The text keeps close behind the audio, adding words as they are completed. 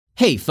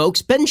Hey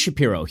folks, Ben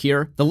Shapiro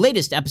here. The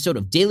latest episode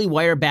of Daily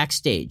Wire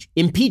Backstage,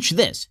 Impeach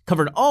This,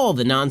 covered all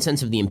the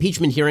nonsense of the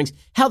impeachment hearings,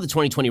 how the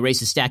 2020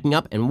 race is stacking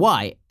up, and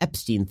why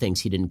Epstein thinks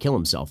he didn't kill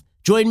himself.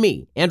 Join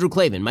me, Andrew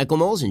Klavan, Michael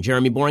Knowles, and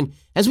Jeremy Boring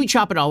as we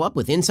chop it all up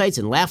with insights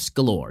and laughs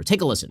galore.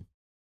 Take a listen.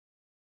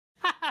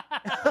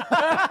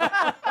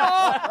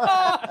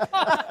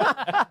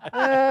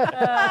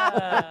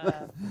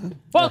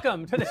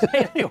 Welcome to the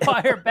Daily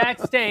Wire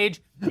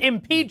Backstage,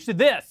 Impeach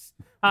This.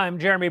 I'm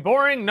Jeremy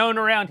Boring, known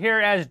around here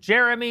as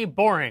Jeremy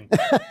Boring.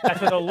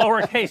 That's with a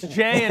lowercase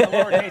j and a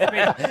lowercase b.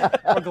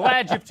 We're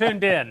glad you've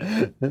tuned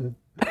in.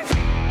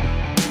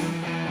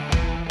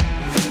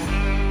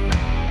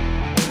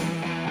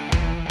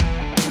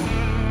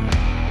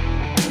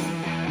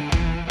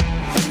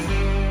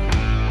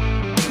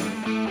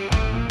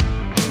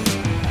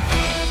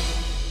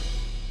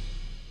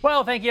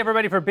 Well, thank you,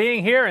 everybody, for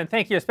being here, and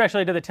thank you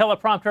especially to the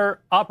teleprompter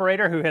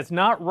operator who has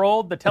not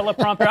rolled the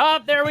teleprompter. Oh,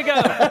 there we go.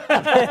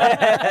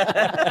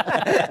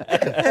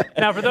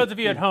 Now, for those of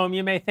you at home,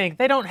 you may think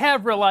they don't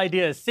have real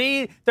ideas.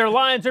 See, their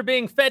lines are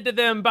being fed to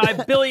them by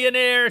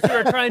billionaires who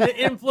are trying to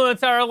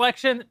influence our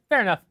election.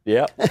 Fair enough.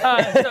 Yeah.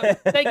 So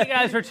thank you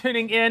guys for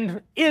tuning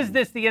in. Is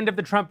this the end of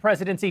the Trump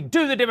presidency?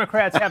 Do the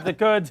Democrats have the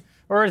goods,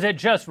 or is it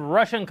just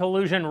Russian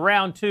collusion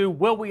round two?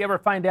 Will we ever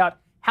find out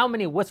how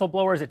many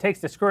whistleblowers it takes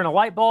to screw in a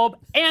light bulb?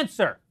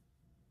 Answer: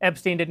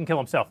 Epstein didn't kill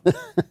himself.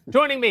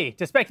 Joining me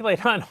to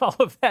speculate on all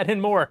of that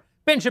and more,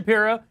 Ben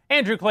Shapiro,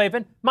 Andrew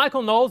Klavan,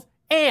 Michael Knowles,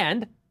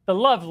 and the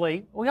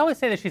lovely, we always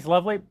say that she's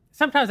lovely.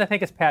 Sometimes I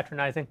think it's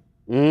patronizing.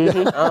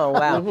 Mm-hmm. Oh,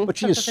 wow. But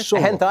she is so... I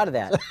hadn't thought of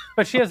that.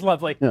 But she is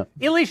lovely. Yeah.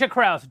 Elisha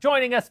Krause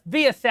joining us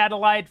via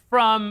satellite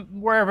from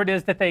wherever it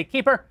is that they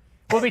keep her.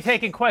 We'll be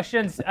taking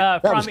questions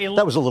That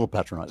was a little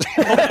patronizing.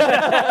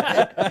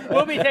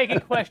 We'll be taking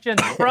questions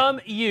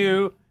from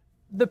you,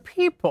 the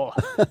people,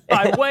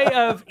 by way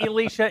of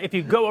Elisha. If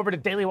you go over to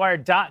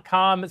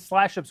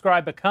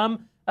dailywire.com/subscribe,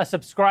 become a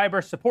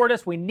subscriber, support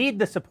us. We need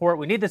the support.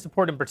 We need the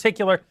support in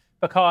particular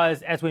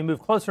because as we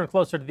move closer and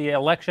closer to the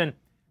election,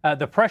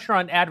 the pressure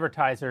on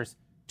advertisers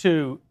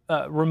to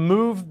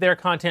remove their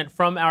content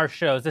from our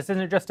shows, this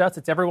isn't just us,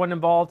 it's everyone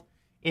involved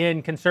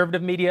in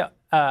conservative media,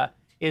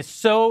 is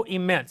so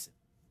immense.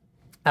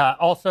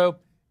 Also,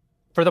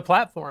 for the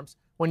platforms,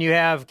 when you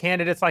have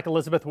candidates like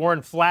Elizabeth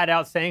Warren flat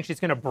out saying she's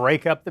going to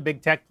break up the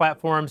big tech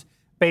platforms,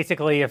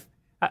 basically,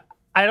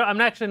 I'm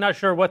actually not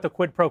sure what the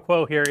quid pro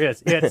quo here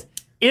is. It's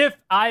if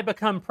I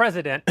become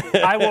president,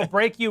 I will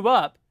break you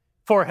up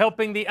for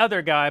helping the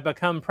other guy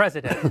become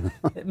president.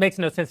 It makes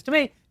no sense to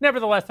me.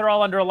 Nevertheless, they're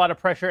all under a lot of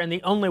pressure, and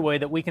the only way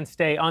that we can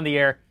stay on the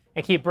air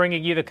and keep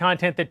bringing you the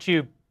content that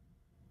you...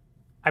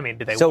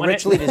 do they so want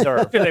richly it?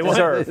 deserve? Do they want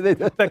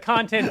the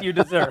content you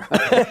deserve?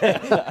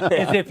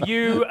 Is if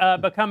you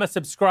become a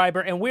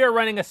subscriber, and we are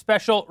running a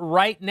special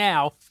right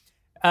now.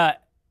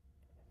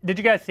 Did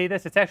you guys see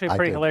this? It's actually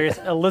pretty hilarious.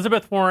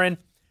 Elizabeth Warren,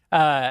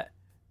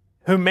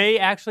 who may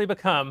actually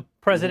become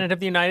president of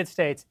the United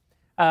States,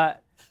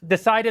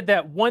 decided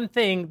that one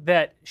thing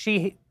that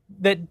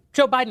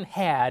Joe Biden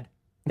had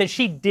that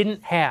she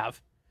didn't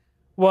have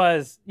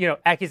was,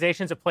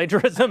 accusations of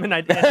plagiarism and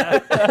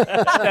theft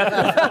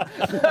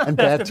of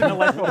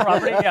intellectual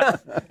property. Yeah.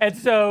 And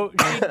so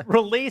she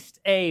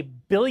released a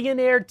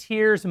billionaire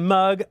tears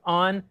mug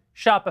on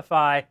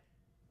Shopify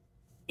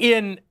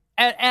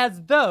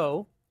as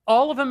though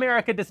all of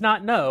America does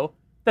not know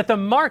that the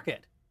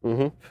market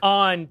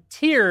on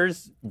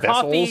tears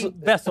coffee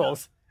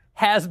vessels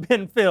has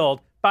been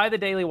filled by the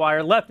Daily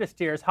Wire. Leftist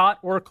tears, hot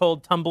or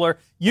cold tumbler.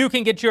 You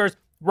can get yours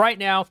right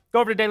now. Go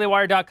over to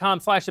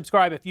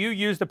dailywire.com/subscribe. If you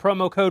use the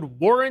promo code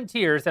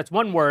WarrenTears, that's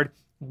one word,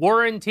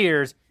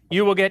 WarrenTears,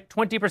 you will get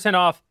 20%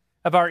 off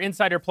of our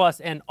Insider Plus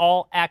and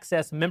All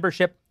Access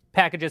membership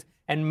packages.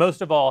 And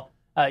most of all,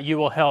 you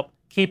will help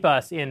keep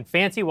us in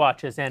fancy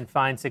watches and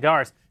fine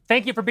cigars.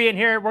 Thank you for being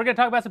here. We're going to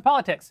talk about some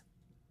politics.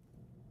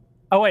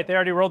 Oh, wait, they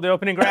already rolled the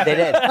opening graphic.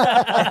 They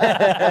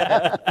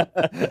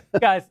did.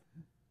 Guys,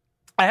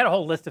 I had a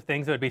whole list of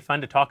things that would be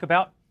fun to talk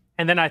about.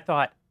 And then I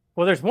thought,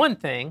 well, there's one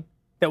thing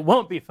that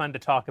won't be fun to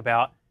talk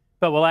about,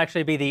 but will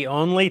actually be the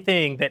only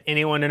thing that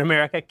anyone in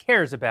America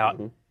cares about,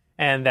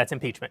 and that's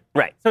impeachment.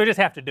 Right. So we just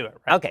have to do it,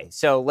 right? Okay,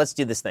 so let's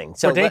do this thing.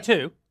 So For day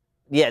two.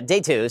 Yeah, day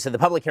two. So the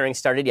public hearing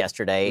started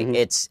yesterday.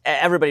 It's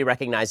everybody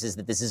recognizes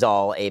that this is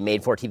all a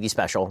made-for-TV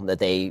special, that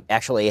they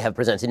actually have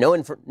presented no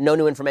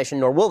new information,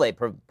 nor will they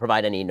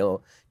provide any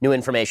new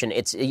information.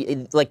 It's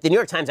like the New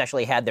York Times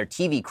actually had their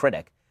TV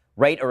critic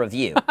write a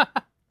review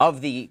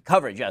of the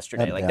coverage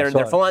yesterday. Like they're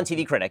full-on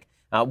TV critic.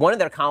 One of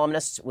their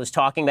columnists was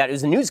talking about, it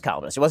was a news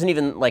columnist, it wasn't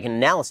even like an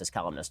analysis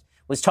columnist,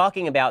 was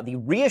talking about the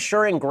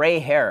reassuring gray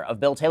hair of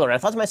Bill Taylor. And I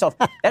thought to myself,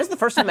 that is the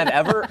first time I've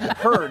ever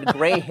heard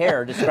gray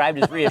hair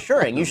described as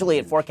reassuring. Usually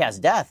it forecasts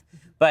death.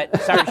 But,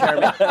 sorry,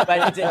 Jeremy,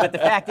 but the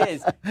fact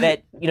is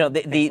that,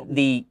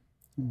 the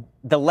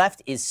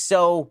left is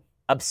so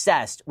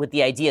obsessed with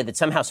the idea that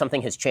somehow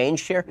something has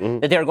changed here,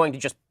 that they're going to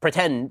just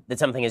pretend that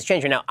something has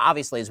changed. Now,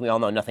 obviously, as we all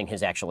know, nothing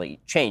has actually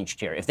changed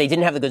here. If they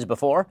didn't have the goods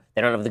before,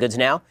 they don't have the goods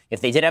now.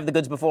 If they did have the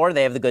goods before,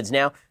 they have the goods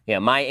now.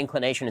 My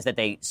inclination is that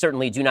they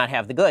certainly do not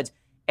have the goods.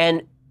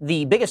 And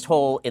the biggest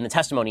hole in the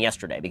testimony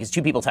yesterday, because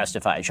two people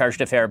testified, Charge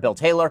d'Affaires Bill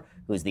Taylor,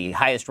 who's the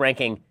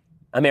highest-ranking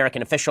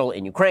American official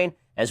in Ukraine,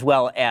 as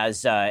well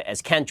as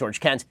George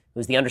Kent,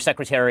 who's the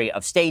Undersecretary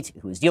of State,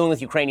 who's dealing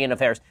with Ukrainian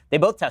affairs. They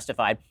both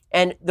testified.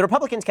 And the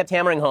Republicans kept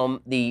hammering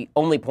home the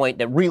only point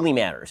that really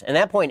matters. And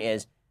that point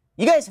is,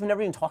 you guys have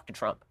never even talked to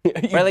Trump.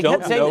 Right? Like,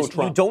 don't know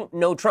Trump. You don't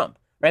know Trump.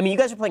 Right? I mean, you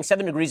guys are playing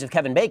 7 degrees of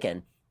Kevin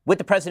Bacon with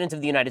the President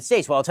of the United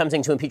States while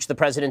attempting to impeach the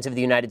President of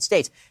the United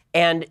States.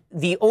 And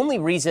the only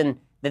reason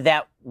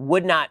that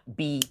would not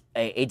be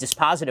a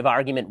dispositive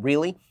argument,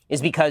 really,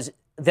 is because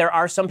there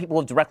are some people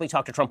who have directly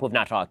talked to Trump who have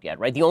not talked yet,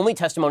 right? The only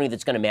testimony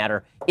that's going to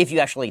matter, if you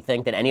actually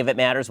think that any of it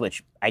matters,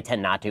 which I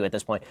tend not to at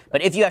this point,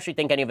 but if you actually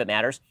think any of it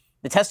matters,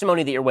 the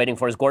testimony that you're waiting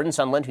for is Gordon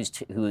Sondland,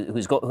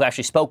 who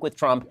actually spoke with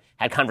Trump,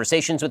 had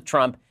conversations with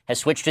Trump, has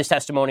switched his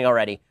testimony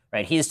already,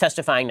 right? He is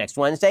testifying next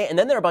Wednesday. And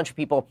then there are a bunch of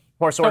people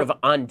who are sort of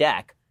on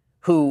deck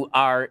who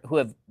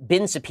have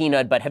been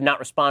subpoenaed but have not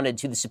responded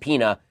to the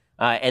subpoena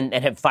and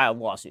have filed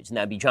lawsuits. And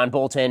that would be John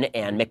Bolton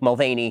and Mick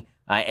Mulvaney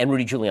and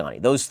Rudy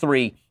Giuliani. Those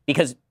three,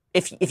 because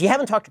if you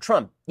haven't talked to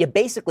Trump, you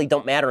basically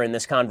don't matter in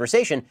this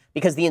conversation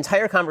because the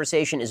entire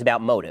conversation is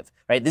about motive,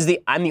 right?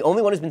 I'm the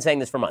only one who's been saying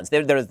this for months.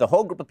 There's the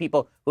whole group of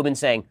people who've been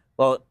saying,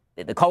 well,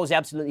 the call was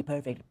absolutely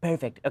perfect.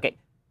 Okay,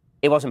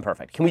 it wasn't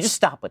perfect. Can we just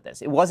stop with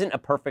this? It wasn't a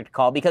perfect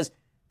call because,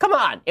 come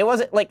on, it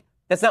wasn't like,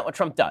 that's not what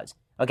Trump does.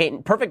 Okay,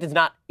 perfect is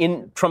not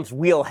in Trump's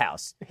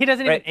wheelhouse. He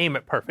doesn't even aim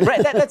at perfect.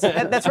 Right,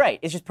 that's right.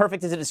 It's just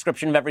perfect as a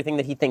description of everything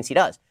that he thinks he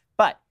does.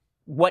 But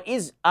what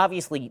is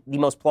obviously the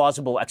most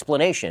plausible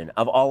explanation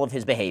of all of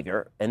his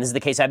behavior, and this is the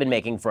case I've been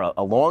making for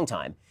a long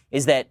time,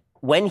 is that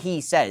when he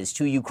says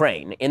to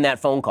Ukraine in that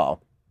phone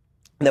call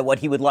that what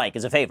he would like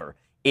as a favor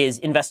is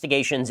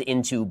investigations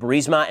into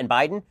Burisma and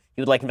Biden,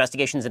 he would like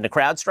investigations into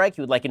CrowdStrike,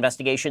 he would like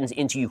investigations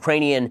into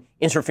Ukrainian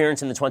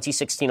interference in the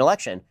 2016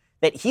 election,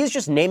 that he's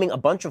just naming a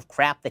bunch of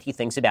crap that he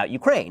thinks about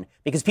Ukraine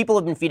because people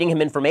have been feeding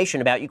him information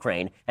about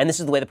Ukraine, and this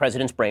is the way the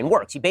president's brain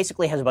works. He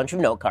basically has a bunch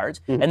of note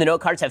cards, and the note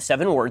cards have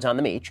 7 words on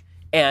them each.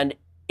 And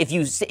if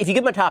you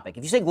give him a topic,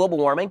 if you say global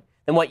warming,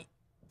 then what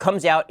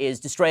comes out is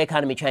destroy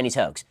economy, Chinese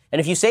hoax.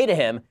 And if you say to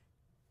him,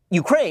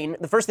 Ukraine,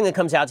 the first thing that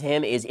comes out to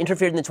him is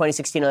interfered in the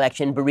 2016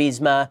 election,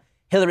 Burisma,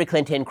 Hillary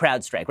Clinton,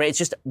 CrowdStrike, right? It's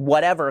just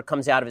whatever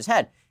comes out of his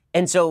head.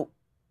 And so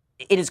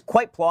it is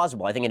quite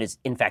plausible, I think it is,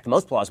 in fact, the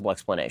most plausible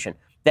explanation,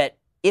 that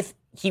if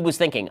he was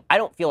thinking, I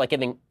don't feel like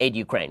giving aid to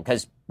Ukraine,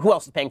 because who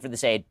else is paying for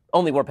this aid?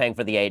 Only we're paying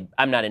for the aid.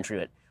 I'm not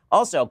interested.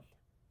 Also,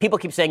 people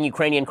keep saying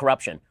Ukrainian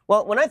corruption.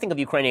 Well, when I think of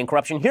Ukrainian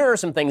corruption, here are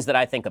some things that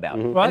I think about.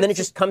 Well, and then it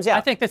just comes out.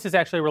 I think this is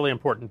actually really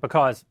important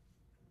because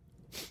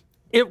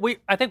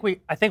I think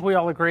we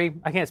all agree.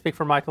 I can't speak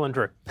for Michael and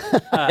Drew.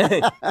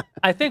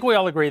 I think we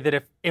all agree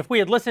that if we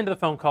had listened to the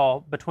phone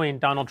call between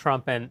Donald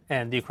Trump and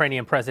the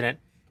Ukrainian president,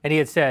 and he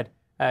had said,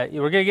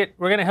 we're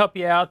going to help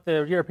you out.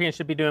 The Europeans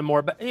should be doing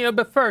more,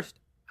 but first,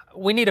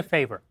 we need a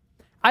favor.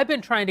 I've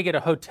been trying to get a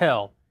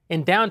hotel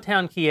in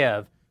downtown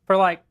Kiev for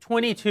like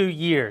 22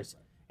 years,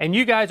 and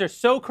you guys are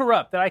so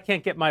corrupt that I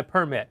can't get my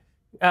permit.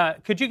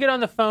 Could you get on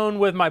the phone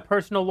with my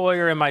personal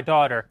lawyer and my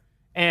daughter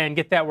and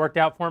get that worked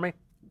out for me?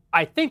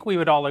 I think we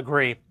would all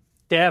agree,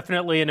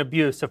 definitely an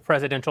abuse of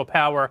presidential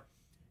power.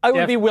 I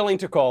would be willing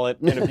to call it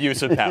an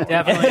abuse of power.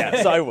 Definitely.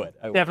 Yes, I would.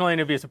 Definitely an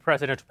abuse of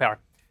presidential power.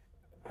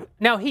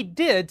 Now, he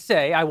did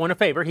say, I want a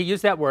favor. He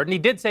used that word. And he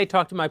did say,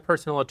 talk to my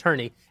personal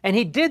attorney. And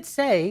he did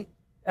say,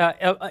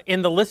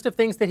 in the list of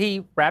things that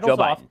he rattles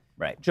off,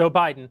 Joe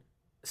Biden,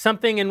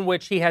 something in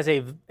which he has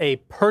a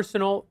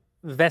personal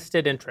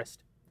vested interest.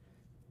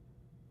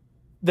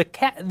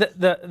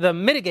 The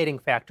mitigating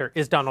factor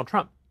is Donald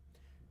Trump.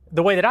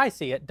 The way that I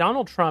see it,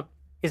 Donald Trump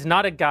is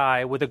not a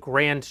guy with a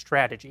grand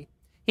strategy.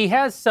 He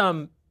has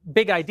some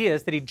big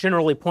ideas that he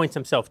generally points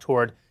himself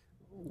toward: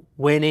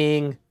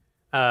 winning,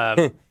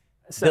 building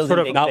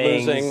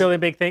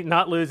big things,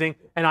 not losing,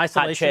 an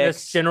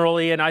isolationist,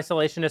 generally an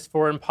isolationist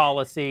foreign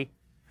policy.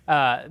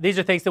 These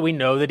are things that we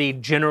know that he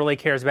generally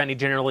cares about and he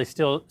generally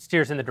still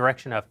steers in the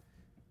direction of.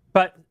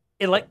 But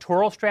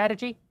electoral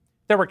strategy,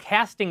 there were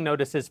casting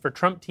notices for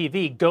Trump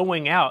TV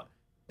going out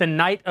the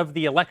night of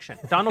the election.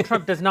 Donald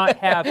Trump does not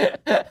have,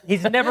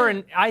 he's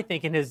never, I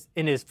think, in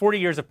his 40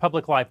 years of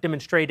public life,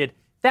 demonstrated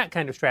that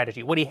kind of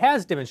strategy. What he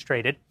has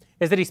demonstrated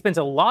is that he spends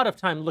a lot of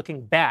time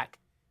looking back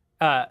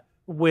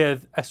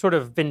with a sort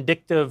of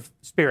vindictive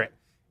spirit.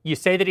 You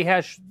say that he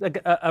has,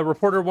 a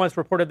reporter once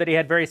reported that he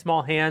had very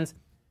small hands.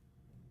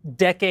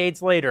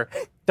 Decades later,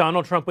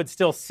 Donald Trump would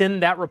still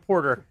send that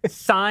reporter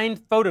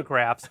signed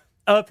photographs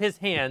of his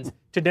hands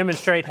to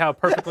demonstrate how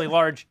perfectly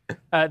large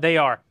they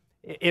are.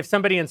 If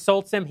somebody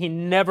insults him, he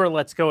never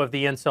lets go of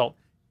the insult.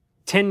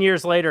 10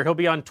 years later, he'll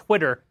be on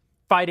Twitter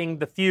fighting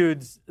the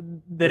feuds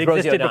that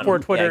existed before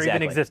Twitter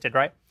even existed,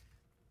 right?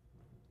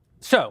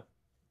 So,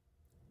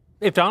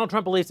 if Donald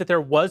Trump believes that there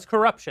was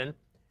corruption,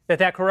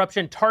 that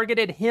corruption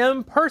targeted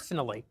him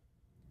personally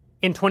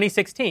in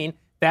 2016,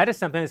 that is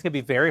something that's going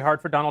to be very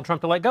hard for Donald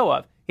Trump to let go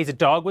of. He's a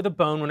dog with a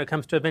bone when it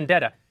comes to a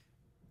vendetta.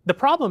 The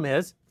problem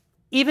is,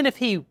 even if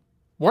he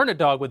weren't a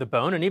dog with a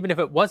bone, and even if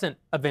it wasn't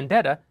a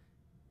vendetta,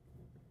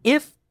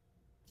 if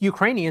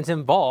Ukrainians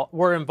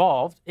were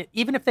involved,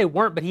 even if they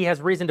weren't, but he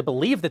has reason to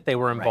believe that they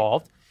were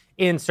involved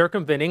in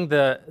circumventing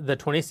the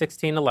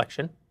 2016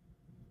 election,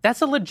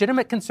 that's a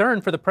legitimate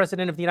concern for the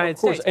president of the United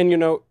States.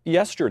 And,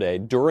 yesterday,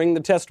 during the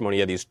testimony,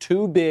 you had these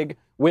two big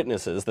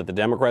witnesses that the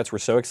Democrats were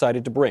so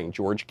excited to bring,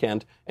 George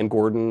Kent and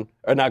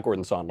not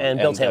Gordon Sondland.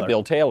 And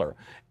Bill Taylor.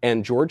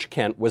 And George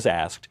Kent was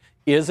asked,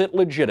 is it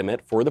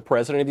legitimate for the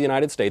president of the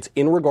United States,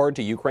 in regard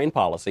to Ukraine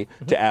policy,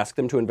 to ask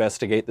them to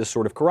investigate this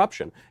sort of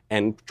corruption?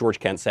 And George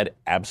Kent said,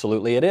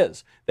 absolutely it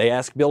is. They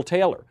asked Bill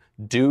Taylor,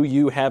 do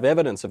you have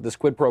evidence of this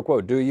quid pro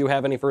quo? Do you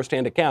have any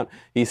firsthand account?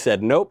 He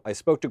said, nope. I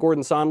spoke to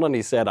Gordon Sondland.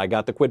 He said, I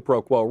got the quid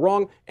pro quo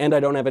wrong, and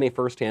I don't have any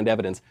firsthand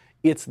evidence.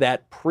 It's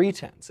that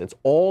pretense. It's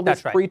all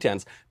this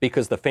pretense,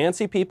 because the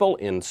fancy people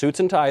in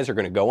suits and ties are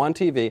going to go on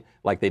TV,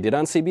 like they did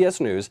on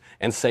CBS News,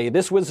 and say,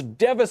 this was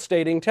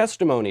devastating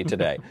testimony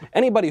today.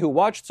 Anybody who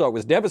watched saw it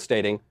was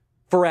devastating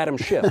for Adam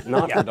Schiff,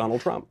 not for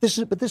Donald Trump. This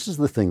is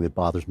the thing that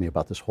bothers me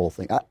about this whole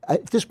thing.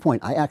 At this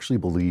point, I actually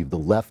believe the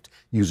left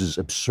uses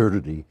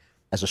absurdity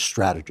as a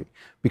strategy.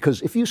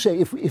 Because if you say,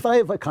 if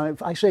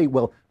I say,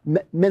 well,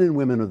 men and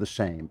women are the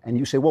same, and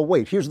you say, well,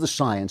 wait, here's the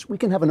science, we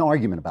can have an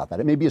argument about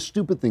that. It may be a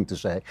stupid thing to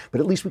say, but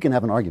at least we can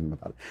have an argument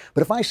about it. But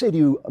if I say to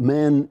you, a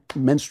man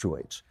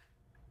menstruates,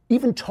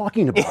 even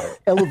talking about it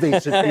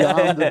elevates it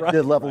beyond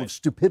the level of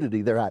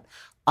stupidity they're at.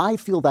 I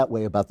feel that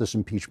way about this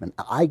impeachment.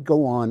 I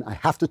go on, I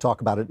have to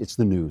talk about it. It's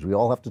the news. We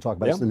all have to talk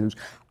about it. It's the news.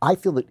 I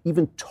feel that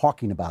even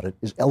talking about it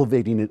is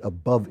elevating it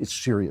above its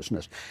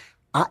seriousness.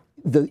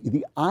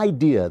 The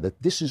idea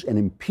that this is an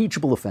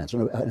impeachable offense,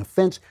 an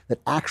offense that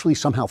actually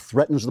somehow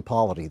threatens the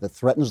polity, that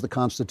threatens the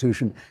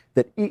Constitution,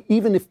 that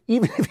even if he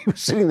was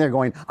sitting there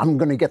going, I'm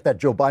going to get that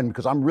Joe Biden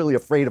because I'm really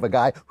afraid of a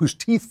guy whose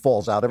teeth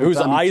falls out every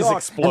time he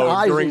talks, whose eyes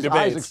explode during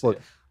debates.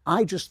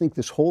 I just think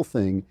this whole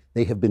thing,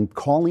 they have been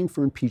calling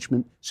for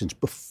impeachment since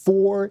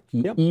before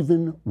he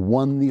even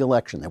won the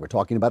election. They were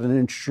talking about an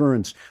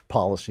insurance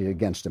policy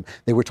against him.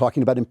 They were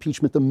talking about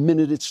impeachment the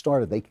minute it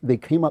started. They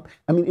came up,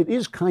 I mean, it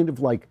is kind of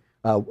like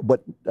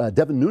what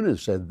Devin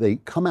Nunes said. They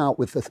come out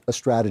with a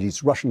strategy.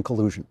 It's Russian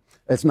collusion.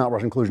 It's not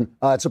Russian collusion.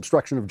 It's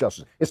obstruction of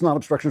justice. It's not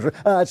obstruction of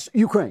justice. It's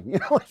Ukraine. You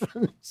know,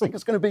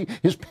 it's going to be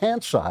his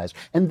pant size.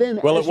 And then,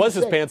 well, it was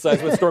his pant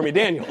size with Stormy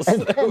Daniels,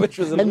 which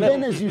was. And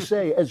then, as you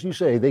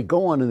say, they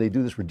go on and they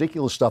do this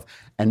ridiculous stuff.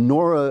 And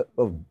Norah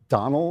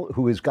O'Donnell,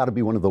 who has got to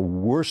be one of the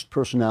worst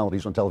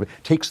personalities on television,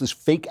 takes this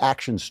fake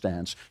action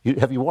stance.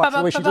 Have you watched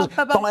the way she does?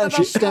 And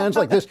she stands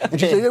like this, and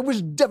she says, "It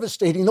was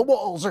devastating. The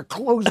walls are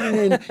closing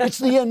in. It's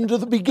the end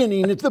of the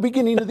beginning. It's the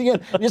beginning of the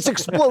end. It's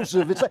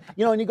explosive. It's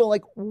and you go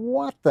like,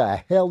 what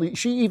the hell?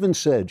 She even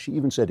said,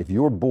 if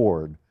you're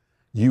bored,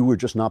 you were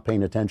just not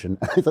paying attention.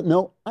 I thought,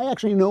 no, I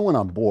actually know when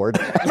I'm bored.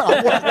 I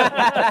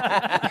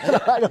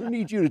don't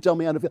need you to tell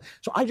me how to feel.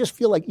 So I just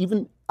feel like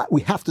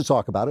we have to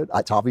talk about it.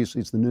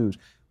 It's the news.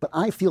 But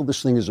I feel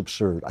this thing is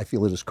absurd. I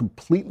feel it is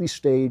completely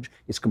staged.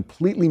 It's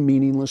completely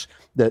meaningless.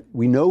 That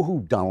we know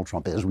who Donald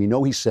Trump is. We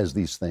know he says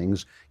these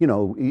things. I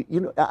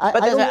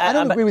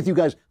don't agree with you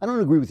guys. I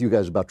don't agree with you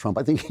guys about Trump.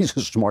 I think he's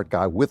a smart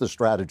guy with a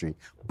strategy.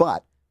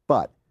 But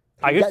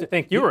I used to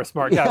think you were a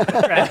smart guy.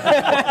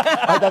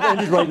 That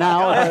ended right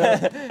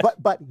now.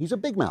 But he's a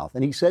big mouth,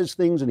 and he says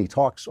things, and he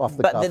talks off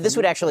the cuff. But this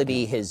would actually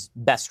be his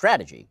best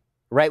strategy,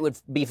 right? Would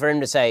be for him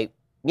to say,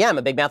 yeah, I'm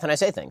a big mouth and I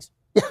say things.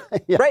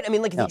 Yeah. Right? I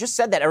mean, like, if he just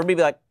said that, everybody would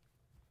be like,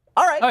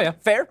 all right,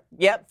 fair.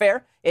 Yeah,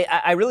 fair.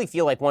 I really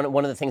feel like one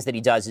of the things that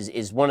he does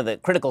is one of the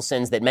critical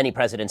sins that many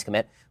presidents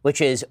commit,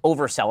 which is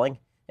overselling.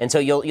 And so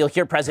you'll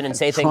hear presidents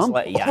say things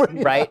like,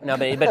 right? No,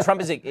 but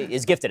Trump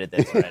is gifted at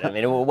this, right? I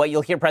mean, what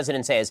you'll hear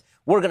presidents say is,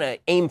 we're going to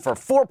aim for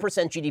 4%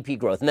 GDP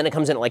growth. And then it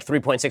comes in at like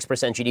 3.6%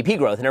 GDP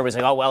growth. And everybody's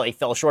like, oh, well, he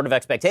fell short of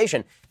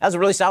expectation. That was a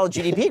really solid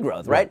GDP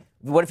growth, right?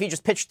 What if he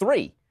just pitched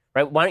 3%?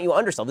 Right? Why don't you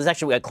undersell? This is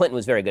actually, Clinton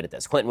was very good at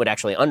this. Clinton would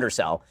actually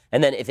undersell.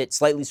 And then if it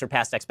slightly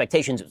surpassed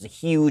expectations, it was a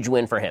huge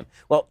win for him.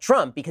 Well,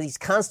 Trump, because he's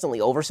constantly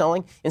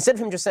overselling, instead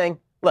of him just saying,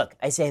 look,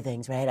 I say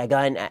things, right?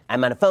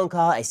 I'm on a phone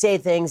call. I say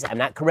things. I'm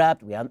not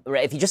corrupt.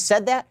 If he just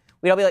said that,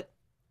 we'd all be like,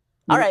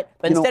 all right.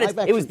 But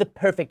instead, it was the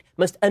perfect,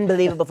 most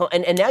unbelievable phone.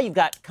 And now you've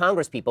got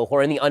Congress people who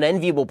are in the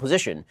unenviable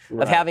position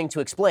of having to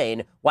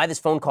explain why this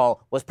phone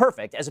call was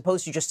perfect, as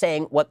opposed to just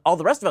saying what all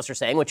the rest of us are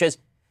saying, which is,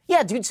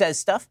 yeah, dude says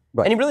stuff,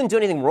 and he really didn't do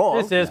anything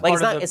wrong.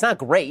 It's not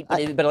great,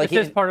 but this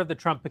is part of the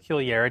Trump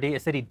peculiarity,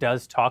 is that he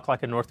does talk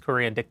like a North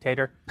Korean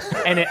dictator,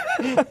 and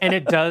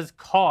it does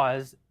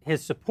cause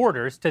his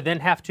supporters to then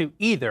have to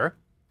either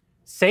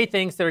say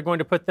things that are going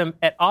to put them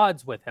at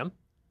odds with him,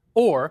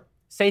 or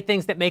say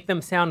things that make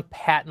them sound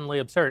patently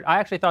absurd. I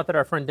actually thought that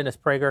our friend Dennis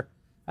Prager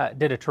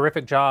did a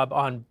terrific job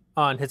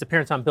on his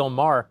appearance on Bill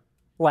Maher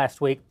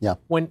last week. Yeah.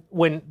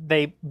 When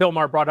Bill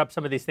Maher brought up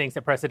some of these things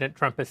that President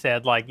Trump has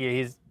said, like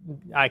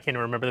I can't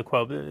remember the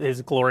quote,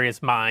 his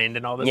glorious mind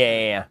and all this.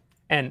 Yeah.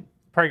 And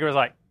Prager was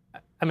like,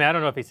 I mean, I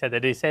don't know if he said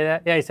that. Did he say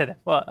that? Yeah, he said that.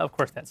 Well, of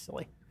course that's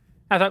silly.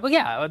 I thought, well,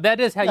 yeah, that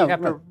is how you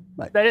have to.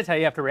 Right. That is how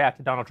you have to react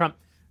to Donald Trump.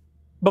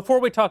 Before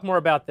we talk more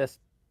about this,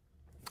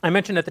 I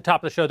mentioned at the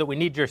top of the show that we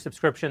need your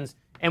subscriptions,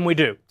 and we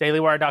do.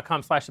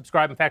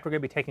 DailyWire.com/subscribe. In fact, we're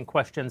going to be taking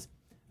questions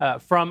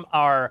from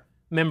our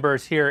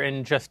members here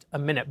in just a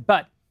minute.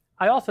 But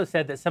I also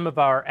said that some of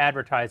our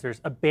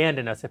advertisers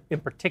abandon us,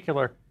 in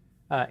particular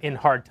in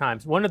hard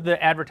times. One of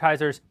the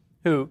advertisers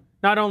who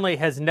not only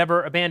has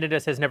never abandoned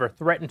us, has never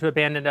threatened to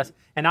abandon us,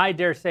 and I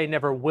dare say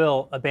never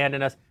will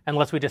abandon us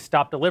unless we just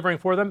stop delivering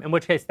for them, in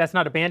which case that's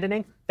not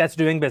abandoning, that's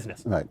doing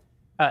business. Right.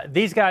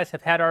 These guys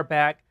have had our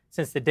back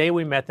since the day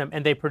we met them,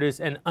 and they produce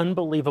an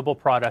unbelievable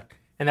product.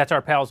 And that's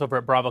our pals over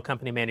at Bravo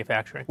Company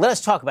Manufacturing. Let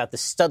us talk about the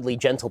studly,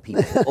 gentle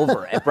people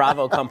over at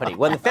Bravo Company.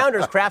 When the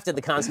founders crafted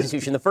the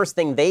Constitution, the first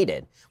thing they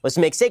did was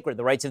to make sacred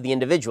the rights of the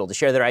individual to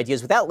share their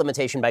ideas without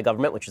limitation by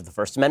government, which is the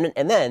First Amendment.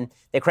 And then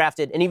they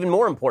crafted an even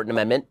more important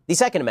amendment, the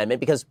Second Amendment,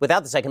 because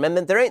without the Second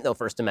Amendment, there ain't no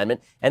First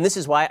Amendment. And this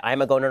is why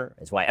I'm a gun owner.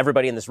 It's why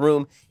everybody in this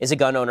room is a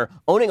gun owner.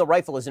 Owning a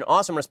rifle is an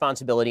awesome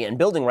responsibility, and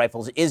building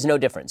rifles is no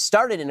different.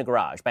 Started in a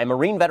garage by a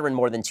Marine veteran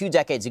more than 2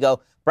 decades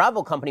ago,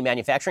 Bravo Company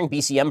Manufacturing,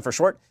 BCM for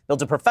short,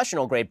 builds a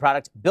professional-grade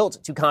product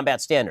built to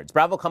combat standards.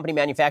 Bravo Company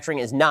Manufacturing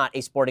is not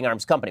a sporting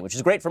arms company, which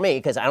is great for me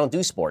because I don't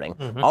do sporting.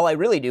 Mm-hmm. All I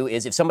really do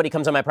is if somebody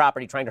comes on my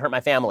property trying to hurt my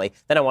family,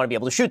 then I want to be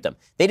able to shoot them.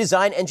 They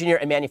design, engineer,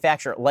 and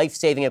manufacture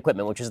life-saving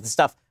equipment, which is the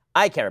stuff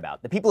I care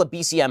about. The people at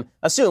BCM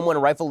assume when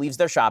a rifle leaves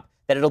their shop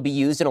that it'll be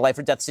used in a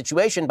life-or-death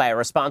situation by a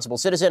responsible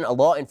citizen, a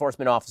law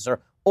enforcement officer,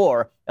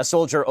 or a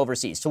soldier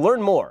overseas. To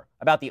learn more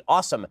about the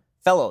awesome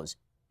fellows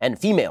and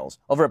females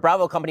over at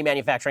Bravo Company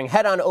Manufacturing,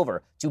 head on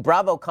over to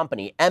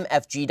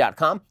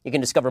BravoCompanyMFG.com. You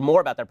can discover more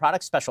about their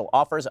products, special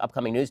offers,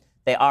 upcoming news.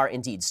 They are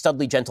indeed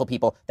studly, gentle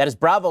people. That is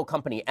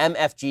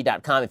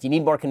BravoCompanyMFG.com. If you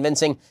need more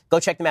convincing,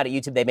 go check them out at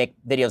YouTube. They make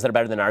videos that are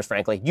better than ours,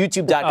 frankly.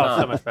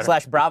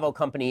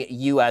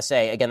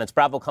 YouTube.com/BravoCompanyUSA. Again, that's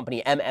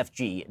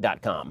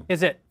BravoCompanyMFG.com.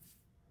 Is it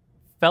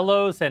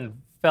fellows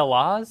and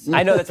fellas?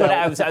 I know, that's what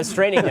I was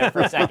straining there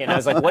for a second. I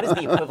was like, what is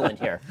the equivalent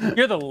here?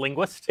 You're the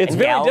linguist. It's and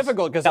very gals,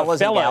 difficult because a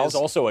fella is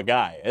also a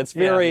guy. It's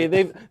very,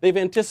 they've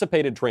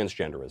anticipated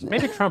transgenderism.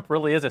 Maybe Trump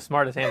really is as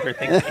smart as Andrew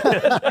thinks.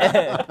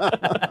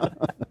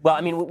 Well,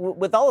 I mean,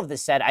 with all of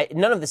this said,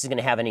 none of this is going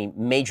to have any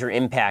major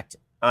impact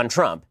on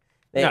Trump,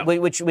 no.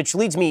 which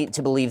leads me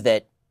to believe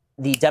that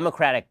the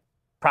Democratic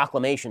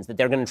proclamations that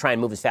they're going to try and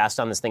move as fast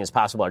on this thing as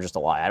possible are just a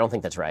lie. I don't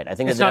think that's right. I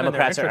think that the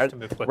Democrats are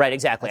right.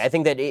 Exactly. I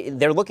think that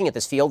they're looking at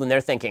this field and they're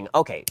thinking,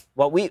 okay,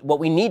 what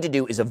we need to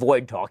do is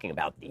avoid talking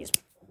about these.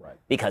 Right.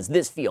 Because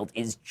this field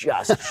is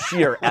just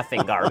sheer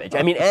effing garbage.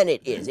 I mean, and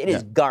it is. It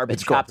is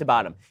garbage top to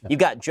bottom. Yeah. You've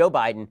got Joe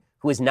Biden,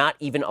 who is not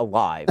even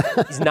alive.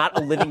 He's not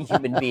a living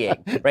human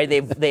being, right?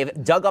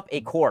 They've dug up a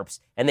corpse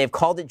and they've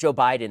called it Joe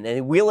Biden and they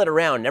wheel it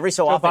around. And every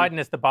so often, Joe Biden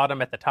is the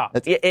bottom at the top.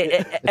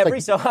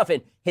 Every so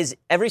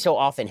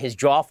often, his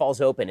jaw falls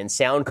open and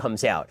sound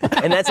comes out,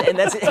 and that's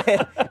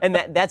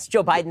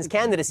Joe Biden's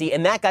candidacy,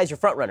 and that guy's your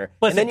front runner.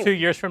 Listen, 2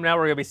 years from now,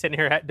 we're going to be sitting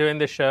here doing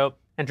this show,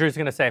 and Drew's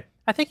going to say,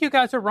 "I think you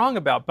guys are wrong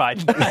about Biden."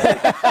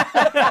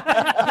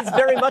 He's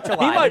very much alive.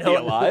 He might be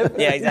alive.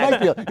 Yeah,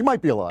 exactly. He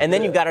might be alive. And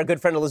then you've got our good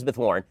friend Elizabeth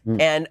Warren.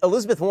 And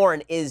Elizabeth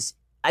Warren is,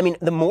 I mean,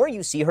 the more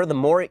you see her, the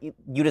more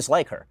you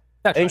dislike her.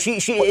 That's and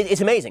right.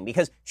 It's amazing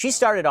because she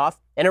started off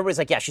and everybody's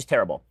like, yeah, she's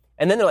terrible.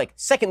 And then they're like,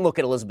 second look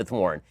at Elizabeth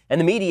Warren.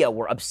 And the media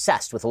were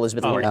obsessed with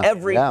Elizabeth Warren. Yeah.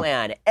 Every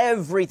plan,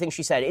 everything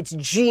she said, it's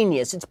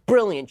genius, it's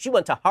brilliant. She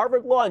went to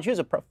Harvard Law and she was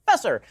a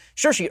professor.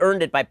 Sure, she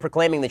earned it by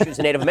proclaiming that she was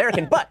a Native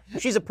American, but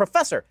she's a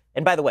professor.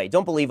 And by the way,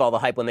 don't believe all the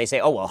hype when they say,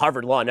 oh, well,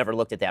 Harvard Law never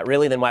looked at that.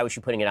 Really? Then why was she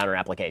putting it on her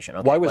application?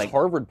 Okay, why was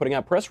Harvard putting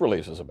out press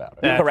releases about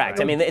it? Correct.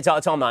 Right. I mean, it's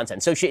all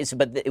nonsense.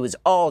 But it was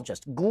all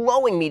just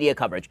glowing media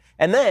coverage.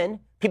 And then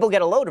people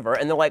get a load of her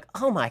and they're like,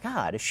 oh my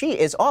God, she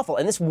is awful.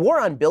 And this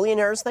war on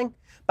billionaires thing,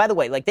 by the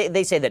way, like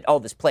they say that all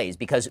this plays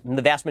because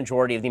the vast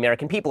majority of the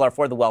American people are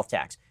for the wealth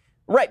tax.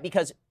 Right,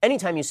 because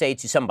anytime you say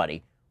to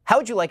somebody, how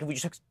would you like if we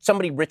just took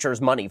somebody richer's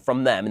money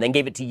from them and then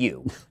gave it to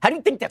you? How do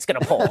you think that's going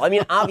to pull? I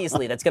mean,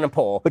 obviously that's going to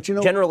pull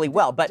generally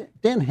well. But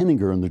Dan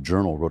Henninger in the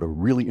Journal wrote a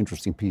really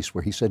interesting piece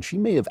where he said she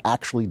may have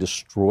actually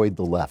destroyed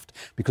the left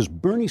because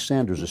Bernie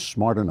Sanders is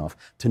smart enough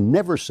to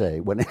never say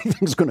what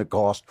anything's going to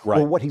cost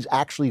or what he's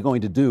actually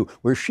going to do,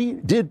 where she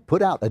did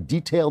put out a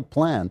detailed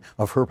plan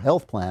of her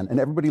health plan, and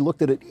everybody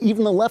looked at it,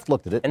 even the left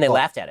looked at it. And they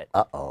laughed at it.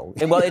 Uh-oh.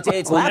 Well,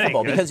 it's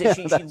laughable because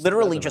she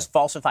literally just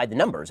falsified the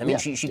numbers. I mean,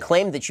 she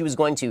claimed that she was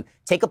going to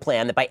take a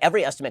plan that by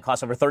every estimate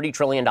costs over $30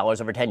 trillion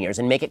over 10 years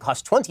and make it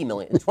cost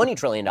 $20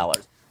 trillion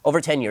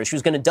over 10 years. She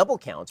was going to double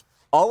count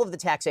all of the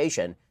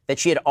taxation that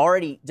she had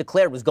already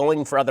declared was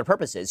going for other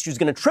purposes. She was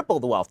going to triple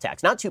the wealth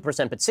tax, not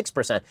 2%, but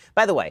 6%.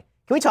 By the way,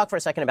 can we talk for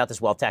a second about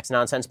this wealth tax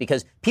nonsense?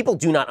 Because people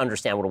do not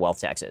understand what a wealth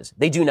tax is.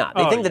 They do not.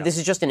 They think that this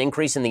is just an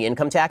increase in the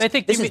income tax. They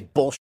think this is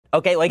bullshit.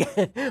 Okay, like,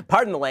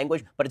 pardon the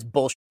language, but it's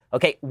bullshit.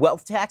 Okay,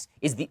 wealth tax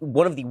is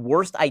one of the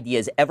worst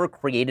ideas ever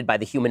created by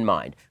the human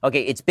mind.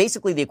 Okay, it's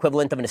basically the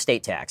equivalent of an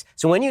estate tax.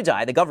 So when you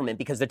die, the government,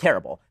 because they're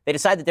terrible, they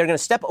decide that they're going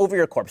to step over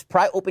your corpse,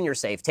 pry open your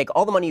safe, take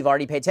all the money you've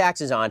already paid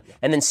taxes on,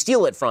 and then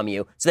steal it from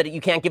you so that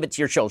you can't give it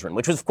to your children,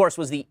 which was, of course,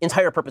 was the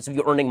entire purpose of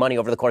you earning money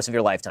over the course of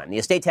your lifetime. The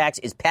estate tax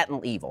is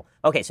patently evil.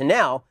 Okay, so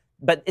now,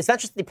 but it's not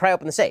just they pry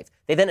open the safe.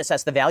 They then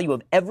assess the value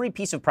of every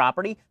piece of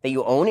property that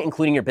you own,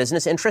 including your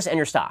business interests and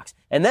your stocks.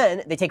 And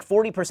then they take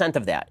 40%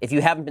 of that if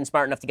you haven't been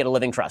smart enough to get a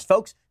living trust.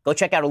 Folks, go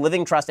check out a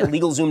living trust at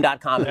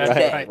LegalZoom.com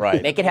today.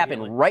 Right. Make it happen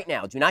right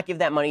now. Do not give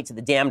that money to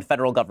the damned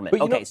federal government.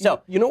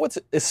 But you know what's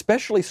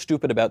especially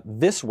stupid about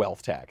this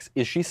wealth tax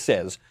is she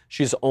says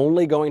she's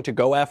only going to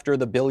go after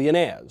the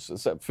billionaires.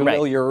 It's a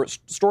familiar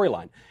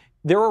storyline.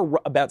 There are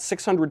about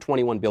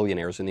 621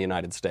 billionaires in the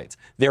United States.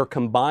 Their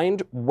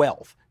combined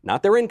wealth,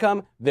 not their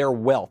income, their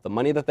wealth, the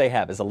money that they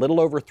have, is a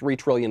little over $3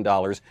 trillion.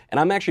 And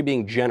I'm actually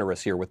being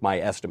generous here with my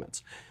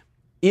estimates.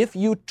 If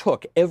you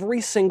took every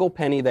single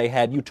penny they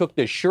had, you took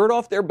the shirt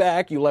off their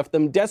back, you left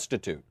them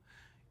destitute,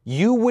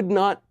 you would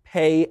not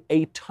pay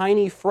a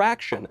tiny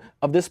fraction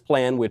of this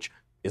plan, which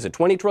is it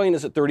 20 trillion?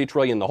 Is it 30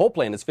 trillion? The whole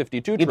plan is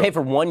 52 trillion. You pay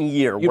for 1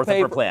 year worth of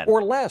her plan.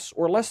 Or less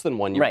than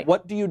 1 year. Right.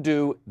 What do you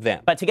do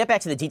then? But to get back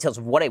to the details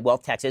of what a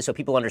wealth tax is so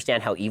people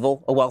understand how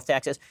evil a wealth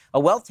tax is, a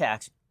wealth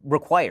tax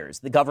requires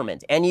the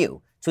government and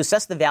you to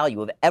assess the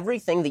value of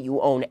everything that you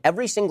own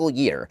every single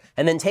year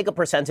and then take a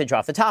percentage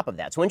off the top of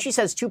that. So when she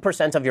says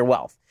 2% of your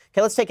wealth,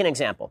 okay, let's take an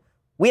example.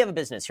 We have a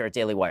business here at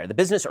Daily Wire. The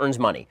business earns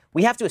money.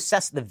 We have to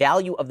assess the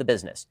value of the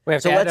business. We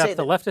have to add up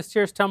the leftist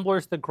tears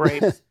tumblers, the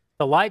grapes,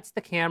 the lights,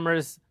 the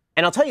cameras.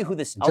 And I'll tell you who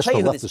this. I'll tell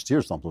you who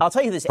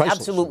this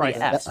absolutely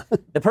F's.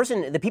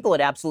 The people it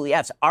absolutely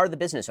F's are the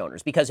business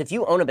owners. Because if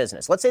you own a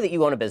business, let's say that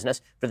you own a business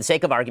for the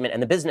sake of argument,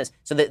 and the business,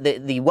 so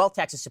the wealth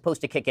tax is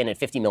supposed to kick in at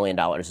 $50 million,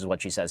 is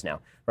what she says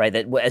now, right?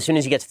 That as soon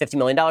as you get to $50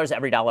 million,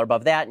 every dollar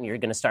above that, and you're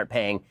going to start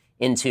paying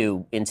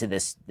into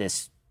this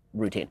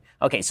routine.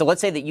 Okay, so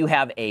let's say that you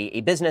have a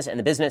business and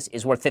the business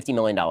is worth $50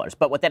 million.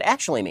 But what that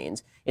actually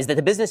means is that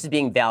the business is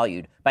being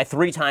valued by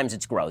 3 times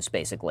its gross,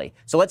 basically.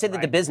 So let's say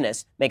that the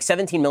business makes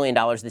 $17 million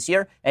this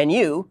year, and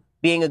you,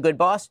 being a good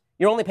boss,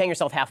 you're only paying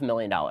yourself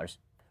 $500,000.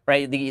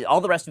 Right?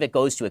 All the rest of it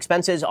goes to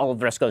expenses, all of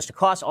the rest goes to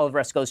costs, all of the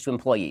rest goes to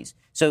employees.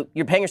 So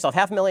you're paying yourself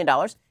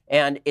 $500,000,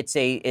 and it's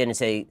a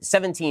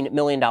 $17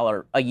 million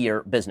a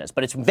year business.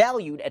 But it's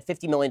valued at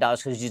 $50 million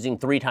because it's using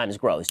 3 times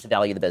gross to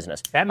value the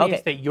business. That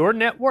means that your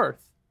net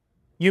worth,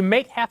 you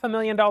make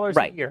 $500,000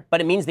 a year. But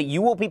it means that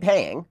you will be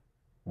paying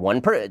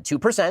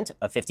 2%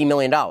 of $50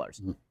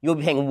 million. You'll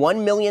be paying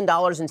 $1 million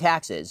in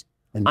taxes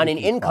on an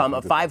income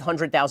of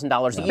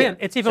 $500,000 a year. Man,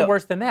 it's even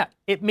worse than that.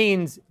 It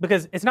means,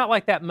 because it's not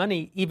like that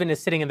money even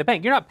is sitting in the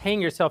bank. You're not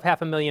paying yourself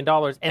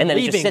 $500,000 and then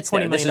leaving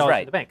 $20 million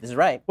in the bank. This is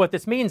right. What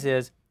this means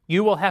is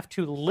you will have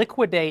to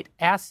liquidate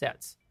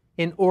assets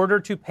in order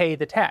to pay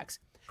the tax.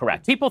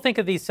 Correct. People think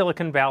of these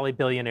Silicon Valley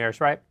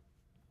billionaires, right?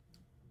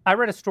 I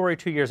read a story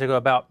 2 years ago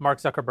about Mark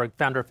Zuckerberg,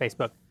 founder of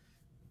Facebook,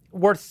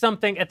 worth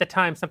something like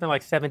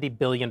 $70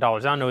 billion. I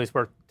don't know what he's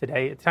worth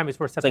today. At the time, he's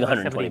worth something like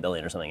 $120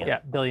 billion or something. Yeah,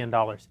 $1 billion.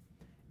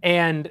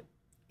 And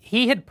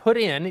he had put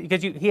in,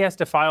 because he has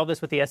to file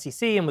this with the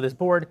SEC and with his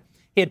board,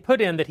 he had put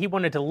in that he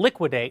wanted to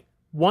liquidate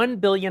 $1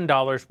 billion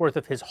worth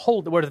of his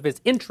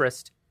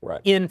interest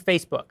in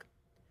Facebook.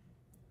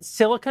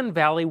 Silicon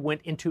Valley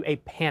went into a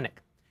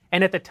panic.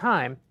 And at the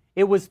time,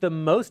 it was the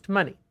most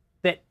money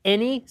that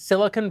any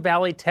Silicon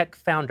Valley tech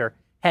founder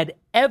had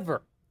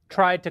ever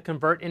tried to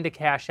convert into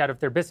cash out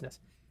of their business.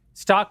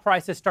 Stock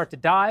prices start to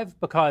dive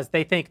because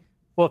they think,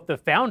 well, if the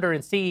founder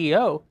and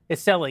CEO is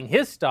selling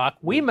his stock,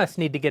 we must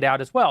need to get out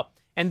as well.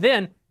 And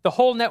then the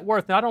whole net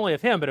worth, not only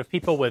of him, but of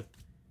people with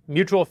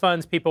mutual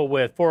funds, people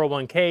with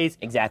 401ks,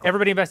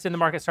 everybody invested in the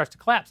market starts to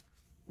collapse.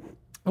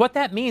 What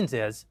that means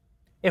is,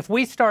 if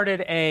we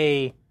started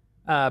a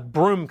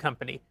broom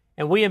company,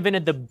 and we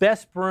invented the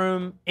best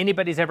broom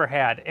anybody's ever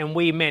had, and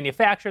we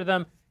manufacture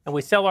them, and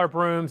we sell our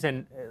brooms,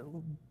 and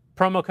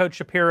promo code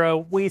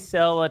Shapiro, we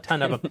sell a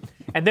ton of them.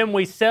 And then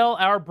we sell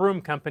our broom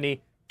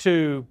company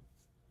to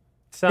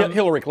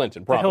Hillary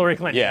Clinton, probably. Hillary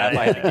Clinton. Yeah.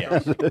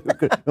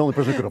 The only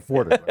person who could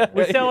afford it. Right?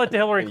 We sell it to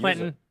Hillary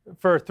Clinton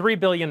for $3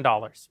 billion.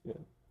 Yeah.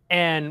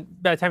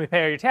 And by the time you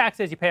pay all your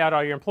taxes, you pay out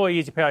all your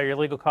employees, you pay all your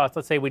legal costs.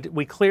 Let's say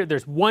we clear,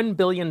 there's $1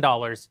 billion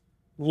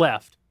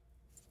left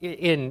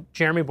in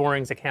Jeremy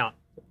Boring's account.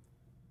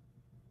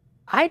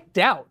 I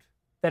doubt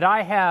that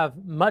I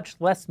have much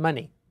less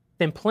money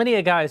than plenty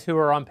of guys who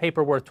are on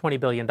paper worth $20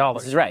 billion.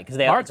 This is right, because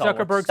Mark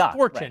Zuckerberg's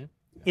fortune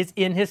is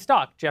in his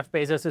stock. Jeff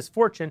Bezos'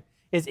 fortune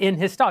is in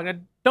his stock. Now,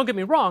 don't get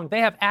me wrong,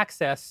 they have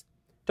access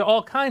to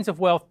all kinds of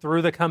wealth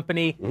through the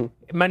company,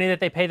 money that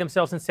they pay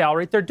themselves in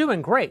salary. They're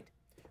doing great.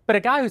 But a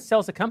guy who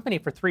sells a company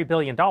for $3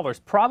 billion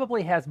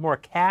probably has more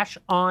cash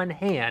on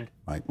hand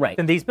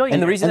than these billionaires.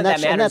 And the reason that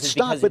matters is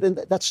because...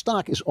 But that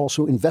stock is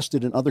also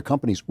invested in other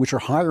companies which are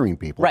hiring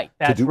people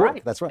to do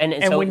work. That's right.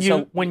 And when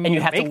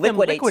you have to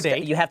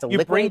liquidate, you have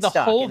to bring the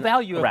stock whole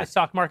value of the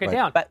stock market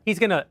down. But he's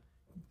going to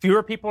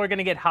Fewer people are going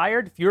to get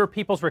hired. Fewer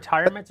people's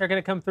retirements are going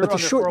to come through. But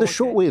the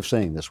short way of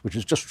saying this, which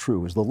is just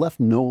true, is the left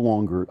no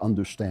longer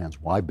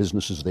understands why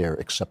business is there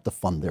except to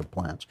fund their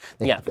plans.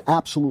 They have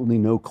absolutely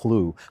no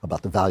clue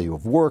about the value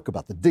of work,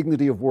 about the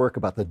dignity of work,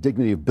 about the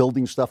dignity of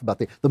building stuff, about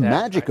the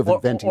magic of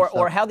inventing stuff.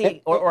 Or how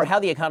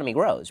the economy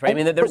grows, right? I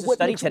mean, there was a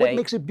study today. What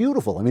makes it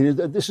beautiful? I mean,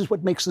 this is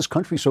what makes this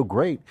country so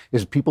great,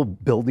 is people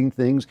building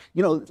things,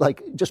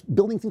 like just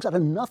building things out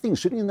of nothing,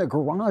 sitting in their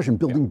garage and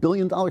building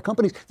billion-dollar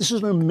companies. This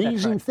is an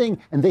amazing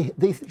thing. And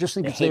they just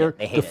think it's there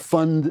to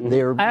fund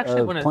their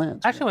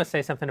plans. I actually want to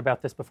say something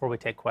about this before we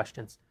take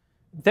questions.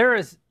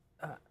 There's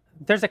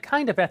a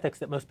kind of ethics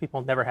that most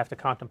people never have to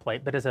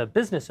contemplate, but as a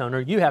business owner,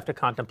 you have to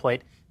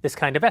contemplate this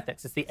kind of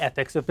ethics. It's the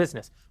ethics of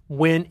business.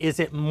 When is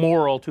it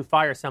moral to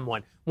fire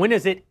someone? When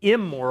is it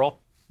immoral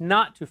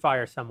not to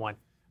fire someone?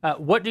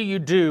 What do you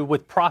do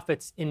with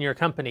profits in your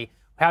company?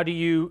 How do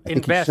you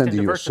invest and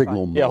diversify?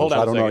 Hold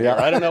on a second.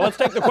 I don't know. Let's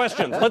take the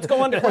questions. Let's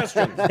go on to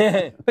questions.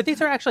 But these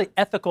are actually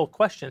ethical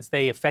questions.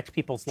 They affect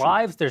people's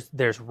lives.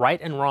 There's right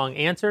and wrong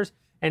answers,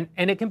 and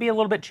it can be a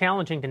little bit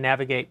challenging to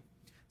navigate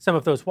some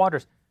of those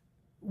waters.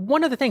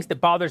 One of the things that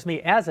bothers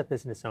me as a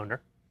business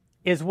owner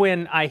is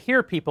when I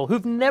hear people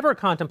who've never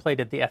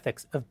contemplated the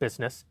ethics of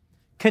business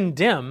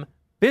condemn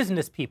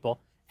business people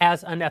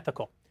as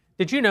unethical.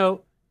 Did you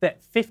know that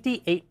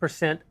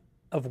 58%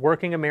 of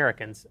working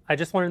Americans, I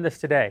just learned this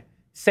today,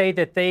 say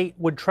that they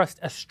would trust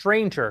a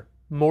stranger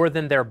more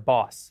than their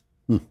boss?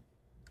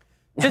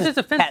 This is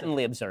offensive.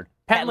 Patently absurd.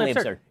 Patently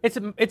absurd.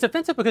 It's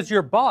offensive because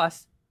your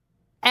boss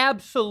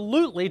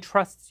absolutely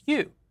trusts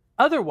you.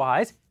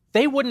 Otherwise,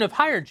 they wouldn't have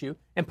hired you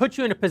and put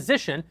you in a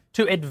position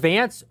to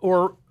advance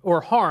or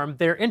harm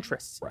their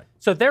interests. Right.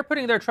 So they're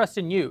putting their trust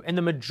in you, and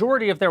the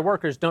majority of their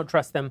workers don't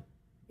trust them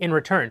in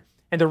return.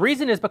 And the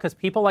reason is because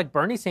people like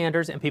Bernie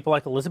Sanders and people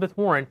like Elizabeth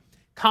Warren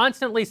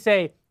constantly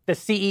say the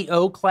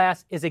CEO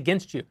class is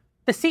against you.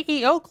 The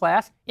CEO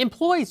class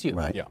employs you.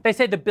 Right. Yeah. They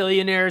say the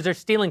billionaires are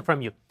stealing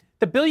from you.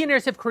 The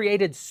billionaires have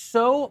created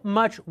so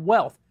much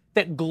wealth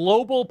that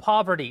global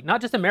poverty, not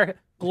just America,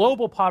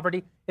 global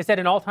poverty is at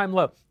an all-time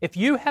low. If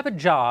you have a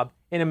job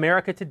in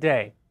America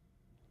today,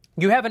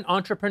 you have an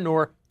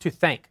entrepreneur to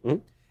thank. Mm-hmm.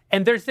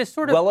 And there's this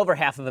sort of... Well over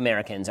half of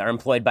Americans are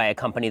employed by a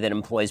company that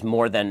employs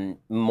more than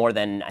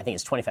I think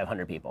it's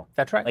 2,500 people.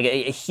 That's right. Like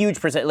a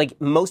huge percent.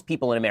 Like most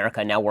people in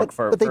America now work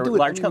for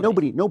large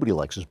companies. Nobody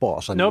likes his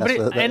boss. I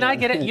mean, and I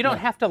get it. You don't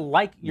have to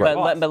like your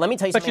boss. But let me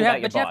tell you something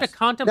about your boss. But you have to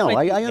contemplate...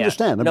 No, I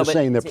understand. I'm just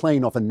saying they're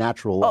playing off a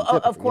natural...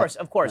 Of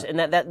course. And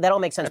that all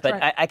makes sense. That's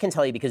but right. I can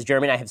tell you, because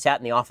Jeremy and I have sat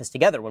in the office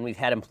together when we've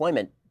had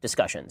employment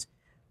discussions,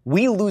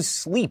 we lose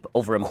sleep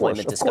over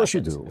employment discussions. Of course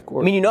you do. Of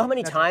course. I mean, you know how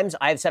many times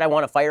I've said I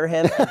want to fire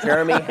him, and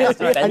Jeremy has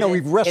defended I know,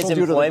 we've wrestled his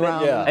you to the employment.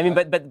 ground. Yeah. I mean,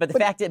 but the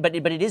fact is, but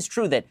it is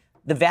true that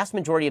the vast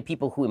majority of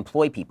people who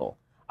employ people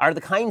are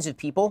the kinds of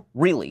people,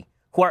 really,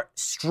 who are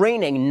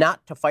straining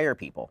not to fire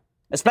people,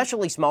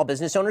 especially small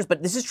business owners.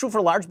 But this is true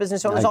for large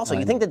business owners also.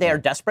 You think that they are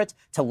desperate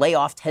to lay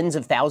off tens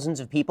of thousands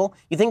of people?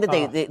 You think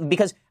that they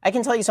because I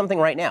can tell you something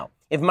right now.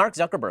 If Mark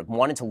Zuckerberg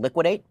wanted to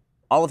liquidate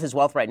all of his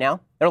wealth right now,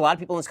 there are a lot of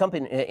people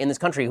in this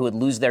country who would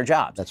lose their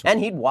jobs. That's right.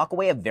 And he'd walk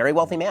away a very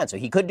wealthy man. So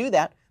he could do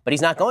that, but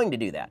he's not going to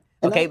do that.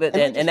 Okay,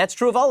 and that's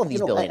true of all of these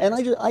billionaires.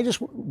 And I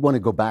just want to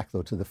go back,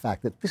 though, to the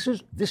fact that this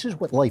is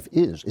what life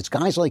is. It's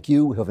guys like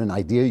you who have an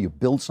idea, you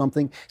build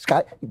something. It's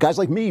guys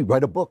like me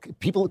write a book.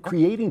 People are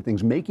creating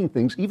things, making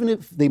things, even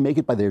if they make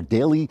it by their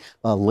daily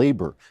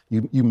labor.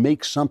 You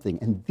make something,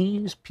 and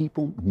these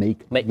people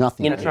make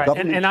nothing. That's right.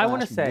 And I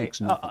want to say,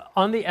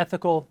 on the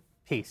ethical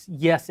piece,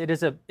 yes, it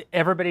is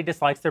everybody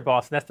dislikes their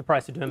boss, and that's the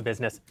price of doing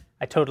business.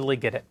 I totally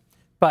get it.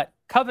 But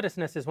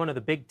covetousness is one of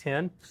the big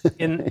 10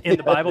 in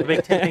the Bible, the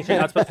big 10 things you're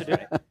not supposed to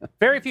do.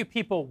 Very few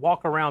people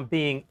walk around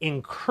being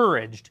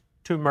encouraged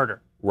to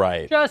murder.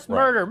 Right. Just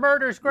murder.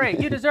 Murder's great.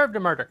 You deserve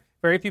to murder.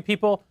 Very few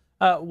people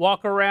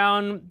walk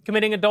around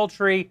committing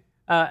adultery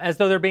as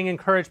though they're being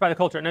encouraged by the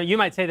culture. Now, you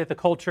might say that the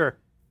culture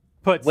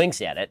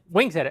winks at it.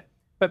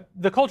 But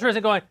the culture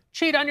isn't going,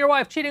 cheat on your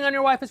wife. Cheating on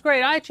your wife is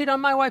great. I cheat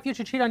on my wife. You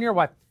should cheat on your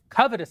wife.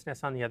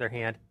 Covetousness, on the other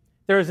hand,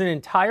 there is an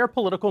entire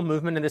political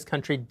movement in this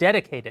country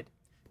dedicated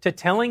to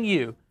telling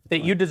you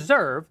that you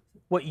deserve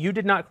what you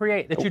did not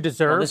create, that you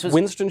deserve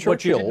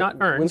what you did not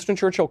earn. Winston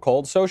Churchill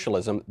called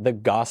socialism the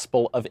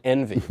gospel of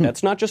envy.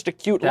 That's not just a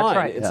cute line.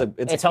 Right. It's a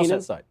keen also,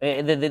 insight.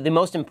 The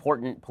most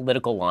important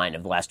political line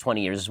of the last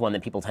 20 years is one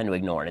that people tend to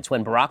ignore, and it's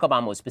when Barack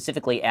Obama was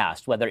specifically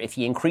asked whether if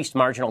he increased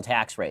marginal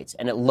tax rates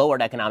and it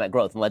lowered economic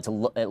growth and led to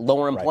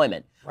lower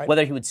employment,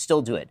 whether he would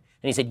still do it.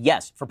 And he said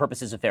yes, for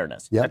purposes of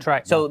fairness. Yep. That's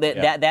right. So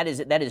that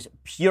is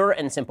pure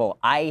and simple.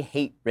 I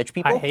hate rich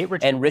people.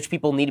 And rich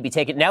people need to be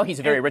taken. Now he's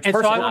a very rich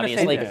person,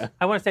 obviously.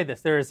 I want to say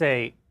this.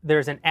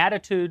 There's an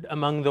attitude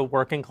among the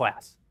working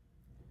class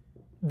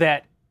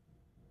that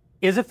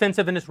is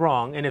offensive and is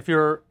wrong. And if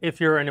you're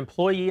an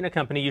employee in a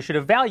company, you should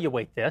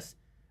evaluate this.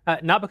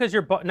 Not because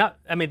you're not.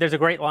 I mean, there's a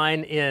great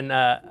line in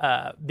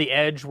The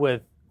Edge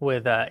with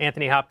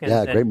Anthony Hopkins.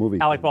 Yeah, great movie.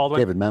 Alec Baldwin.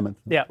 David Mamet.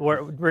 Yeah,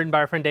 written by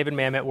our friend David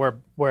Mamet,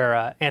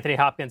 where Anthony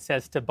Hopkins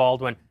says to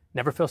Baldwin,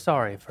 "Never feel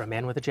sorry for a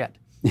man with a jet."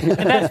 And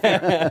that's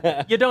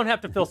fair. You don't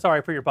have to feel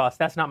sorry for your boss.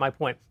 That's not my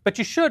point. But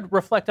you should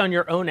reflect on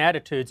your own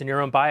attitudes and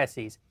your own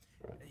biases.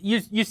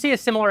 You see a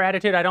similar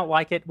attitude, I don't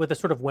like it, with the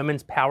sort of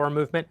women's power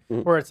movement,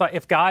 where it's like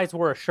if guys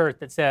wore a shirt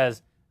that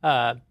says,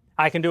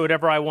 I can do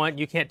whatever I want,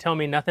 you can't tell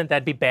me nothing,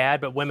 that'd be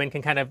bad, but women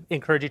can kind of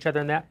encourage each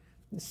other in that.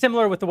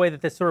 Similar with the way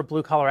that this sort of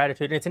blue-collar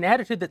attitude, and it's an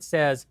attitude that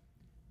says,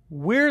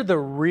 we're the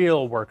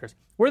real workers.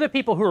 We're the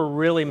people who are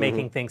really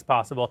making things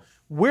possible.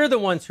 We're the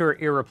ones who are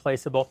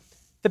irreplaceable.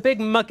 The big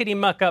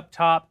muckety-muck up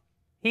top,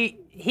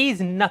 he's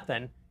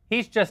nothing.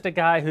 He's just a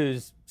guy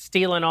who's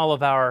stealing all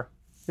of our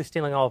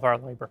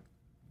labor.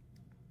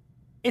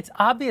 It's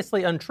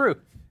obviously untrue.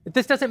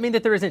 This doesn't mean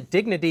that there isn't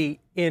dignity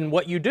in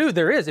what you do.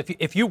 There is.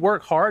 If you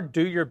work hard,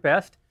 do your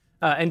best,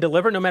 and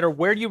deliver, no matter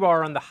where you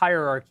are on the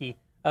hierarchy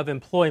of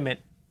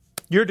employment,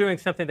 you're doing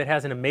something that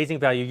has an amazing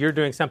value. You're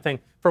doing something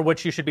for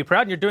which you should be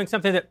proud. You're doing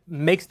something that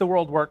makes the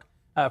world work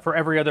for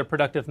every other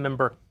productive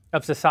member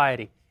of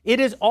society. It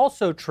is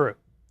also true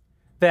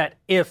that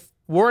if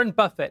Warren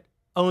Buffett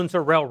owns a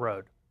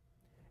railroad,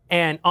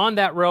 and on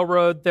that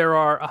railroad there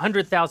are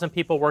 100,000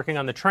 people working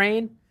on the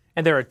train,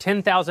 and there are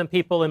 10,000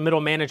 people in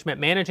middle management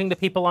managing the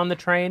people on the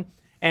train,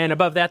 and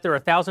above that there are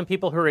 1,000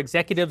 people who are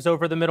executives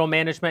over the middle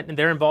management, and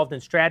they're involved in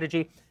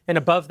strategy, and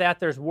above that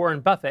there's Warren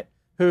Buffett,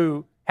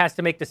 who has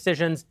to make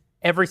decisions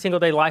every single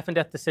day, life and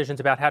death decisions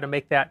about how to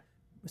make that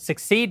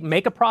succeed,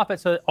 make a profit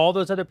so that all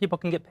those other people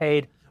can get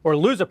paid, or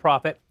lose a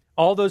profit,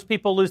 all those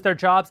people lose their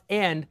jobs,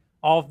 and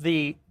all of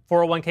the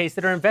 401ks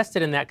that are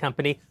invested in that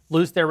company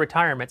lose their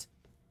retirements.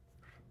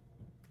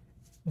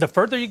 The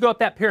further you go up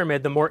that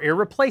pyramid, the more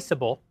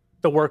irreplaceable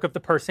the work of the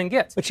person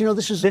gets. But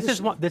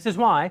this is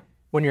why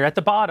when you're at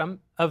the bottom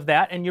of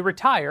that and you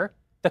retire,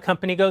 the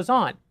company goes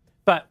on.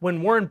 But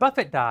when Warren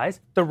Buffett dies,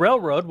 the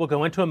railroad will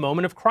go into a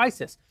moment of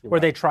crisis where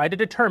they try to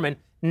determine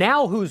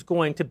now who's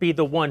going to be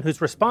the one who's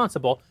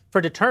responsible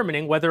for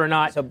determining whether or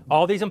not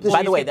all these employees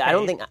by the way, get I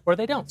don't paid think, or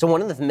they don't. So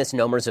one of the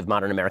misnomers of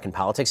modern American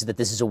politics is that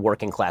this is a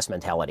working class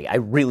mentality. I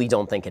really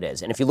don't think it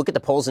is. And if you look at the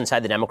polls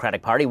inside the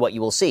Democratic Party, what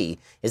you will see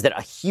is that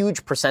a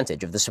huge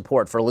percentage of the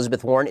support for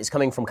Elizabeth Warren is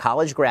coming from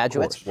college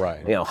graduates,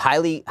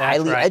 highly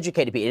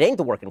educated people. It ain't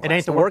the working class. It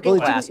ain't the working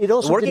class.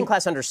 class. The working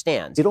class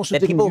understands it also that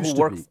didn't people used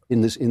who work to be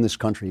in this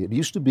country. It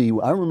used to be.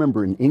 I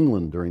remember in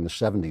England during the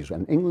 70s,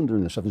 and England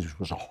during the 70s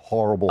was a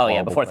horrible.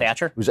 Before place.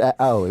 Thatcher.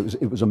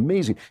 It was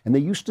amazing, and they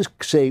used to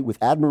say with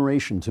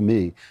admiration to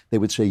me, they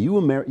would say,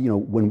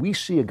 when we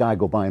see a guy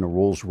go by in a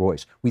Rolls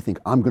Royce, we think,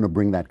 I'm going to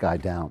bring that guy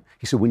down.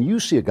 He said, when you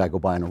see a guy go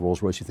by in a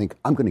Rolls Royce, you think,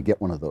 I'm going to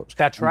get one of those.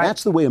 That's right. And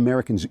that's the way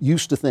Americans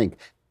used to think.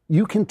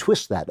 You can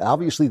twist that.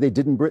 Obviously, they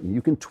did in Britain.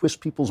 You can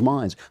twist people's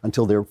minds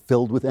until they're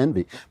filled with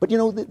envy. But,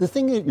 the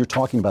thing that you're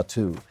talking about,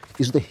 too,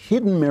 is the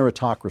hidden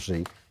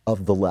meritocracy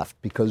of the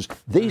left, because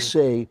they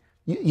say,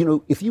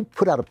 if you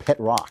put out a pet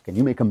rock and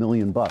you make $1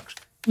 million,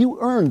 you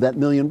earned that $1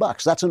 million.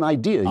 That's an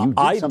idea.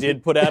 I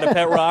did put out a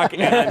pet rock,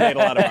 and I made a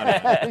lot of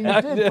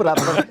money. You did put out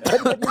a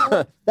pet rock.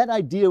 But that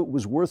idea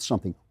was worth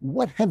something.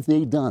 What have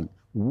they done?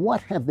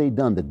 What have they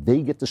done that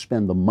they get to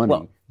spend the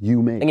money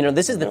you make? And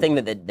this is the thing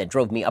that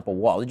drove me up a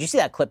wall. Did you see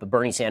that clip of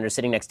Bernie Sanders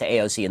sitting next to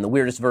AOC in the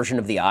weirdest version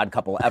of the Odd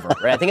Couple ever?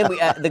 Right? I think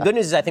the good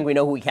news is I think we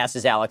know who he cast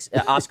as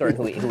Oscar and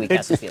who he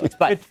cast as Felix.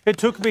 But it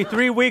took me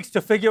 3 weeks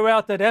to figure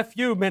out that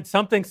FU meant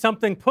something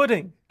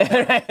pudding. but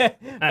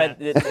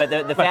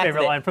the my fact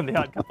favorite that line from the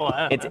Odd Couple.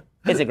 it's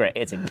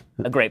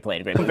a great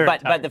play,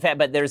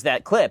 but there's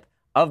that clip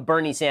of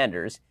Bernie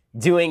Sanders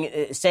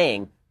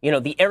saying,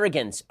 the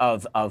arrogance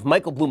of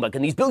Michael Bloomberg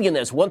and these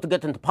billionaires who want to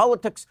get into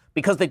politics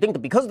because they think that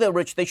because they're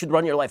rich, they should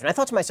run your life. And I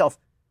thought to myself,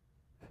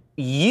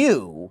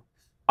 you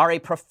are a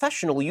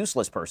professional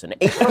useless person.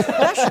 A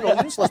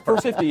professional useless person.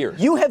 For 50 years.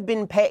 You have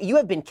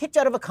been kicked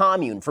out of a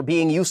commune for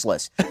being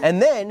useless.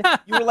 And then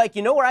you were like,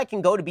 where I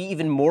can go to be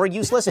even more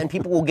useless and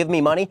people will give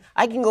me money?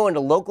 I can go into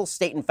local,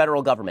 state, and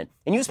federal government.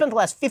 And you spent the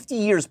last 50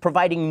 years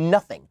providing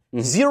nothing.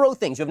 Zero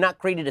things. You have not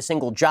created a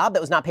single job that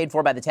was not paid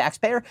for by the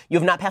taxpayer. You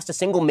have not passed a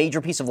single major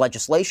piece of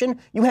legislation.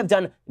 You have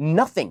done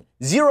nothing.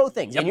 Zero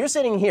things. Yep. And you're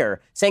sitting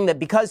here saying that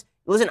because,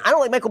 listen, I don't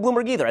like Michael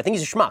Bloomberg either. I think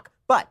he's a schmuck.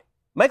 But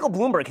Michael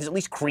Bloomberg has at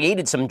least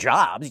created some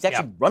jobs. He's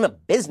actually run a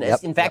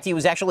business. In fact, he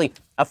was actually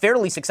a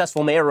fairly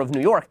successful mayor of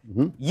New York.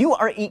 You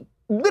are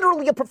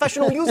literally a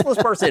professional useless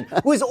person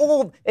who is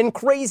old and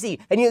crazy,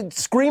 and you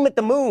scream at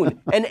the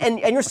moon. And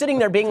you're sitting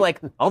there being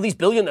like, all these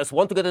billionaires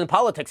want to get into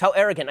politics. How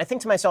arrogant. I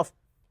think to myself,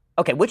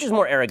 okay, which is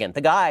more arrogant?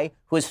 The guy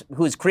who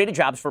has created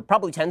jobs for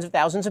probably tens of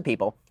thousands of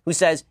people who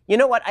says, you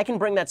know what, I can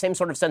bring that same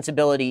sort of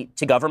sensibility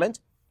to government,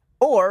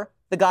 or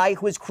the guy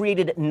who has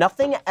created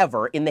nothing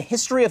ever in the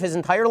history of his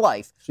entire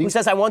life, who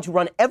says, I want to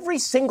run every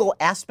single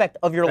aspect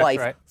of your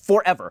life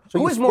forever. So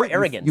who is more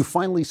arrogant? You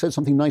finally said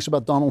something nice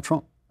about Donald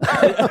Trump.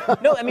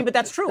 No, but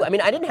that's true. I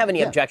didn't have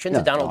any objection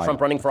to Donald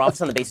Trump running for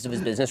office on the basis of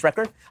his business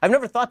record. I've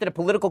never thought that a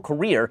political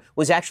career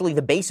was actually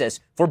the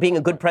basis for being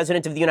a good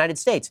president of the United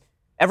States.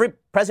 Every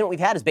president we've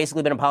had has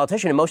basically been a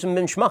politician, and most of them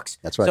have been schmucks.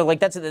 That's right.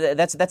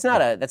 So that's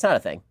not a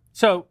thing.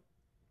 So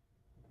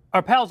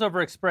Our pals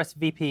over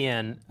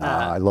ExpressVPN.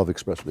 I love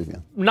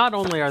ExpressVPN. Not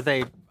only are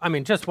they,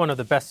 just one of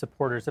the best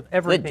supporters of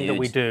everything that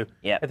we do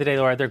at the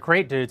Daily Wire. They're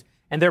great dudes,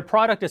 and their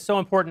product is so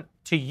important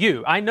to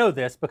you. I know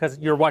this because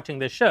you're watching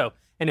this show,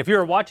 and if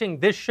you're watching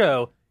this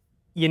show,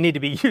 you need to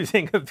be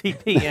using a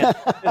VPN.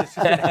 It's just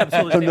an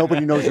absolute So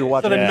nobody knows you're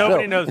watching so that the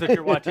nobody show. knows that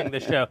you're watching the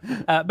show.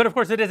 But of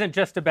course, it isn't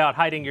just about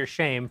hiding your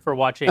shame for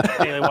watching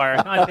Daily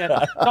Wire content.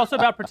 It's also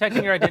about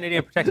protecting your identity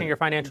and protecting your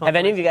financial Have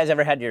any of you guys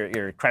ever had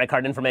your credit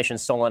card information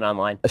stolen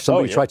online?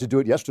 Somebody tried to do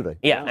it yesterday.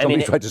 Yeah,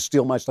 Somebody tried to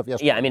steal my stuff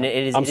yesterday. Yeah, it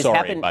is. I'm it has sorry,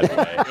 happened, by the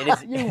way.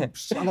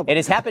 It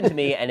has happened to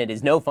me, and it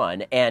is no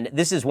fun. And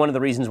this is one of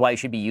the reasons why you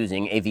should be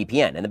using a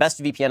VPN. And the best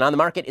VPN on the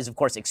market is, of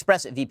course,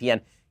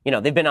 ExpressVPN.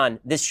 They've been on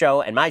this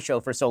show and my show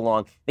for so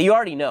long that you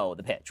already know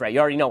the pitch, right? You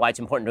already know why it's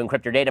important to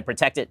encrypt your data,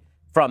 protect it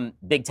from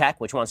big tech,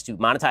 which wants to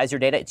monetize your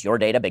data. It's your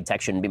data. Big tech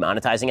shouldn't be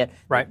monetizing it.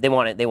 Right.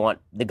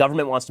 The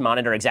government wants to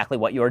monitor exactly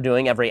what you're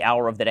doing every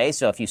hour of the day.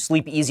 So if you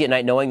sleep easy at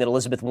night knowing that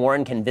Elizabeth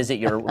Warren can visit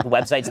your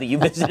websites that you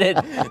visited,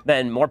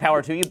 then more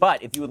power to you.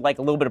 But if you would like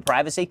a little bit of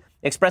privacy,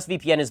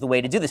 ExpressVPN is the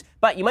way to do this.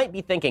 But you might be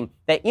thinking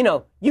that,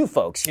 you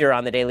folks here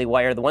on the Daily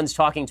Wire, the ones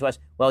talking to us,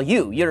 well,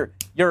 you're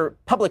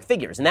public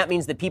figures. And that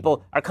means that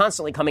people are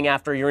constantly coming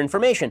after your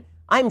information.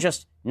 I'm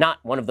just not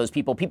one of those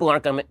people. People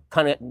aren't going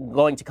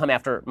to come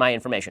after my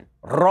information.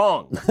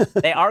 Wrong.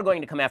 They are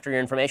going to come after your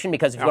information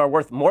because if you are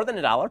worth more than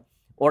 $1,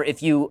 or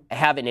if you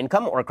have an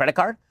income or a credit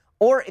card,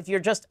 or if you're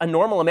just a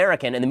normal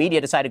American and the media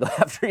decide to go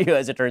after you,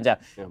 as it turns out,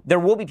 there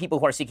will be people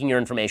who are seeking your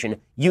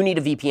information. You need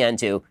a VPN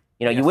too.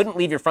 You wouldn't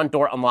leave your front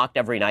door unlocked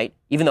every night,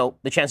 even though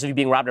the chances of you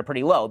being robbed are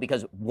pretty low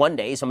because one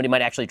day somebody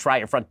might actually try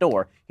your front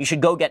door. You should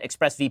go get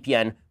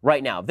ExpressVPN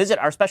right now. Visit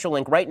our special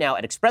link right now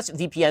at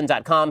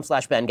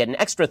expressvpn.com/Ben. Get an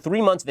extra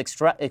 3 months of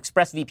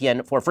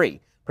ExpressVPN for free.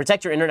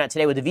 Protect your internet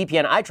today with a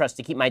VPN I trust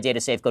to keep my data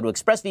safe. Go to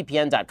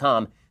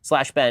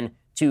expressvpn.com/Ben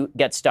to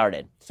get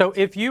started. So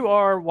if you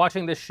are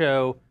watching this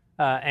show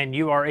and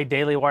you are a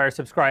Daily Wire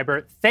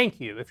subscriber, thank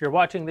you. If you're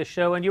watching this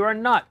show and you are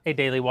not a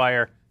Daily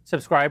Wire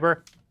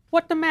subscriber,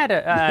 what the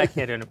matter? I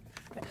can't do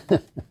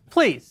it.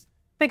 Please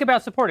think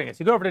about supporting us.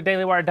 You go over to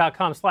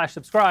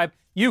dailywire.com/subscribe.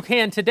 You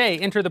can today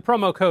enter the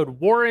promo code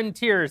Warren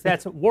Tears.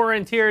 That's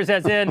Warren Tears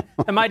as in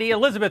the mighty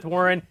Elizabeth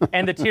Warren.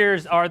 And the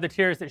tears are the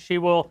tears that she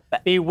will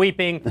be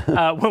weeping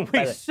when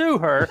we sue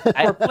her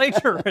for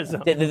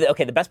plagiarism.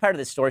 The best part of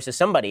this story, so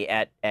somebody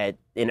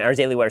in our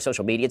Daily Wire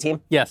social media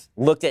team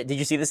looked at, did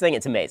you see this thing?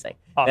 It's amazing.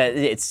 Awesome.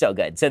 It's so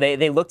good. So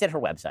they looked at her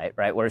website,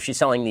 right, where she's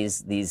selling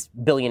these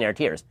billionaire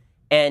tears.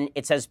 And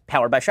it says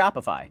powered by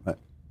Shopify. Right.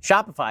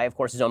 Shopify, of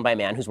course, is owned by a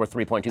man who's worth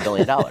 $3.2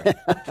 billion.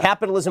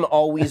 Capitalism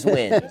always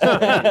wins.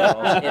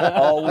 It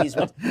always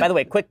wins. By the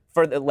way, quick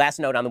for the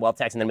last note on the wealth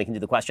tax, and then we can do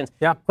the questions.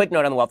 Yeah. Quick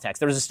note on the wealth tax.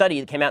 There was a study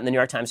that came out in the New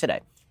York Times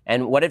today.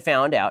 And what it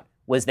found out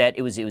was that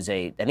I think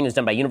it was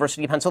done by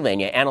University of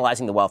Pennsylvania,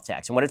 analyzing the wealth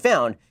tax. And what it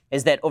found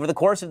is that over the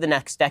course of the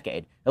next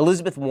decade,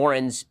 Elizabeth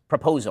Warren's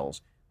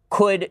proposals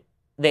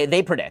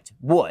they predict,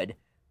 would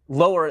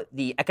lower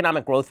the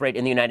economic growth rate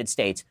in the United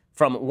States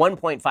from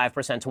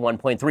 1.5% to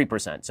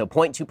 1.3%, so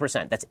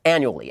 0.2%. That's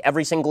annually,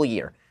 every single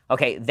year.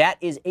 Okay, that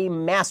is a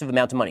massive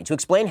amount of money. To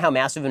explain how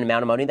massive an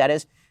amount of money that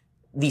is,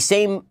 the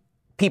same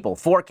people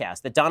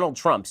forecast that Donald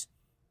Trump's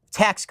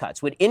tax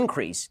cuts would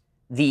increase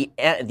the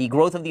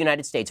growth of the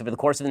United States over the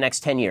course of the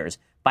next 10 years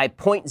by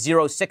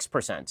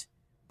 0.06%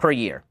 per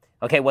year.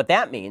 Okay, what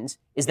that means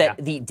is that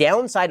the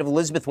downside of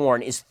Elizabeth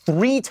Warren is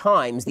 3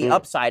 times the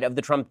upside of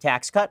the Trump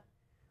tax cut.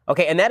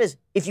 Okay, and that is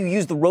if you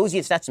use the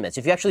rosiest estimates,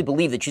 if you actually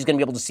believe that she's going to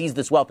be able to seize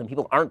this wealth and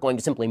people aren't going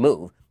to simply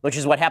move, which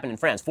is what happened in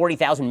France.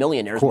 40,000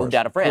 millionaires moved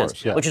out of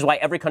France, which is why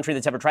every country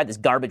that's ever tried this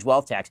garbage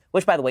wealth tax,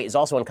 which, by the way, is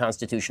also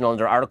unconstitutional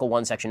under Article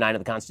 1, Section 9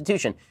 of the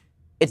Constitution,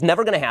 it's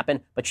never going to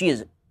happen, but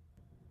she's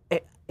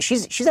a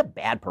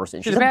bad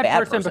person. She's a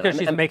bad person because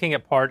she's making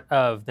it part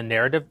of the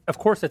narrative. Of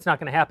course, it's not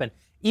going to happen.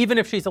 Even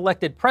if she's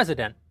elected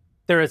president,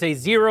 there is a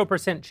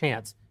 0%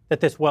 chance that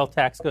this wealth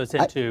tax goes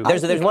into.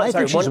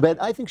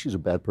 I think she's a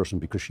bad person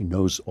because she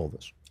knows all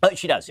this.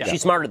 She does. Yeah.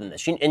 She's smarter than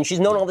this. And she's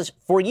known all this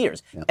for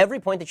years. Yeah. Every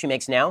point that she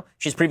makes now,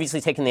 she's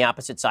previously taken the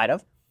opposite side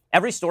of.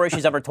 Every story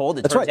she's ever told,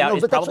 it turns out,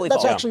 is probably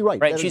false. That's actually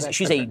right.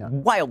 She's a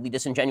wildly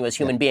disingenuous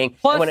human being.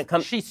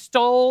 Plus, she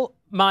stole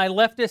my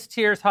leftist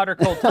tears hot or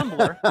cold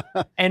tumbler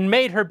and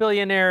made her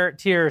billionaire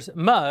tears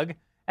mug.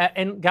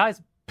 And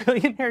guys,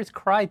 billionaires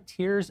cry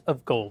tears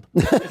of gold.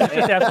 If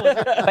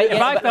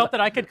I felt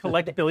that I could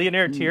collect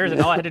billionaire tears and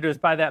all I had to do is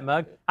buy that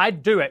mug,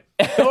 I'd do it.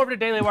 Go over to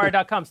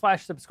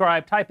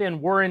dailywire.com/subscribe. Type in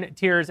Warren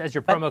Tears as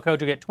your promo code.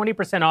 You'll get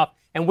 20% off.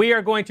 And we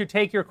are going to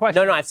take your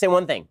questions. No, I have to say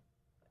one thing.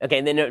 Okay,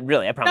 then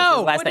really, I promise.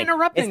 No, quit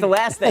interrupting. It's the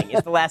last thing.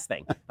 It's the last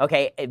thing.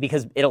 Okay,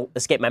 because it'll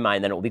escape my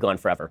mind, then it will be gone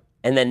forever,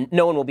 and then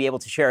no one will be able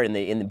to share in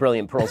the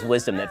brilliant pearls of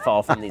wisdom that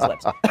fall from these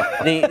lips.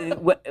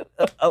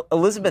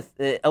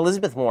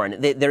 Elizabeth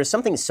Warren, there is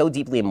something so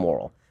deeply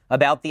immoral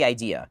about the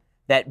idea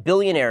that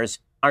billionaires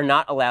are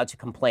not allowed to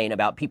complain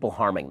about people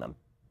harming them.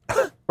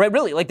 Right,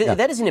 really,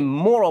 that is an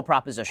immoral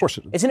proposition. Of course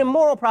it is. It's an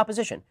immoral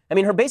proposition. I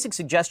mean, her basic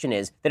suggestion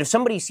is that if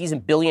somebody sees a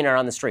billionaire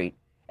on the street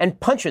and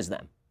punches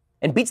them,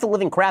 and beats the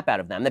living crap out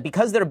of them, that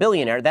because they're a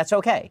billionaire, that's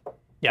okay.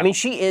 Yeah. I mean,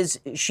 she is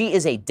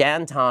a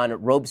Danton,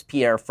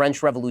 Robespierre,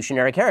 French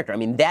revolutionary character. I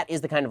mean, that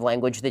is the kind of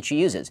language that she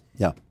uses.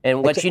 Yeah.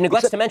 And what she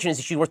neglects to mention is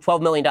that she's worth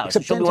 $12 million.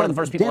 She'll be one of the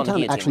first people on the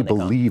guillotine. Actually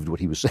believed what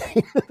he was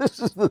saying. This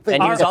is the thing.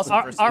 And he was also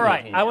the first all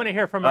right. I want to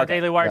hear from our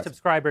Daily Wire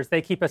subscribers.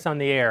 They keep us on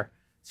the air.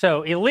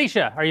 So,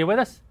 Alicia, are you with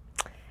us?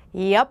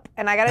 Yep.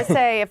 And I got to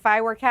say, if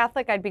I were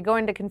Catholic, I'd be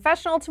going to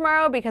confessional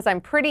tomorrow because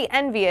I'm pretty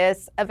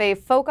envious of a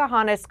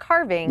Pocahontas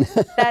carving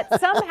that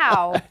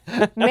somehow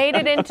made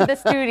it into the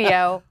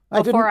studio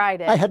before I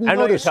did. I hadn't noticed. I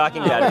know what you're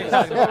talking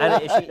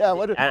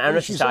about. I know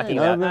what she's talking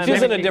about.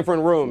 She's in a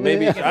different room.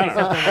 Maybe. Something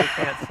we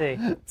can't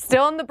see.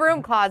 Still in the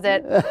broom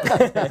closet,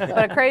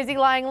 but a crazy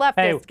lying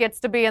leftist gets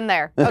to be in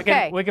there.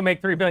 Okay. We can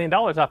make $3 billion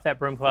off that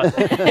broom closet.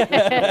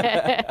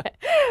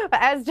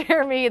 As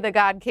Jeremy, the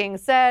God King,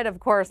 said, of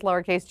course,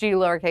 lowercase g,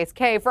 lowercase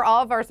k, for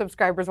all of our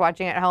subscribers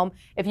watching at home,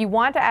 if you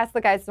want to ask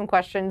the guys some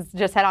questions,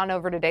 just head on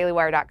over to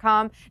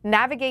dailywire.com,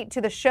 navigate to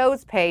the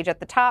show's page at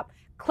the top,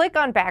 click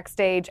on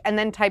Backstage, and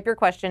then type your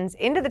questions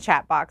into the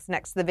chat box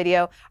next to the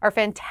video. Our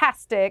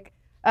fantastic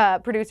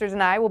producers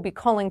and I will be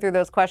culling through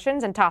those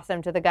questions and toss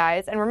them to the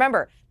guys. And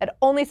remember that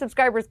only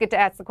subscribers get to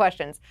ask the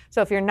questions.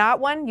 So if you're not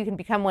one, you can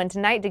become one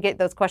tonight to get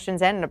those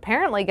questions in and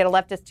apparently get a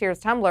Leftist Tears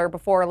tumbler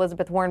before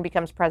Elizabeth Warren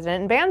becomes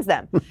president and bans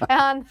them.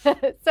 And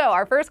so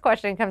our first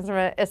question comes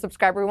from a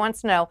subscriber who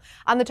wants to know,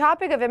 on the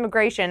topic of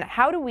immigration,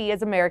 how do we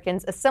as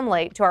Americans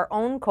assimilate to our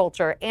own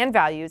culture and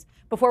values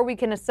before we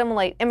can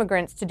assimilate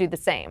immigrants to do the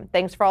same?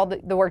 Thanks for all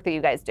the work that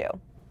you guys do.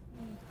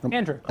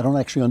 Andrew. I don't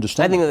actually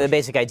understand. I think that the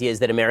basic idea is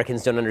that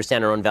Americans don't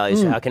understand our own values,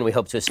 so how can we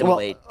hope to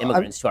assimilate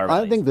immigrants to our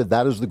values? I think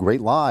that is the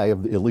great lie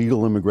of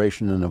illegal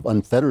immigration and of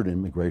unfettered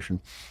immigration,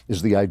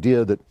 is the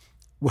idea that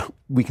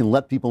we can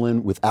let people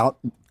in without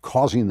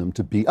causing them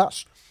to be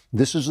us.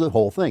 This is the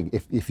whole thing.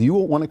 If you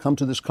want to come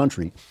to this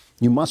country,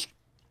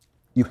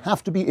 you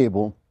have to be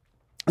able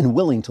and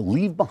willing to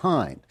leave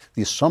behind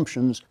the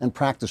assumptions and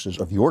practices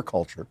of your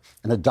culture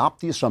and adopt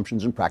the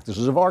assumptions and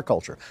practices of our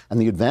culture. And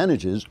the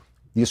advantage is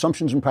the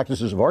assumptions and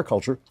practices of our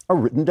culture are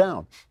written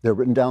down. They're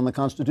written down in the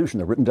Constitution.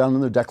 They're written down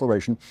in the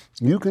Declaration.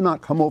 You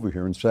cannot come over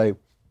here and say,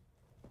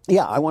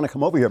 yeah, I want to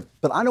come over here,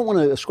 but I don't want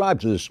to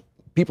ascribe to this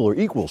people are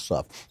equal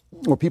stuff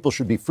or people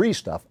should be free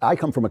stuff. I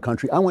come from a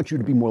country. I want you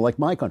to be more like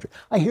my country.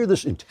 I hear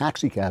this in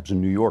taxi cabs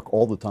in New York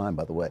all the time,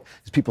 by the way.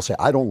 As people say,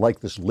 I don't like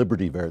this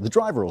liberty the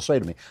driver will say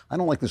to me, I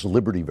don't like this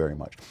liberty very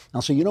much.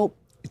 I'll say,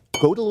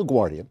 go to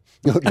LaGuardia,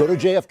 go to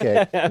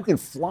JFK. You can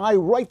fly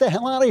right the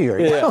hell out of here.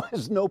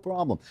 There's no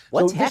problem.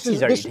 What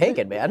taxis are you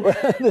taking, man?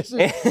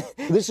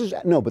 This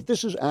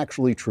is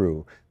actually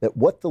true, that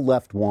what the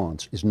left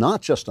wants is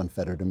not just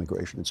unfettered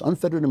immigration. It's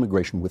unfettered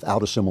immigration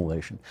without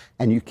assimilation,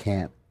 and you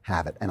can't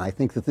have it. And I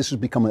think that this has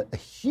become a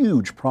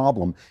huge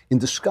problem in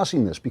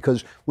discussing this,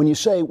 because when you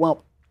say,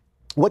 well,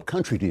 what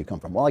country do you come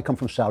from? Well, I come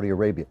from Saudi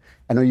Arabia.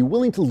 And are you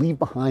willing to leave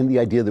behind the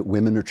idea that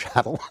women are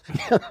chattel?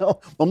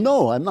 Well,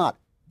 no, I'm not.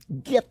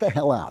 Get the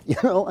hell out.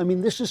 I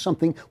mean, this is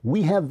something,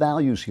 we have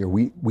values here.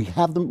 We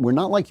have them. We're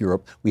not like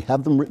Europe. We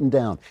have them written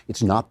down.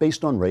 It's not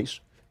based on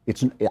race.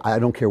 I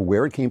don't care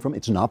where it came from.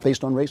 It's not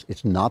based on race.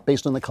 It's not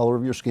based on the color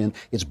of your skin.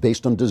 It's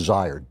based on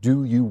desire.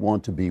 Do you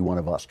want to be one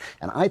of us?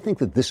 And I think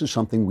that this is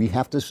something we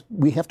have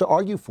to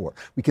argue for.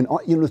 We can,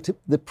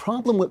 the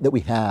problem that we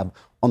have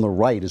on the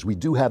right is we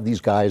do have these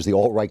guys, the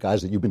alt-right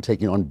guys that you've been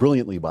taking on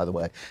brilliantly, by the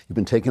way. You've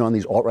been taking on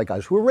these alt-right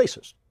guys who are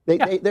racist.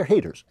 They're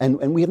haters, and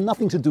we have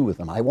nothing to do with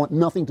them. I want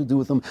nothing to do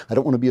with them. I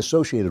don't want to be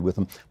associated with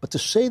them. But to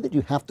say that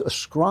you have to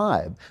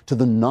ascribe to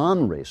the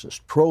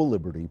non-racist,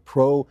 pro-liberty,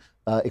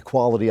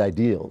 pro-equality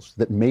ideals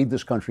that made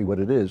this country what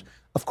it is,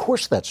 of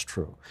course that's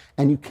true.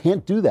 And you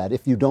can't do that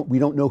if we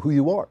don't know who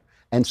you are.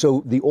 And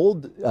so the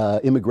old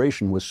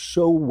immigration was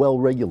so well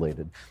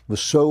regulated,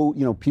 was so,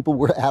 people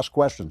were asked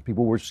questions.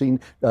 People were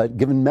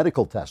given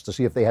medical tests to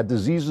see if they had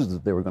diseases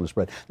that they were going to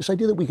spread. This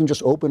idea that we can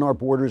just open our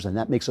borders and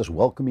that makes us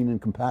welcoming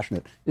and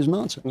compassionate is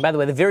nonsense. And by the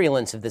way, the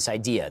virulence of this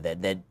idea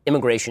that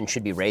immigration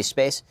should be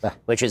race-based,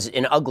 which is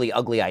an ugly,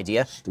 ugly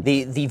idea,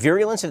 the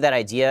virulence of that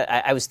idea,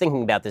 I was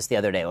thinking about this the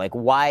other day, like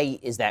why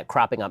is that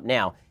cropping up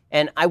now?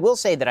 And I will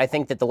say that I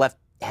think that the left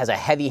has a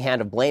heavy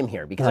hand of blame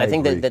here, because I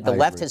think that the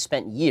left has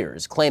spent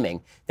years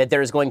claiming that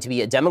there is going to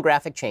be a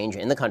demographic change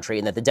in the country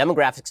and that the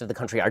demographics of the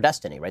country are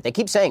destiny, right? They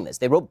keep saying this.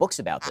 They wrote books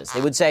about this.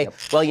 They would say,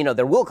 well,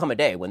 there will come a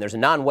day when there's a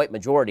non-white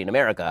majority in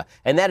America,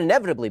 and that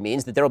inevitably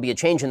means that there will be a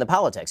change in the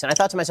politics. And I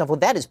thought to myself, well,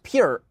 that is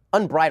pure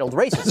unbridled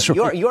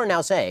racism. You are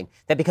now saying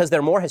that because there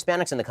are more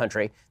Hispanics in the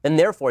country, then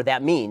therefore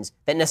that means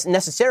that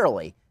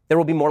necessarily there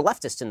will be more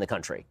leftists in the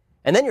country.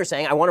 And then you're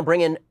saying, I want to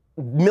bring in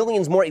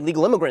millions more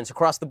illegal immigrants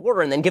across the border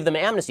and then give them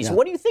amnesty. So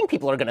what do you think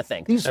people are going to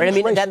think? Right? I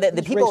mean,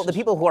 the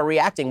people who are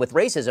reacting with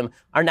racism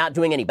are not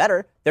doing any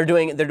better. They're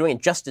doing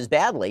it just as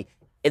badly.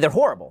 They're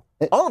horrible.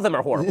 All of them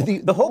are horrible.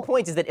 The whole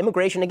point is that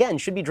immigration, again,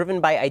 should be driven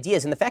by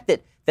ideas. And the fact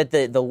that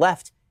the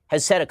left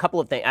has said a couple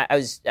of things.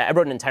 I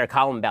wrote an entire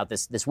column about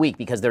this week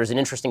because there was an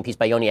interesting piece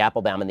by Yoni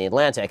Applebaum in The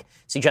Atlantic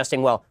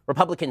suggesting, well,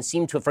 Republicans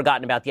seem to have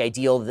forgotten about the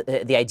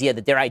idea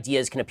that their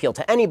ideas can appeal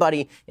to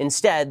anybody.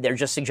 Instead, they're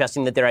just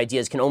suggesting that their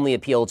ideas can only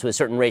appeal to a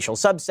certain racial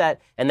subset,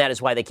 and that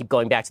is why they keep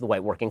going back to the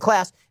white working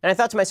class. And I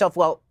thought to myself,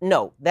 well,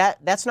 no,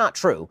 that's not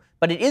true.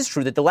 But it is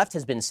true that the left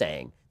has been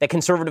saying that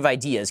conservative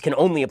ideas can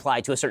only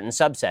apply to a certain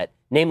subset,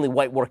 namely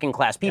white working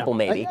class people,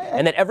 maybe,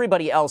 and that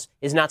everybody else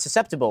is not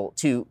susceptible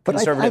to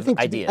conservative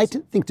ideas. I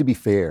think to be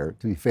fair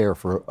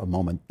for a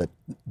moment, that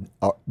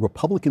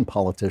Republican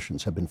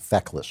politicians have been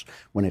feckless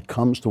when it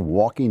comes to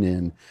walking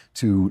in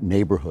to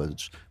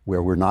neighborhoods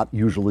where we're not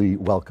usually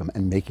welcome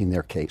and making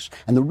their case.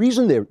 And the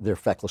reason they're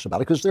feckless about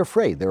it, because they're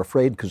afraid. They're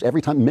afraid because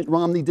every time Mitt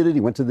Romney did it,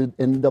 he went to the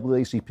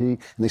NAACP and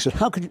they said,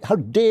 how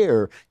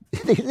dare,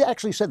 they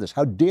actually said this,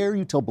 how dare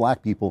you tell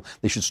black people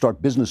they should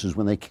start businesses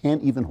when they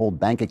can't even hold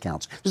bank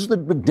accounts? This is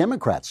what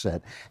Democrats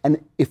said.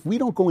 And if we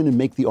don't go in and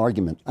make the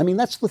argument, I mean,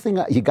 that's the thing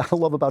you got to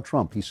love about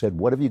Trump. He said,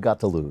 what have you got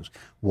to lose?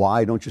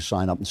 Why don't you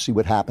sign up and see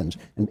what happens?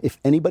 And if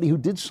anybody who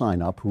did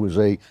sign up, who is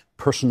a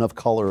person of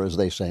color, as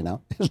they say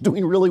now, is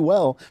doing really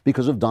well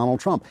because of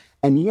Donald Trump.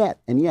 And yet,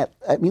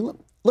 I mean,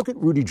 look at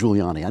Rudy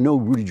Giuliani. I know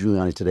Rudy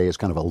Giuliani today is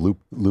kind of a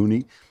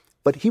loony,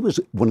 but he was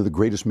one of the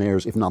greatest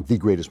mayors, if not the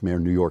greatest mayor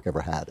New York ever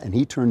had. And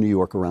he turned New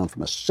York around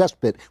from a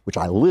cesspit, which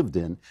I lived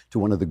in, to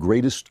one of the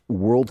greatest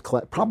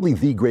world-class, probably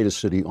the greatest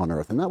city on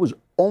earth. And that was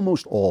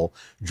almost all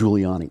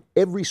Giuliani.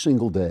 Every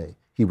single day,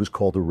 he was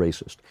called a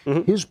racist.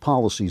 Mm-hmm. His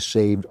policies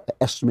saved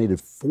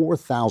estimated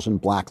 4,000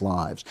 black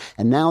lives.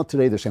 And now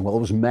today they're saying, well,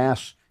 it was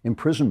mass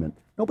imprisonment.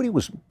 Nobody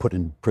was put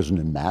in prison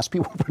en masse.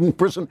 People were put in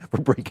prison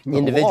for breaking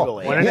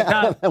individually. The law. One at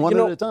a time. One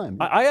at a time.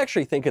 I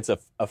actually think it's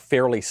a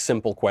fairly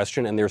simple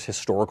question, and there's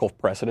historical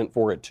precedent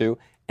for it, too.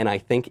 And I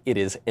think it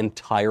is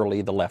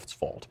entirely the left's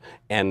fault.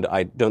 And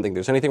I don't think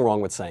there's anything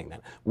wrong with saying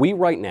that. We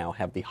right now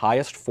have the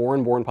highest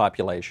foreign-born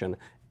population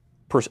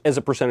as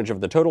a percentage of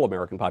the total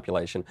American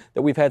population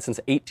that we've had since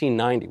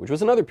 1890, which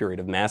was another period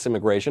of mass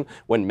immigration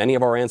when many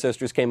of our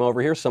ancestors came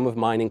over here, some of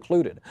mine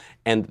included.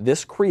 And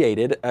this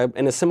created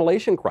an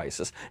assimilation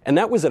crisis. And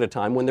that was at a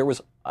time when there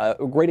was a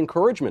great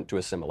encouragement to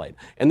assimilate.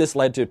 And this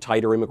led to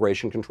tighter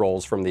immigration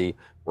controls from the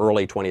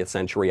early 20th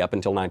century up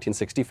until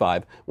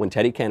 1965, when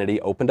Teddy Kennedy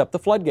opened up the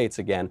floodgates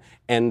again.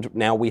 And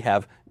now we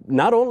have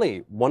not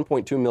only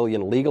 1.2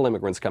 million legal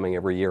immigrants coming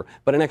every year,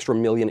 but an extra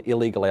million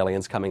illegal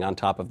aliens coming on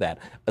top of that.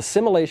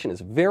 Assimilation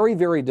is very,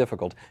 very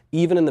difficult,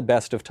 even in the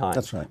best of times.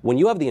 That's right. When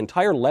you have the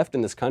entire left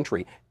in this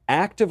country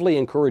actively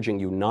encouraging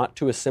you not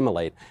to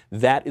assimilate,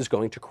 that is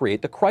going to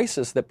create the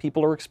crisis that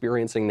people are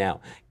experiencing now.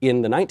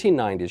 In the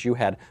 1990s, you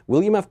had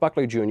William F.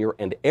 Buckley Jr.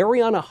 and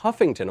Arianna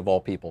Huffington, of all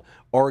people,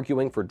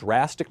 arguing for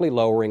drastically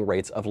lowering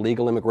rates of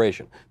legal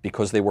immigration.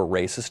 Because they were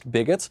racist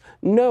bigots?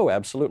 No,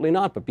 absolutely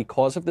not. But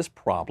because of this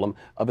problem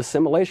of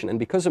assimilation, and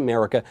because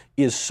America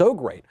is so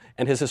great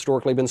and has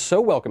historically been so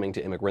welcoming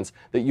to immigrants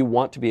that you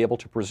want to be able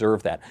to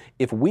preserve that.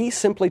 If we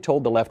simply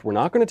told the left, we're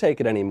not going to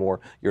take it anymore,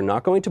 you're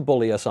not going to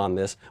bully us on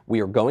this,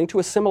 we are going to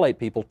assimilate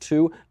people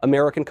to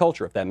American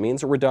culture. If that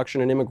means a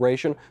reduction in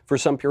immigration for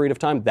some period of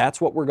time,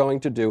 that's what we're going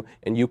to do,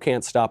 and you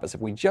can't stop us.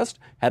 If we just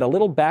had a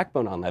little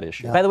backbone on that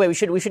issue. Yeah. By the way, we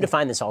should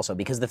define this also,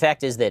 because the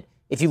fact is that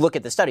if you look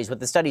at the studies, what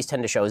the studies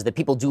tend to show is that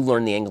people do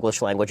learn the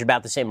English language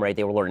about the same rate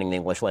they were learning the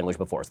English language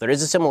before. So there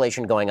is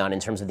assimilation going on in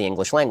terms of the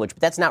English language,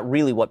 but that's not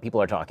really what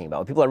people are talking about.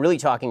 What people are really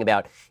talking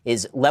about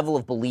is level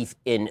of belief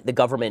in the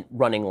government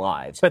running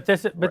lives. But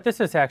this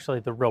is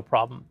actually the real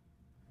problem.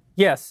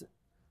 Yes.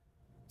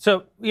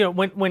 So, you know,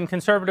 when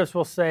conservatives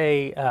will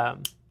say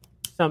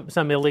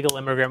some illegal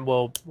immigrant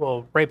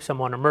will rape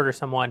someone or murder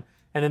someone,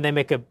 and then they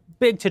make a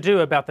big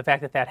to-do about the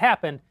fact that that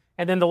happened,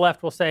 and then the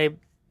left will say,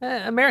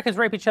 Americans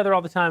rape each other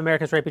all the time,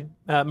 Americans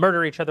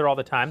murder each other all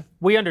the time.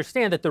 We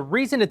understand that the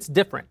reason it's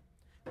different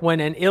when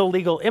an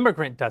illegal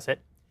immigrant does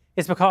it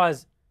is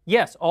because,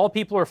 yes, all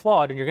people are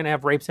flawed, and you're going to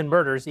have rapes and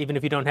murders even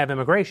if you don't have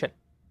immigration.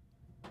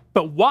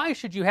 But why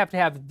should you have to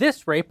have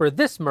this rape or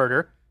this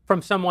murder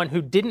from someone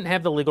who didn't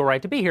have the legal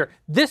right to be here?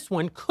 This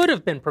one could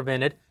have been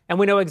prevented, and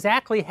we know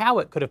exactly how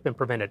it could have been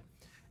prevented.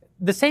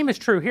 The same is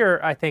true here,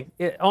 I think,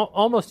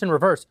 almost in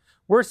reverse.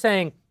 We're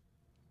saying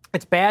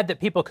it's bad that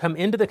people come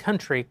into the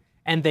country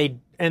and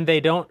they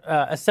don't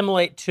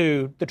assimilate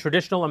to the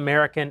traditional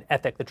American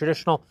ethic, the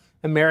traditional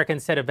American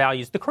set of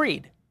values, the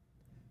creed.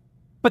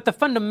 But the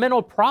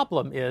fundamental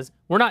problem is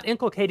we're not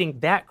inculcating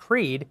that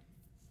creed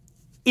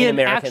in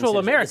actual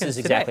Americans today. This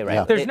is today. exactly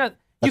right. There's not.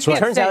 It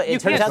turns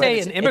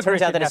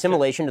out that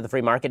assimilation to the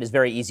free market is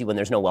very easy when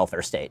there's no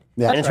welfare state.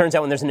 Yeah. And it turns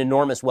out when there's an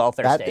enormous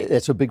welfare state,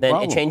 it's a big then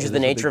problem. it changes the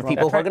nature of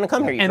people who are going to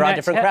come here. You draw a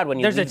different crowd when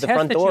you leave the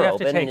front door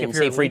open and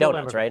say free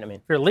donuts, right? I mean,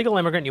 if you're a legal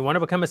immigrant and you want to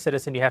become a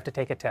citizen, you have to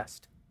take a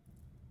test.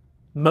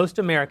 Most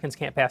Americans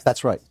can't pass that.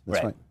 That's right.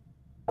 That's right.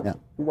 Yeah.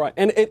 Right.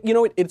 And it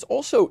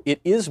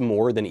is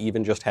more than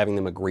even just having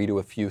them agree to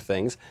a few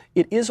things.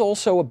 It is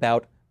also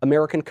about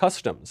American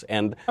customs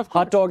and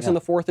hot dogs on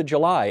the 4th of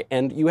July.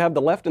 And you have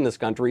the left in this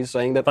country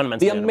saying that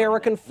the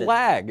American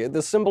flag,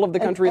 the symbol of the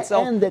country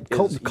itself. And that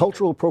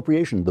cultural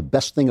appropriation, the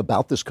best thing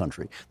about this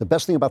country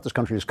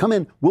is come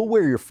in, we'll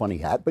wear your funny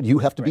hat, but you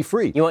have to be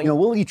free.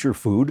 We'll eat your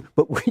food,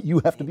 but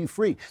you have to be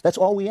free. That's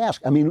all we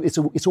ask. I mean, it's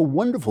a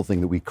wonderful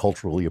thing that we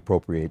culturally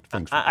appropriate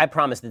things. I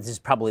promise that this is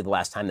probably the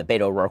last time that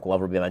Beto O'Rourke will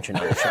ever be mentioned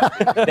on the show.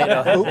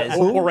 Beto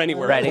or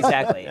anywhere. Right,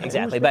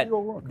 exactly. But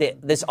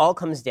this all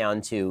comes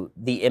down to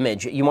the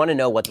image. You want to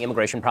know what the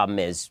immigration problem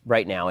is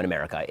right now in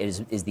America.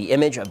 It is the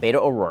image of Beto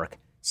O'Rourke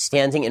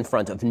standing in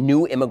front of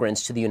new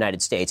immigrants to the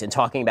United States and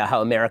talking about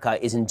how America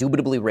is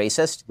indubitably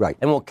racist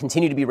and will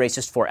continue to be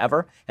racist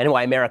forever, and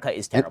why America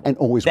is terrible. And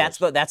always that's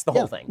the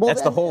whole thing. Well,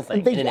 that's the whole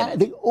thing.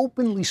 They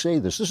openly say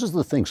this. This is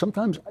the thing.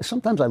 Sometimes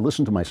I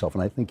listen to myself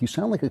and I think you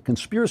sound like a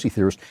conspiracy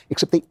theorist,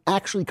 except they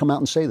actually come out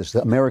and say this,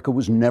 that America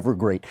was never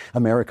great.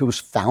 America was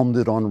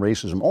founded on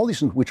racism. All these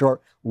things which are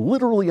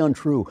literally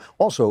untrue.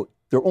 Also,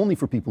 they're only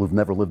for people who've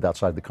never lived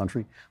outside the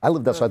country. I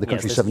lived outside the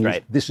country 7 years.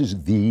 Right. This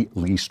is the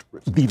least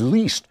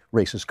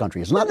racist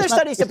country. It's not. There's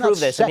studies to prove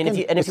this. Second,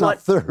 if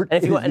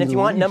you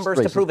want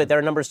numbers to prove it, there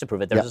are numbers to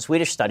prove it. There's a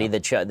Swedish study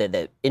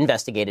that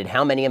investigated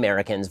how many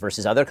Americans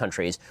versus other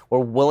countries were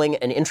willing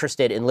and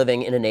interested in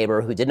living in a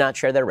neighbor who did not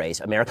share their race.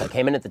 America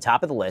came in at the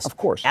top of the list. Of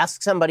course.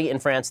 Ask somebody in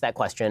France that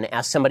question.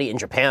 Ask somebody in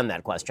Japan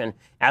that question.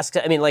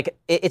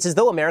 It's as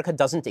though America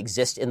doesn't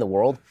exist in the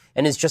world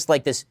and is just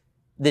like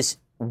this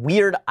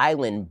weird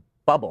island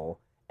bubble,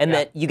 and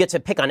that you get to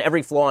pick on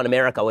every flaw in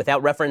America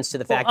without reference to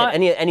the fact that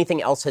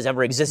anything else has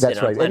ever existed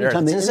on planet Earth.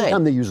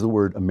 Anytime they use the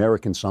word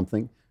American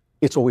something,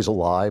 it's always a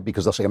lie,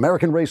 because they'll say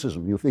American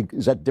racism. You think,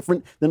 is that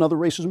different than other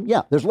racism?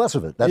 Yeah, there's less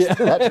of it. That's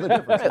the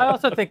difference. I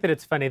also think that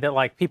it's funny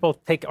that people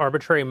take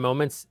arbitrary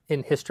moments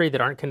in history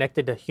that aren't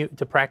connected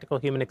to practical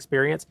human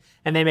experience,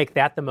 and they make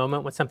that the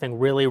moment when something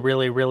really,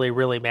 really, really,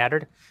 really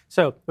mattered.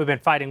 So we've been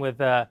fighting with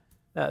the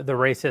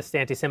racist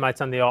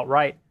anti-Semites on the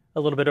alt-right a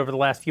little bit over the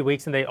last few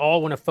weeks, and they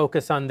all want to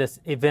focus on this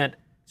event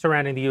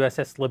surrounding the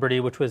USS Liberty,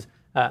 which was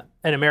an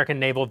American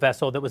naval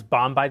vessel that was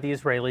bombed by the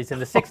Israelis in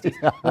the 60s.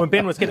 When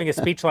Ben was giving a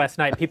speech last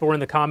night, people were in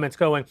the comments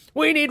going,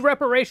 "We need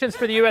reparations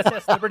for the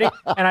USS Liberty,"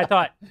 and I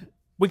thought,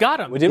 we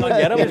got him. We didn't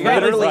get him.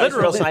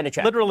 Literally signed a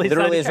check. Literally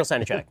Israel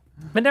signed a check.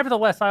 But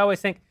nevertheless, I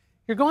always think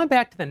you're going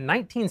back to the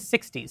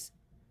 1960s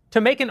to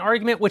make an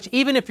argument which,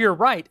 even if you're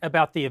right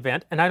about the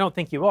event, and I don't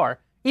think you are,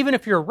 even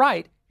if you're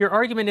right, your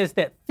argument is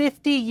that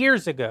 50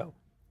 years ago,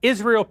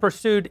 Israel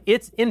pursued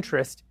its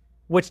interest,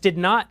 which did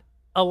not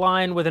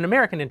align with an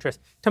American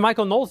interest. To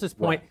Michael Knowles'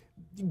 point,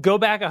 go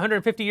back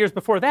 150 years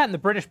before that, and the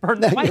British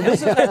burned the White House.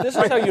 This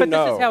is how you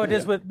know. This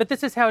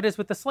is how it is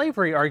with the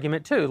slavery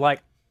argument too.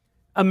 Like,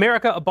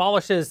 America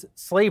abolishes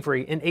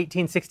slavery in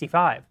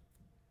 1865.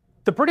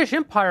 The British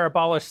Empire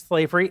abolished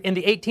slavery in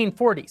the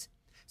 1840s.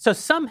 So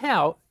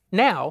somehow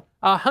now,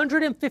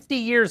 150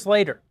 years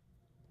later,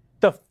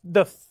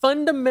 the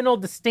fundamental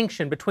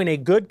distinction between a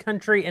good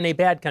country and a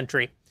bad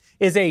country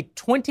is a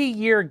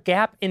 20-year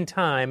gap in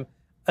time,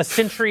 a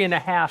century and a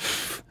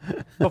half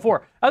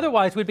before.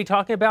 Otherwise, we'd be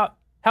talking about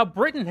how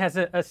Britain has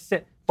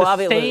they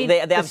obviously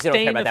don't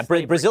care about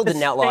that. Brazil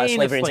didn't outlaw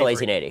slavery until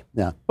 1880.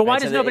 Yeah. But why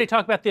does nobody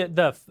talk about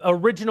the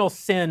original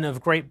sin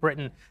of Great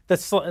Britain, the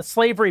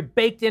slavery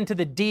baked into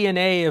the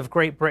DNA of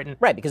Great Britain?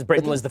 Right, because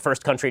Britain was the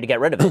first country to get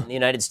rid of it. The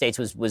United States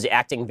was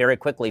acting very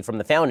quickly from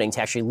the founding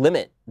to actually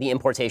limit the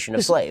importation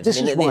of slaves.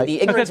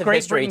 Because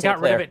Great Britain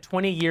got rid of it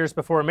 20 years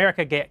before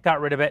America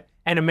got rid of it,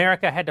 and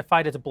America had to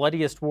fight its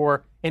bloodiest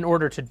war in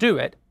order to do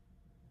it.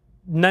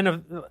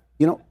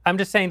 I'm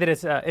just saying that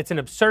it's an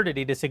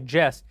absurdity to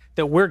suggest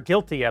that we're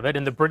guilty of it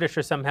and the British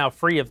are somehow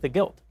free of the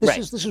guilt.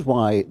 This is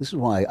why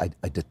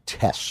I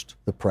detest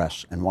the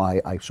press and why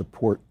I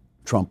support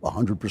Trump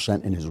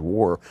 100% in his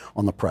war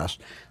on the press.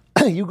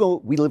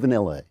 We live in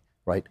L.A.,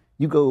 right?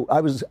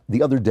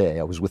 The other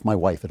day, I was with my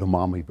wife at a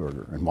Mommy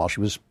Burger, and while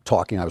she was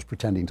talking, I was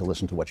pretending to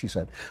listen to what she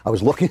said. I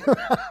was looking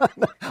around.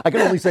 I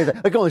can only say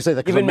that.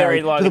 You've been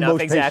married long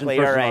enough, exactly.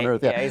 You're right.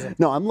 Earth, yeah.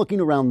 No, I'm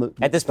looking around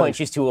At this point,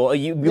 she's too old.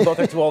 You both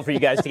are too old for you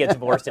guys to get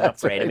divorced and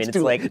upgrade. It's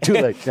too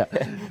late. Yeah.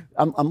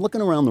 I'm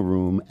looking around the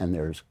room, and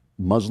there's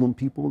Muslim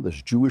people, there's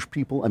Jewish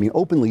people. I mean,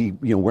 openly,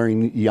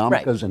 wearing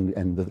yarmulkes,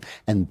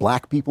 and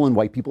black people and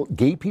white people,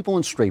 gay people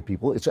and straight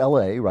people. It's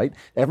L.A., right?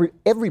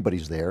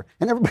 Everybody's there,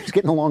 and everybody's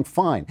getting along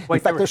fine. Wait,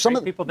 in fact, there's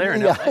some people there.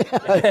 Well,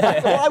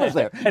 I was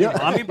there. And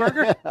Mommy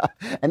Burger,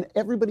 and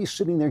everybody's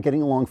sitting there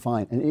getting along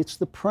fine. And it's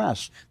the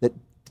press that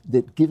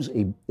gives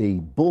a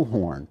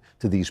bullhorn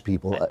to these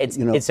people.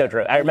 It's so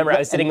true. I remember I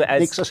was sitting.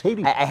 Makes us hate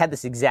each other. I had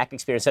this exact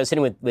experience. I was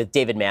sitting with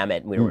David Mamet,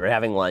 and we were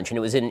having lunch, and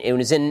it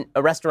was in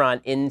a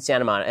restaurant in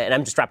Santa Monica, and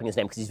I'm just dropping his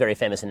name because he's very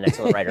famous and an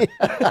excellent writer.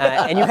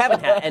 And you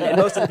haven't had, and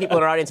most of the people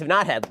in our audience have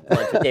not had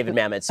lunch with David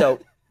Mamet. So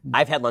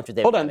I've had lunch with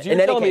David. Hold on, Mamet.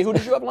 you're telling me who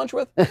did you have lunch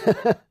with?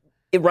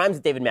 It rhymes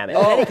with David Mamet. In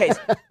any case,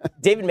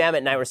 David Mamet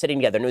and I were sitting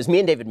together, and it was me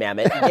and David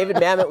Mamet. And David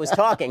Mamet was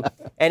talking,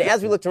 and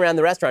as we looked around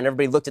the restaurant,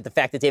 everybody looked at the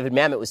fact that David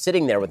Mamet was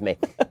sitting there with me.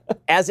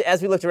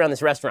 As we looked around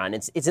this restaurant,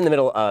 it's in the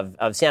middle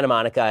of Santa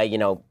Monica,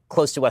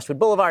 close to Westwood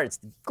Boulevard. It's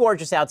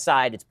gorgeous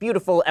outside. It's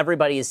beautiful.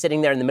 Everybody is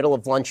sitting there in the middle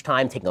of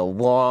lunchtime, taking a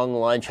long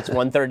lunch. It's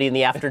 1:30 in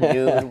the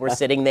afternoon. We're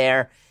sitting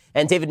there.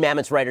 And David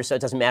Mamet's writer, so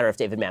it doesn't matter if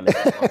David Mamet's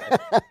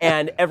writer.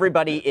 And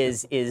everybody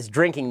is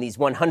drinking these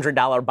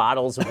 $100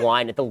 bottles of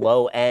wine at the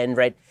low end,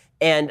 right?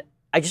 And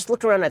I just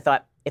looked around and I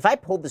thought, if I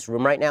pulled this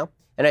room right now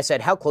and I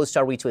said, how close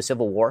are we to a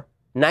civil war?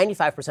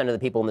 95% of the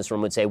people in this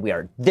room would say we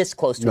are this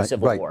close to a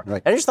civil war.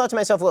 Right. And I just thought to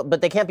myself, well,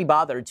 but they can't be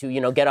bothered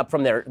to, get up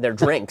from their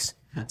drinks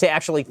to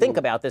actually think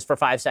about this for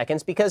 5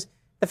 seconds, because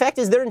the fact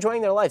is they're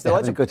enjoying their lives. Their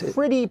lives are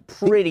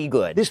pretty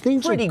good. These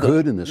things are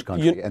good in this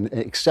country, and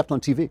except on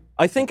TV.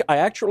 I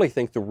actually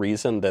think the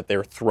reason that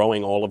they're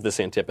throwing all of this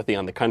antipathy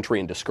on the country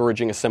and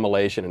discouraging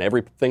assimilation and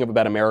everything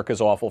about America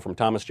is awful, from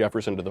Thomas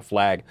Jefferson to the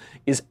flag,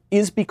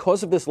 is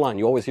because of this line.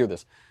 You always hear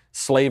this.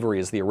 Slavery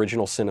is the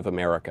original sin of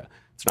America.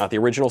 It's not the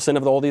original sin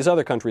of all these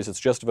other countries. It's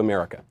just of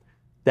America.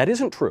 That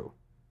isn't true.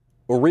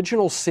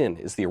 Original sin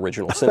is the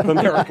original sin of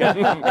America.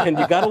 And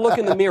you got to look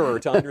in the mirror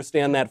to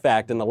understand that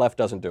fact, and the left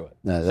doesn't do it.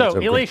 No, so,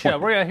 Elisha,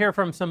 we're going to hear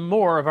from some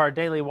more of our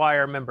Daily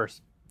Wire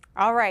members.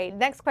 All right.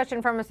 Next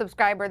question from a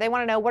subscriber. They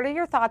want to know, what are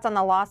your thoughts on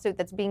the lawsuit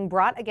that's being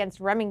brought against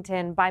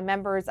Remington by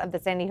members of the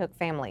Sandy Hook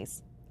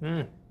families?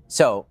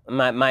 So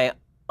my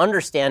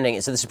understanding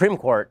is that the Supreme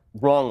Court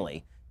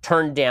wrongly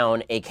turned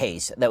down a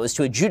case that was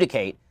to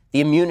adjudicate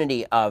the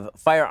immunity of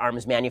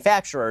firearms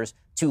manufacturers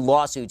to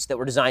lawsuits that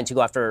were designed to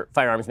go after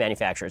firearms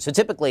manufacturers. So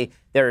typically,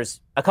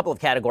 there's a couple of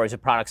categories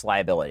of products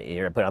liability.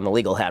 Here, put on the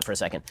legal hat for a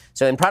second.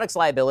 So in products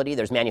liability,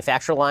 there's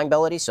manufacturer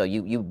liability. So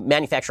you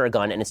manufacture a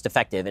gun and it's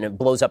defective and it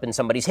blows up in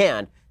somebody's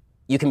hand,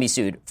 you can be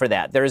sued for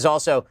that. There is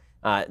also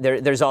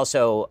there's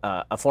also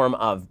a form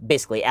of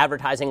basically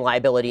advertising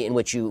liability, in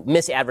which you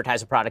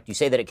misadvertise a product, you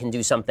say that it can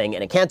do something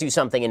and it can't do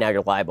something, and now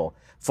you're liable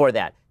for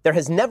that. There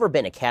has never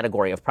been a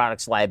category of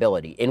products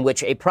liability in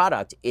which a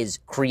product is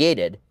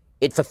created,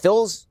 it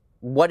fulfills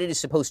what it is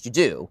supposed to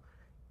do,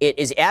 it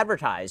is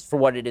advertised for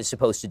what it is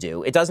supposed to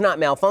do, it does not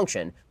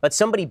malfunction, but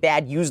somebody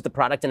bad used the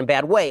product in a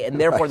bad way, and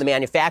therefore the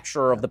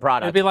manufacturer of the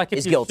product is guilty. It'd be like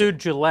if you sued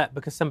Gillette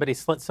because somebody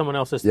slit someone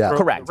else's throat.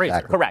 Correct. With a razor.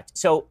 Exactly. Correct.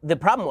 So the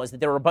problem was that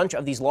there were a bunch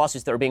of these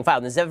lawsuits that were being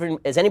filed. And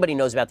as anybody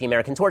knows about the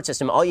American tort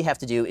system, all you have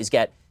to do is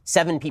get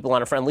 7 people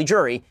on a friendly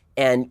jury,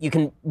 and you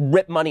can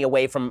rip money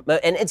away from.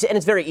 And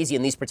it's very easy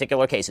in these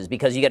particular cases,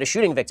 because you get a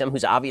shooting victim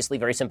who's obviously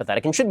very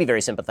sympathetic and should be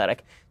very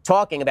sympathetic,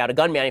 talking about a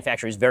gun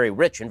manufacturer who's very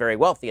rich and very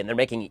wealthy, and they're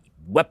making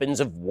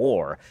weapons of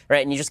war,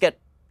 right? And you just get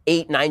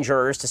 8-9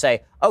 jurors to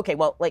say, okay,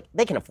 well,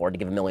 they can afford to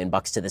give $1 million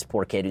to this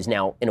poor kid who's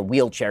now in a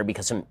wheelchair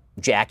because some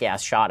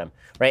jackass shot him,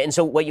 right? And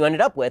so what you ended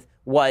up with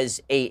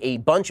was a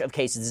bunch of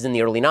cases, this is in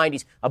the early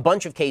 90s, a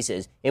bunch of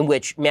cases in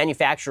which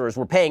manufacturers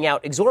were paying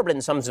out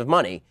exorbitant sums of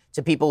money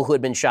to people who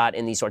had been shot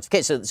in these sorts of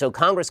cases. So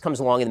Congress comes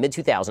along in the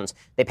mid-2000s,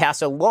 they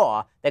pass a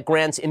law that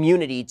grants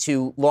immunity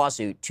to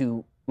lawsuit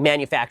to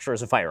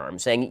manufacturers of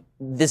firearms, saying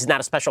this is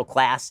not a special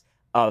class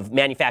of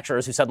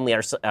manufacturers who suddenly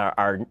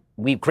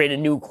we've created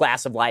a new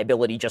class of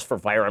liability just for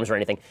firearms or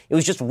anything. It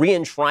was just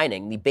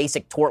re-enshrining the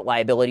basic tort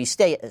liability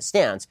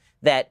stance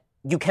that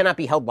you cannot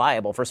be held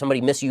liable for somebody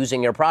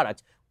misusing your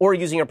product, or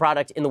using your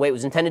product in the way it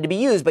was intended to be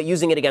used, but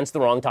using it against the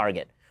wrong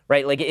target,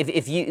 right? Like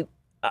if you,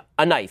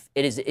 a knife,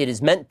 it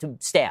is meant to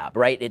stab,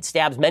 right? It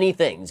stabs many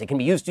things. It can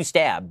be used to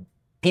stab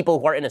people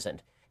who are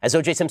innocent, as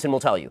O.J. Simpson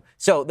will tell you.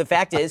 So the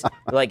fact is,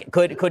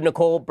 could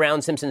Nicole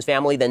Brown Simpson's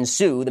family then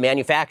sue the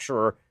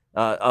manufacturer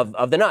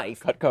of the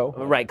knife, Cutco,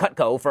 right?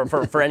 Cutco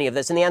for any of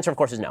this, and the answer, of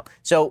course, is no.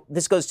 So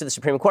this goes to the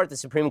Supreme Court. The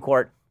Supreme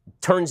Court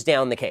turns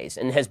down the case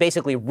and has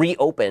basically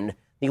reopened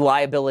the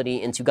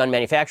liability into gun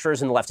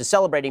manufacturers, and the left is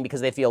celebrating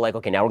because they feel like,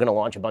 okay, now we're going to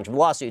launch a bunch of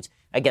lawsuits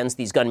against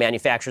these gun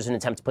manufacturers in an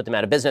attempt to put them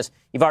out of business.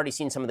 You've already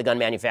seen some of the gun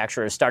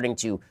manufacturers starting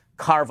to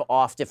carve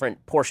off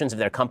different portions of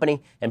their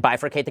company and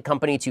bifurcate the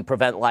company to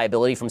prevent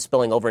liability from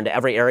spilling over into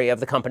every area of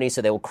the company.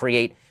 So they will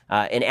create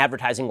an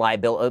advertising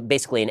liability,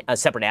 basically a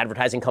separate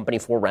advertising company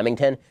for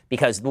Remington,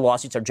 because the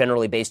lawsuits are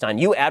generally based on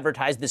you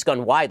advertised this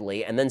gun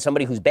widely, and then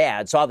somebody who's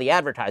bad saw the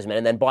advertisement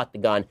and then bought the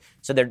gun.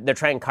 So they're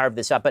trying to carve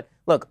this up. But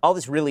look, all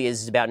this really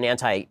is about an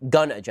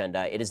anti-gun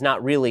agenda. It is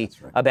not really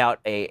about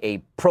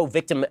a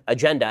pro-victim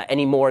agenda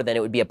any more than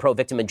it would be a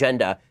pro-victim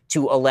agenda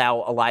to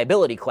allow a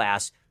liability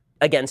class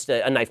against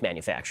a knife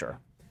manufacturer.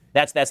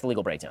 That's the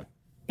legal breakdown.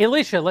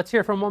 Elisha, let's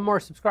hear from one more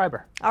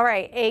subscriber. All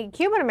right. A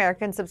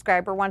Cuban-American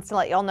subscriber wants to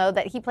let y'all know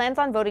that he plans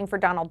on voting for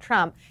Donald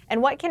Trump.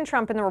 And what can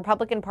Trump and the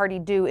Republican Party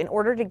do in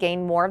order to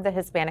gain more of the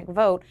Hispanic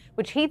vote,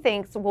 which he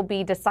thinks will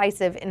be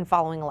decisive in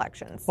following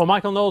elections? Well,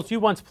 Michael Knowles, you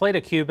once played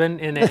a Cuban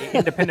in an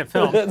independent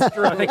film. That's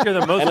true. I think you're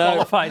the most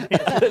qualified.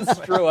 That's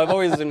true. I've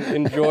always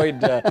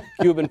enjoyed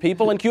Cuban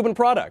people and Cuban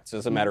products,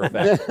 as a matter of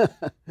fact.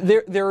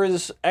 There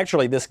is,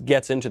 actually, this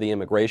gets into the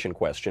immigration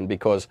question,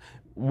 because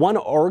one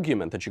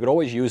argument that you could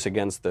always use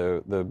against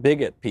the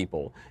bigot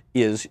people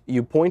is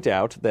you point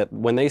out that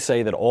when they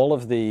say that all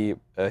of the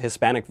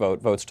Hispanic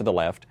votes to the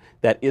left,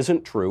 that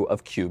isn't true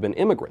of Cuban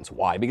immigrants.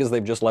 Why? Because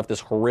they've just left this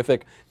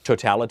horrific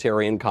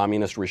totalitarian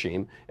communist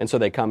regime, and so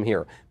they come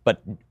here.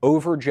 But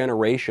over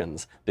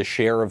generations, the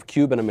share of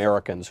Cuban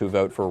Americans who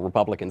vote for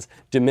Republicans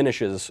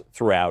diminishes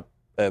throughout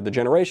the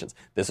generations.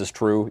 This is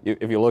true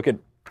if you look at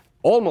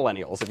all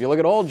millennials, if you look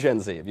at all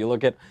Gen Z, if you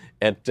look at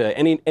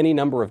any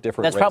number of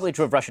different That's races. Probably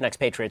true of Russian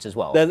expatriates as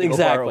well.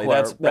 Exactly.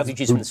 That's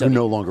refugees from the Who Soviet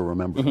no longer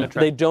remember.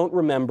 They don't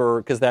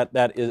remember because that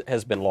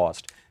has been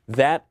lost.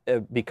 That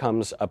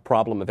becomes a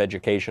problem of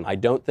education. I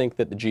don't think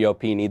that the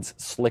GOP needs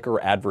slicker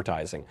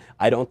advertising.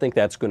 I don't think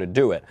that's going to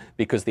do it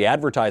because the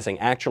advertising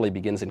actually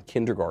begins in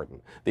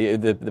kindergarten.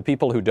 The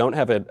people who don't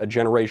have a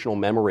generational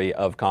memory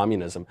of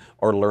communism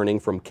are learning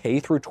from K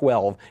through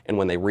 12, and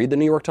when they read the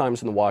New York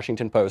Times and the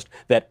Washington Post,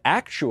 that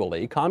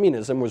actually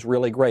communism was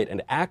really great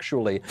and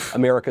actually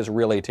America's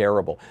really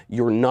terrible.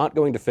 You're not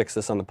going to fix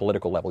this on the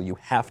political level. You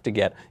have to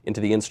get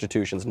into the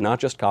institutions, not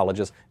just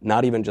colleges,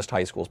 not even just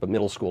high schools, but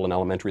middle school and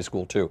elementary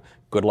school too.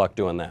 Good luck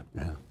doing that.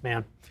 Yeah.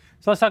 Man.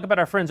 So let's talk about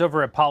our friends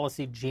over at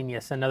Policy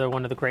Genius, another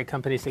one of the great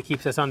companies that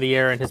keeps us on the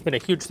air and has been a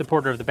huge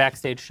supporter of the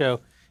Backstage show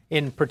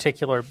in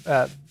particular.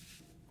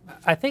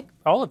 I think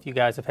all of you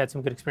guys have had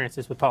some good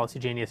experiences with Policy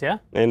Genius, yeah?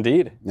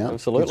 Indeed. Yeah,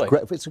 Absolutely.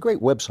 It's a great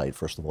website,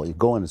 first of all. You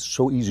go on, it's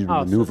so easy to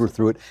maneuver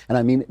through it. And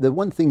I mean, the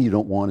one thing you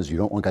don't want is you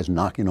don't want guys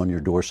knocking on your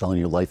door selling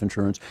you life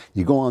insurance.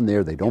 You go on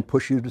there, they don't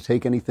push you to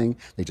take anything.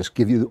 They just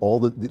give you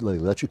they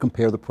let you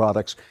compare the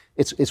products.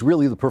 It's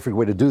really the perfect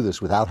way to do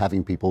this without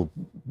having people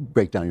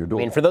break down your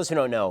door. I mean, for those who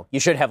don't know, you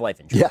should have life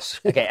insurance.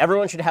 Yes. Okay,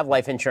 everyone should have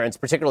life insurance,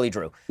 particularly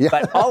Drew. Yeah.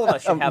 But all of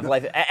us should have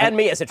life, and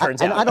me, as it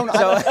turns out.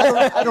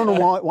 I don't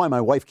know why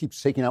my wife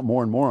keeps taking out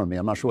more and more on me.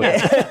 I'm not sure.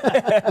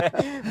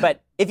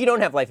 But if you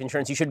don't have life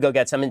insurance, you should go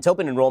get some. It's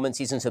open enrollment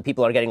season, so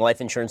people are getting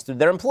life insurance through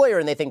their employer,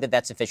 and they think that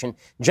that's sufficient.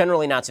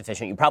 Generally not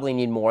sufficient. You probably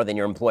need more than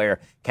your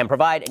employer can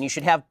provide, and you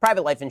should have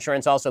private life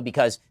insurance also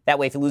because that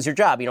way if you lose your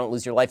job, you don't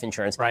lose your life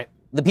insurance. Right.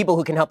 The people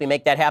who can help you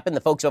make that happen,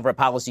 the folks over at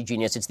Policy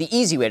Genius, it's the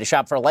easy way to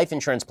shop for a life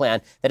insurance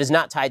plan that is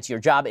not tied to your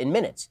job in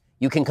minutes.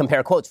 You can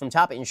compare quotes from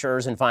top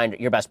insurers and find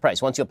your best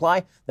price. Once you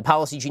apply, the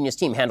Policy Genius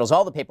team handles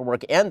all the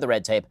paperwork and the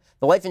red tape.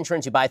 The life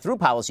insurance you buy through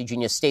Policy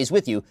Genius stays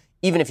with you,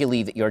 even if you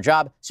leave your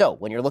job. So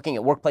when you're looking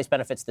at workplace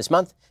benefits this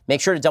month,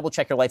 make sure to double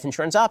check your life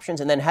insurance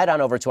options and then head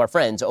on over to our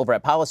friends over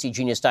at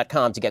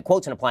PolicyGenius.com to get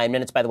quotes and apply in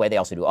minutes. By the way, they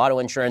also do auto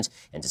insurance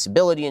and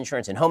disability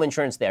insurance and home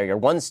insurance. They are your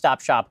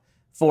one-stop shop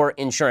for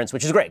insurance,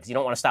 which is great because you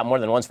don't want to stop more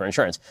than once for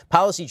insurance.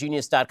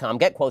 PolicyGenius.com.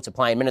 Get quotes,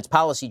 apply in minutes.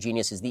 Policy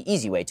Genius is the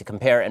easy way to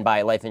compare and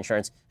buy life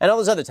insurance and all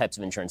those other types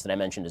of insurance that I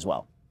mentioned as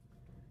well.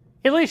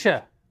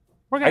 Alicia,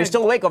 Are you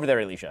still awake over there,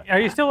 Alicia? Are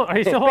you still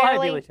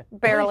alive, Alicia?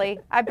 Barely.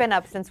 I've been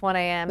up since 1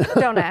 a.m.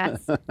 Don't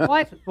ask.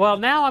 What? Well,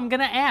 now I'm going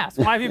to ask.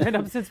 Why have you been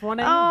up since 1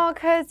 a.m.? Oh,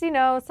 because,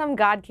 some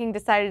God King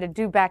decided to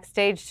do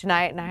Backstage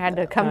tonight, and I had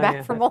to come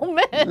back from Ole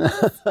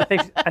Miss.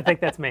 I think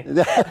that's me.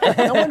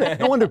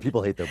 No wonder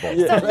people hate their balls.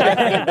 So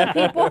let's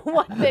give people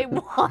what they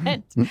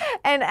want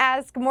and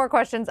ask more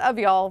questions of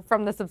y'all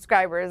from the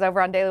subscribers over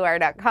on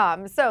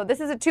dailywire.com. So this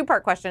is a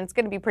two-part question. It's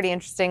going to be pretty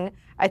interesting.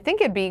 I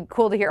think it'd be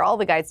cool to hear all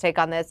the guys' take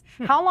on this.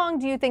 How long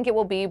do you think it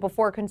will be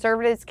before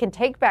conservatives can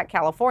take back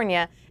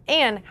California?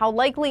 And how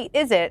likely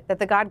is it that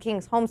the God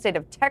King's home state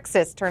of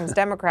Texas turns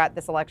Democrat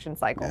this election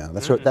cycle? Yeah,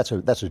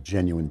 that's a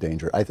genuine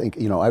danger. I think,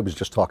 I was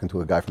just talking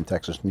to a guy from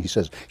Texas, and he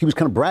says, he was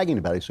kind of bragging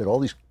about it. He said, all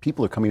these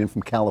people are coming in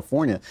from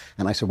California.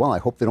 And I said, well, I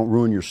hope they don't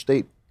ruin your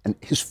state. And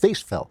his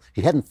face fell.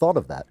 He hadn't thought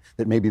of that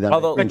maybe that.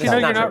 Although, But this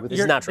is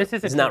not true.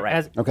 This is not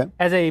right.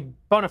 As a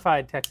bona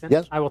fide Texan,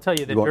 Yes. I will tell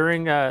you that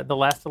during the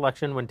last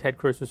election when Ted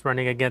Cruz was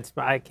running against,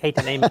 I hate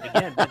to name it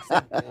again,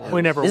 but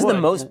we never This would. is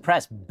the most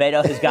press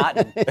Beto has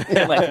gotten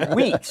in like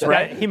weeks,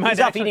 right? He might He's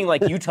off eating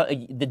like Utah,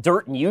 the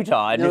dirt in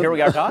Utah, and here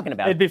we are talking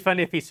about It'd be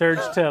funny if he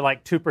surged to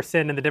like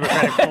 2% in the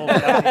Democratic poll.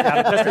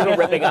 Just it.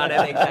 Ripping on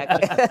him,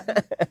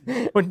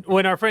 exactly.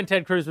 When our friend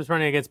Ted Cruz was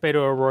running against Beto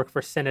O'Rourke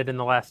for Senate in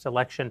the last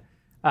election,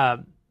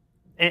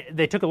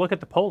 they took a look at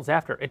the polls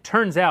after. It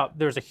turns out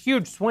there's a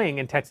huge swing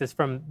in Texas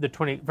from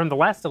the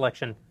last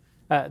election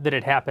that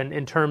had happened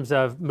in terms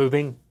of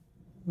moving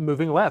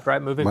left,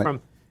 right? Moving from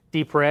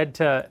deep red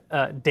to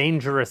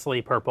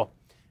dangerously purple.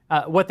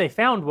 What they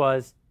found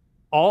was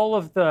all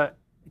of the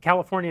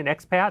Californian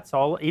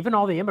expats, even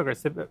all the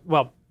immigrants.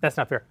 Well, that's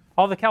not fair.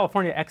 All the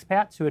California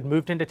expats who had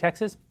moved into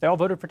Texas, they all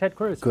voted for Ted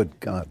Cruz. Good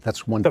God,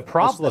 that's one. The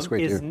problem that's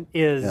great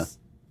is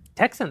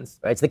Texans.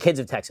 Right, it's the kids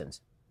of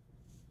Texans.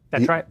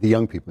 That's right. The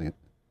young people.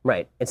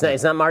 Right. It's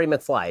not Marty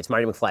McFly. It's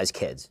Marty McFly's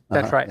kids.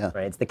 That's right. Yeah.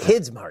 Right. It's the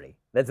kids, Marty.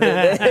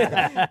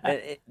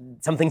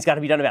 Something's got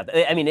to be done about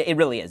that. I mean, it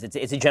really is. It's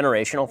a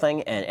generational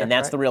thing, and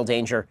that's the real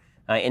danger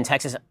in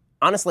Texas.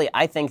 Honestly,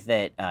 I think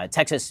that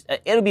Texas,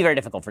 it'll be very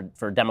difficult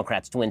for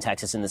Democrats to win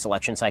Texas in this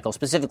election cycle,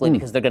 specifically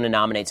because they're going to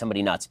nominate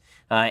somebody nuts.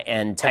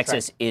 And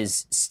Texas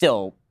is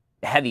still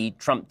heavy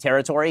Trump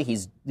territory.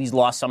 He's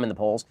lost some in the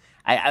polls.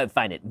 I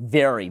find it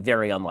very,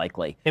 very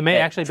unlikely. It may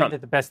actually be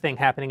that the best thing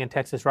happening in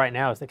Texas right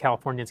now is that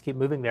Californians keep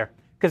moving there.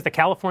 Because the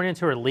Californians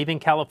who are leaving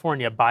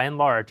California, by and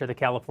large, are the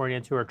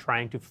Californians who are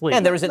trying to flee.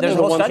 And there's a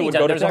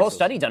whole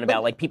study done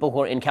about like people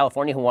who are in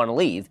California who want to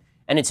leave,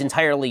 and it's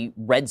entirely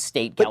red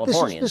state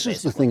Californians. This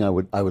is the thing I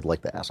would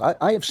like to ask.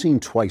 I have seen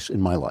twice in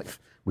my life,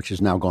 which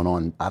has now gone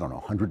on, I don't know,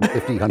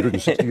 150,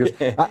 160 years.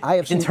 I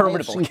have seen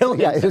interminable.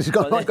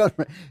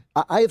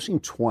 I have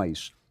seen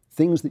twice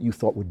things that you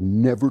thought would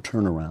never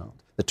turn around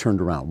that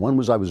turned around. One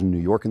was I was in New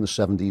York in the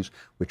 70s,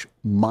 which,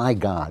 my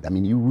God, I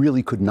mean, you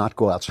really could not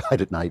go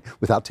outside at night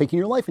without taking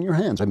your life in your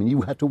hands. I mean,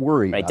 you had to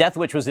worry. Right, Death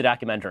Wish was a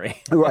documentary.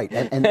 Right,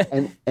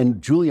 and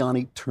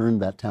Giuliani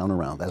turned that town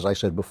around, as I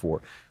said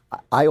before.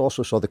 I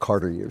also saw the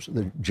Carter years,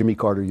 the Jimmy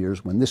Carter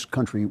years, when this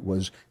country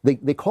was,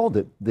 they called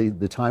it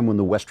the time when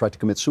the West tried to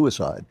commit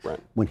suicide. Right.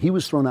 When he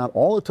was thrown out,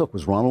 all it took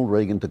was Ronald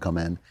Reagan to come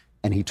in,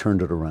 and he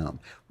turned it around.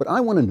 What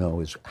I want to know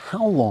is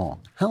how long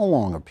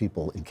are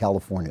people in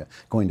California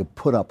going to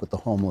put up with the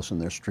homeless in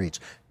their streets,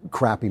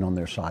 crapping on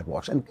their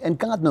sidewalks? And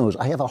God knows,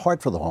 I have a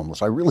heart for the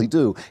homeless. I really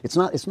do. It's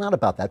not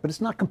about that, but it's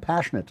not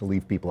compassionate to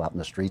leave people out in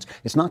the streets.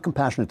 It's not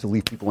compassionate to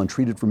leave people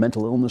untreated for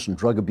mental illness and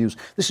drug abuse.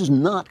 This is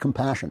not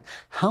compassion.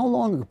 How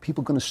long are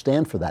people going to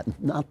stand for that and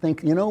not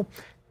think, you know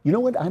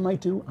what I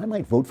might do? I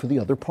might vote for the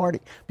other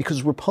party,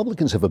 because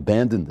Republicans have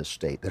abandoned this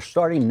state. They're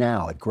starting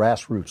now at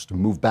grassroots to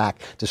move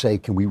back to say,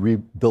 can we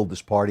rebuild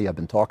this party? I've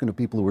been talking to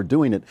people who are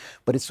doing it,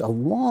 but it's a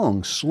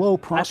long, slow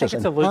process. I think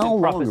it's a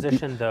losing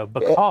proposition, though,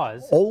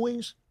 because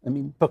always.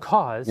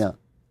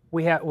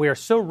 We are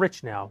so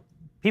rich now.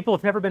 People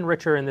have never been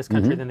richer in this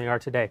country than they are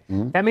today.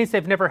 That means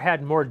they've never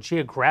had more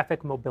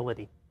geographic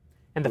mobility.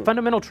 And the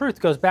fundamental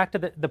truth goes back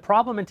to the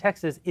problem in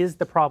Texas is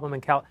the problem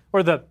in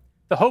the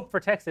hope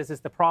for Texas is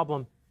the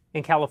problem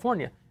in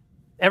California.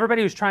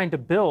 Everybody who's trying to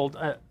build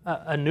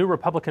a new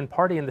Republican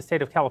Party in the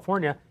state of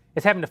California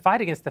is having to fight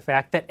against the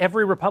fact that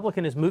every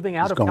Republican is moving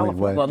out of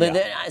California.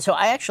 Well, so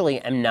I actually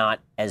am not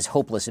as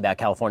hopeless about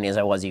California as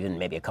I was even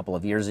maybe a couple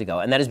of years ago,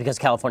 and that is because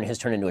California has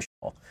turned into a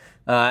shithole.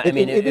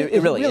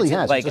 It really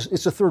has. Like,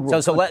 it's a third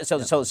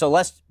world. So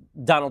lest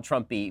Donald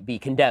Trump be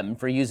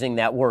condemned for using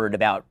that word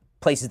about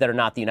places that are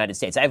not the United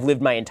States. I've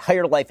lived my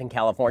entire life in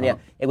California,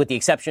 with the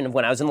exception of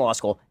when I was in law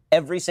school.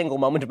 Every single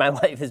moment of my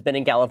life has been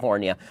in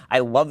California. I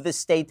love this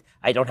state.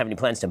 I don't have any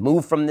plans to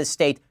move from this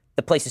state.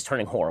 The place is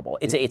turning horrible.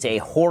 It's a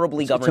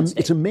horribly governed state.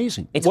 It's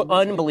amazing. It's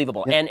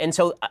unbelievable. Yeah. And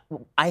so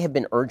I have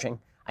been urging,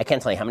 I can't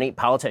tell you how many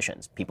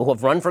politicians, people who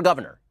have run for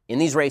governor in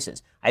these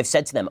races, I've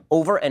said to them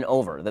over and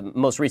over, the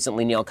most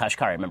recently Neil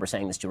Kashkari, I remember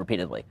saying this to you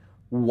repeatedly,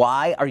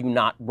 why are you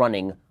not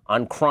running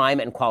on crime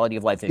and quality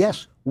of life issues?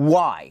 Yes.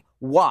 Why?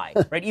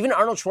 Right? Even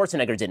Arnold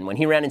Schwarzenegger didn't. When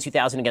he ran in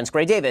 2000 against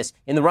Gray Davis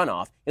in the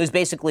runoff, it was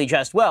basically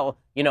just,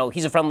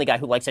 he's a friendly guy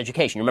who likes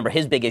education. Remember,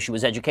 his big issue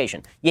was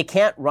education. You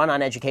can't run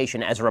on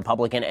education as a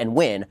Republican and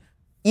win,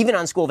 even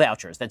on school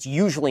vouchers. That's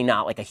usually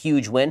not like a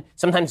huge win.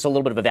 Sometimes it's a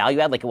little bit of a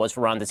value add, like it was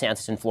for Ron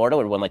DeSantis in Florida,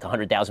 where he won like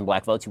 100,000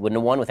 black votes. He wouldn't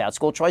have won without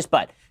school choice.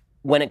 But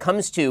when it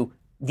comes to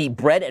the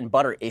bread and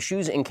butter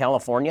issues in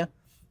California,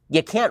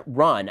 you can't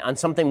run on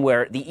something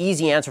where the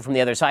easy answer from the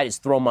other side is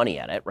throw money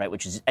at it, right,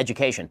 which is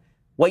education.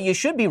 What you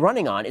should be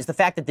running on is the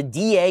fact that the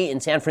DA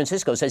in San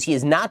Francisco says he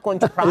is not going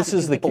to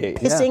prosecute people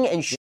pissing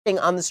and shitting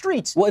on the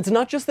streets. Well, it's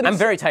not just that I'm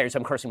very tired, so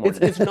I'm cursing more.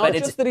 It's not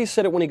just that he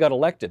said it when he got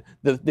elected.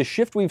 The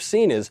shift we've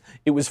seen is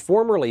it was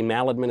formerly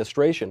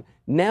maladministration.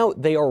 Now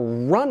they are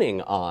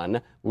running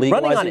on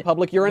legalizing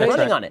public urination.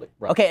 Running on it.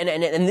 Right. Okay,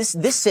 and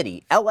this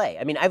city, L.A.,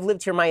 I mean, I've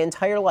lived here my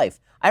entire life.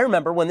 I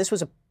remember when this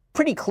was a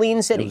pretty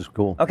clean city. It was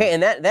cool. Okay,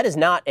 and that is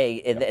not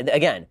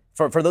again,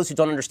 for those who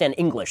don't understand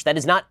English, that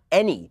is not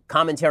any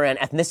commentary on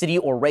ethnicity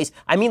or race.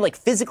 I mean, like,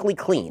 physically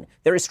clean.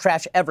 There is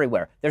trash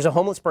everywhere. There's a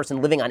homeless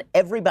person living on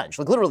every bench.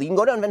 Like, literally, you can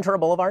go down Ventura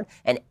Boulevard,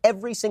 and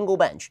every single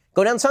bench,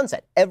 go down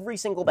Sunset, every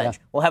single bench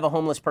will have a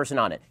homeless person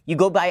on it. You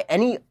go by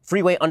any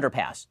freeway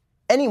underpass,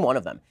 any one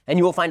of them, and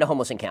you will find a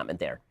homeless encampment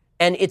there.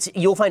 And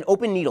you'll find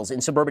open needles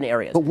in suburban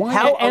areas. But why?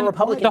 How are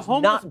Republicans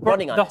not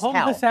running on this? The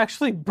homeless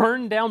actually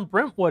burned down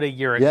Brentwood a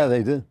year ago. Yeah,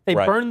 they did. They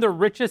burned the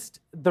richest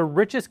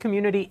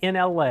community in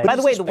L.A. By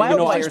the way, the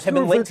wildfires have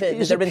been linked to. There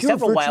have been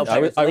several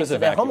wildfires linked to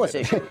the homeless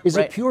issue. Is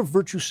it pure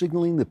virtue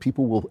signaling that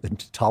people will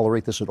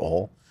tolerate this at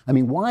all? I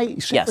mean, why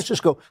San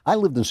Francisco? I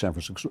lived in San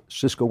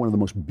Francisco, one of the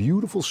most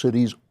beautiful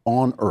cities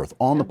on earth,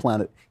 on the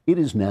planet. It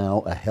is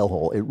now a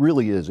hellhole. It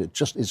really is. It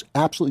just is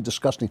absolutely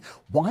disgusting.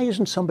 Why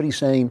isn't somebody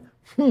saying,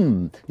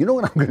 you know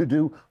what I'm going to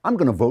do? I'm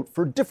going to vote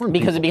for different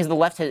people.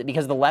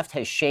 Because the left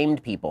has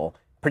shamed people,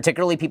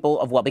 particularly people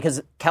of wealth,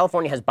 because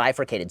California has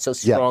bifurcated so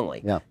strongly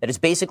that it's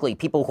basically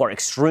people who are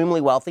extremely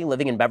wealthy,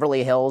 living in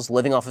Beverly Hills,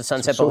 living off of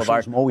Sunset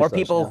Boulevard, or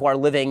people who are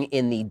living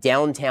in the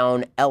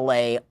downtown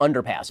L.A.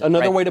 underpass.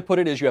 Another way to put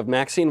it is you have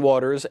Maxine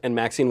Waters and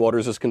Maxine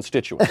Waters'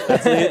 constituents.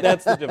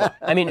 That's the divide.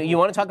 I mean, you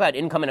want to talk about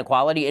income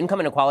inequality?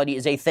 Income inequality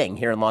is a thing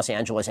here in Los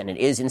Angeles, and it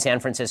is in San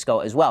Francisco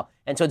as well.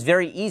 And so it's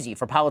very easy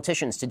for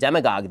politicians to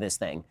demagogue this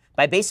thing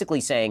by basically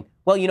saying,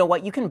 well, you know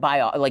what, you can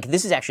buy, like,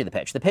 this is actually the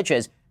pitch. The pitch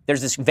is,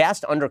 there's this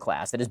vast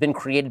underclass that has been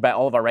created by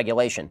all of our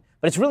regulation,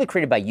 but it's really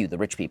created by you, the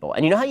rich people.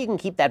 And you know how you can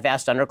keep that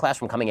vast underclass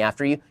from coming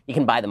after you? You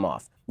can buy them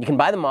off. You can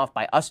buy them off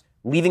by us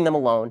leaving them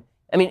alone.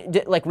 I mean,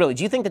 really,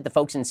 do you think that the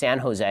folks in San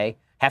Jose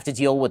have to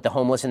deal with the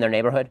homeless in their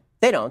neighborhood?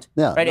 They don't.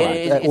 Yeah, right?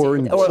 Or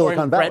in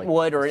Silicon Valley.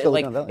 Brentwood, or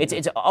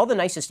it's all the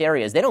nicest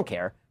areas. They don't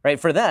care, right?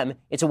 For them,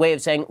 it's a way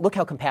of saying, look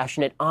how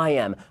compassionate I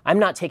am. I'm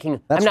not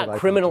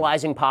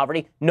criminalizing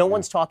poverty. No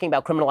one's talking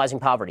about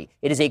criminalizing poverty.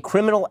 It is a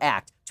criminal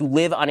act to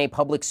live on a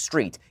public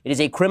street. It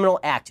is a criminal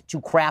act to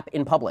crap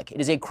in public.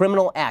 It is a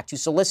criminal act to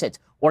solicit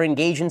or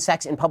engage in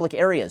sex in public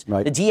areas.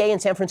 Right. The DA in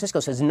San Francisco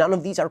says none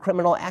of these are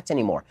criminal acts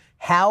anymore.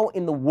 How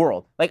in the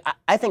world?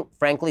 I think,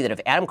 frankly, that if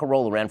Adam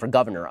Carolla ran for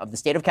governor of the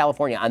state of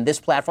California on this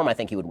platform, I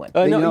think he would win.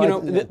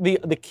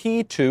 The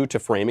key to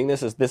framing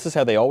this is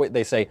how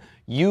they say,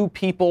 you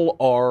people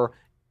are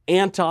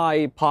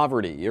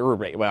anti-poverty.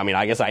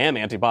 I guess I am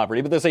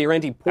anti-poverty, but they say you're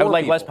anti-poor. I would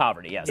like people. less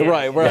poverty, yes.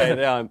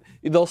 Right.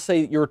 They'll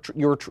say you're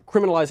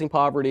criminalizing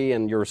poverty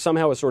and you're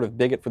somehow a sort of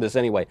bigot for this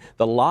anyway.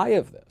 The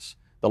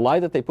lie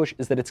that they push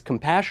is that it's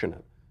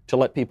compassionate to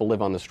let people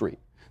live on the street.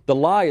 The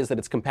lie is that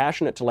it's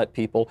compassionate to let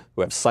people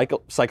who have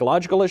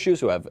psychological issues,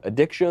 who have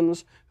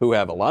addictions, who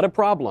have a lot of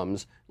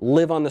problems,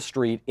 live on the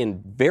street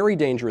in very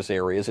dangerous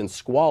areas in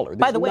squalor. There's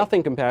By the way,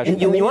 nothing compassionate.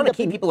 You want to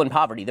keep people in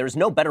poverty. There's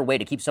no better way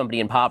to keep somebody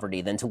in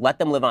poverty than to let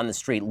them live on the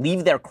street,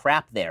 leave their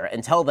crap there,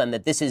 and tell them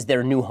that this is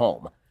their new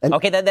home. And,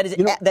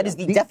 that is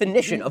the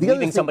definition of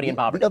leaving somebody in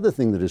poverty. The other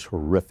thing that is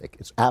horrific,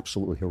 it's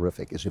absolutely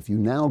horrific, is if you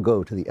now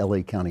go to the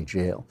L.A. County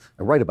Jail.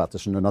 I write about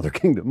this in Another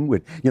Kingdom.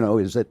 Which,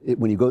 is that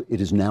when you go,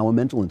 it is now a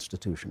mental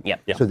institution.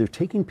 Yep. So they're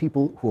taking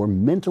people who are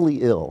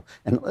mentally ill,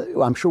 and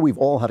I'm sure we've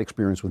all had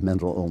experience with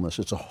mental illness.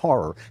 It's a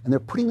horror, and they're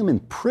putting them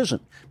in prison.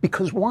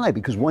 Because why?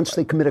 Because once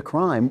they commit a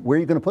crime, where are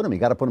you going to put them? You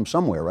got to put them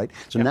somewhere, right?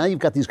 So now you've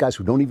got these guys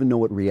who don't even know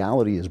what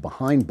reality is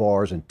behind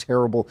bars and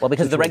terrible. Well,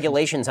 because situations. the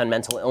regulations on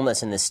mental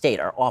illness in this state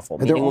are awful.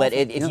 They're Meaning that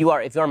awful,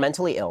 if you are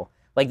mentally ill,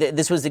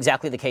 this was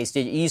exactly the case.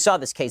 You saw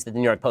this case that the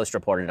New York Post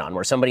reported on,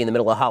 where somebody in the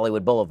middle of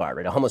Hollywood Boulevard,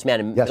 right, a homeless man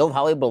in the middle of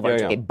Hollywood Boulevard,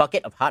 took a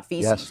bucket of hot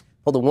feces,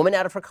 pulled a woman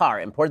out of her car,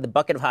 and poured the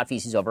bucket of hot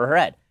feces over her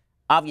head.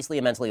 Obviously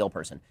a mentally ill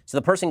person. So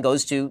the person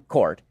goes to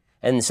court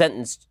and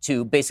sentenced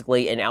to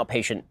basically an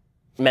outpatient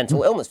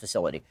mental illness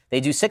facility. They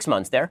do 6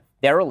 months there.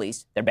 They're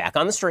released. They're back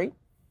on the street,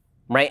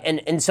 right?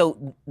 And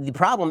so the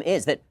problem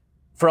is that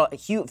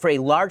for a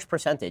large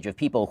percentage of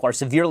people who are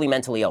severely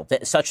mentally ill,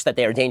 such that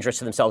they are dangerous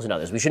to themselves and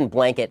others, we shouldn't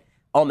blanket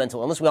all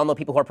mental illness. We all know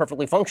people who are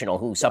perfectly functional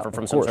who suffer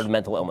from some sort of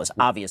mental illness,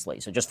 obviously.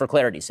 So just for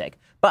clarity's sake.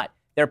 But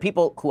there are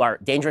people who are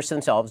dangerous to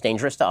themselves,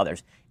 dangerous to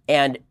others.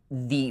 And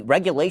the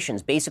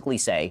regulations basically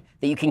say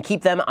that you can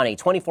keep them on a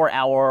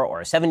 24-hour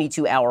or a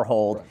 72-hour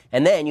hold,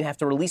 and then you have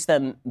to release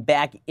them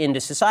back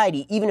into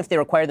society, even if they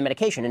require the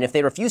medication. And if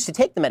they refuse to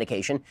take the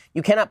medication,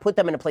 you cannot put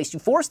them in a place to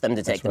force them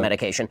to take the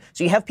medication.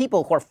 So you have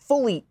people who are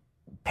fully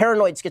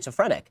paranoid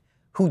schizophrenic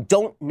who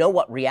don't know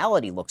what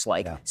reality looks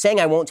like, saying,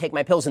 I won't take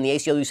my pills, and the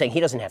ACLU saying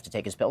he doesn't have to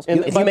take his pills.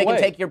 If you make him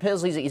take your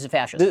pills, he's a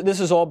fascist. This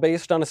is all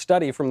based on a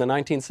study from the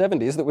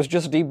 1970s that was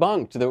just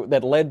debunked,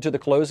 that led to the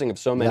closing of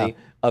so many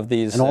of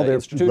these and all their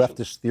institutions.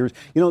 leftist theories.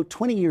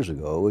 20 years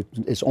ago,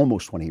 it's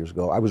almost 20 years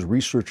ago, I was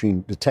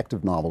researching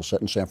detective novels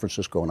set in San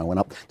Francisco, and I went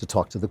up to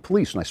talk to the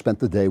police, and I spent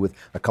the day with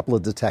a couple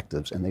of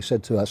detectives, and they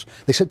said to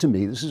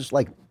me, this is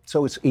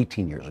so it's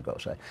 18 years ago,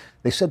 say.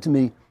 They said to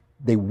me,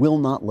 they will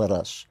not let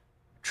us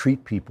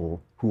treat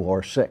people who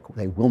are sick.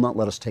 They will not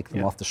let us take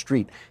them off the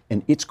street,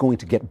 and it's going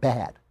to get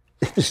bad.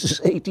 This is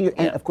 18 years.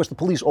 And of course, the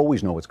police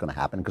always know what's going to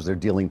happen because they're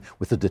dealing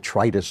with the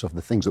detritus of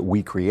the things that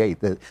we create,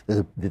 the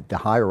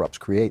higher-ups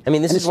create. I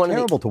mean, this is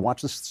terrible to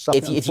watch this stuff.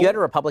 If you had a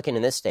Republican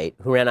in this state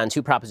who ran on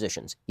two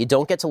propositions, you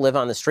don't get to live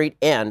on the street,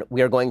 and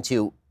we are going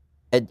to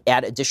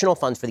add additional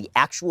funds for the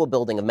actual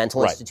building of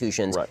mental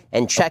institutions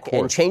and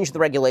change the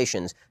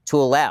regulations to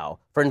allow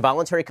for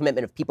involuntary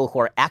commitment of people who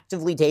are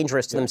actively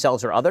dangerous to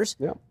themselves or others,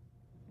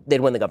 they'd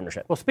win the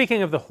governorship. Well,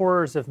 speaking of the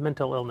horrors of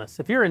mental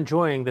illness, if you're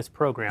enjoying this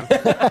program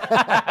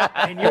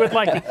and you would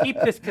like to keep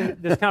this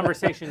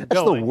conversation going.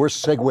 That's the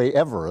worst segue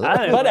ever.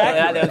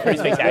 That was pretty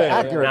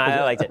spectacular.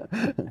 I liked it.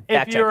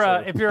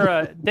 If you're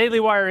a Daily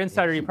Wire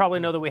insider, you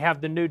probably know that we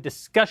have the new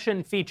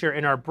discussion feature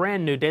in our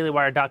brand new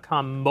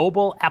dailywire.com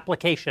mobile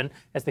application,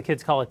 as the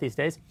kids call it these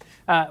days.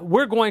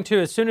 We're going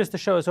to, as soon as the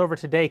show is over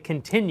today,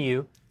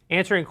 continue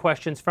answering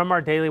questions from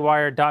our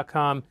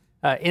dailywire.com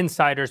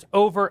insiders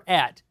over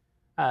at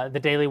the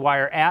Daily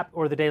Wire app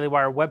or the Daily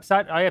Wire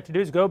website. All you have to do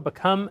is go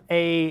become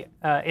a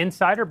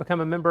insider, become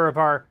a member of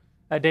our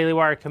Daily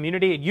Wire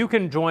community. You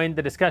can join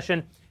the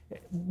discussion.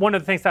 One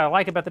of the things that I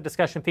like about the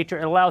discussion feature,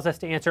 it allows us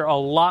to answer a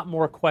lot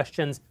more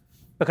questions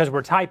because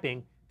we're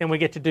typing than we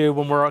get to do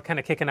when we're kind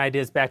of kicking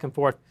ideas back and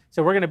forth.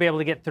 So we're going to be able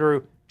to get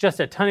through just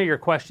a ton of your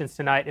questions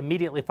tonight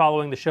immediately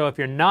following the show. If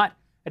you're not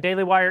a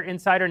Daily Wire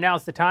insider,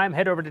 now's the time.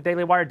 Head over to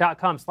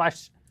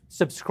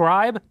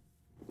dailywire.com/subscribe.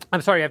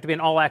 I'm sorry, you have to be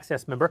an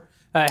all-access member.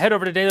 Head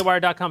over to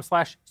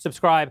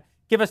dailywire.com/subscribe.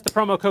 Give us the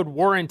promo code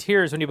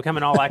WARRANTEERS when you become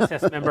an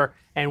all-access member,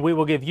 and we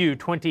will give you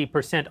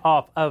 20%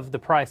 off of the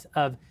price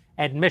of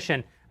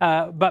admission.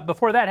 But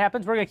before that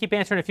happens, we're going to keep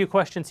answering a few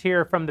questions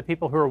here from the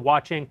people who are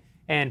watching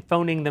and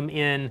phoning them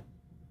in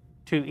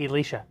to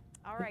Elisha.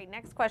 All right,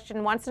 next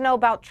question wants to know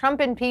about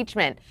Trump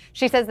impeachment.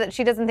 She says that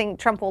she doesn't think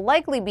Trump will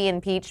likely be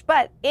impeached,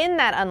 but in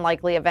that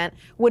unlikely event,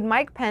 would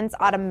Mike Pence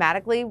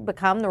automatically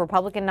become the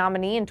Republican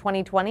nominee in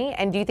 2020?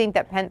 And do you think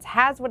that Pence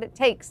has what it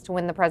takes to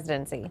win the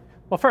presidency?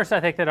 Well, first,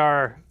 I think that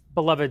our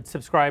beloved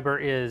subscriber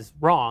is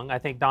wrong. I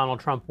think Donald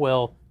Trump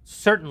will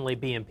certainly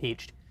be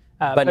impeached.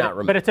 But not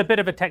removed. But it's a bit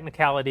of a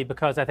technicality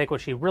because I think what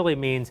she really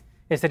means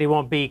is that he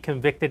won't be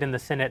convicted in the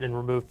Senate and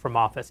removed from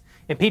office.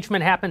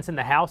 Impeachment happens in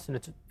the House,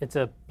 and it's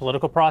a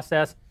political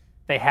process.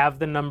 They have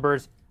the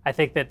numbers. I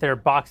think that they're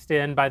boxed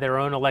in by their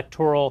own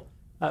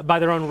by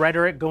their own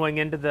rhetoric going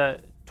into the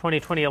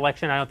 2020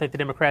 election. I don't think the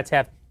Democrats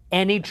have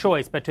any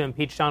choice but to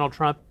impeach Donald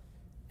Trump,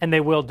 and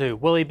they will do.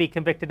 Will he be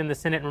convicted in the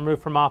Senate and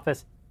removed from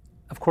office?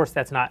 Of course,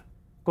 that's not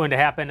going to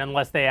happen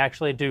unless they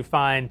actually do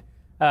find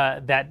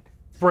that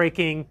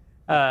breaking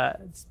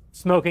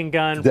smoking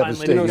gun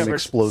Devastating, finally discovered.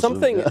 explosive.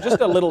 Something, Yeah. just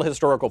a little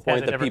historical point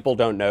Yeah, that never- people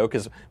don't know,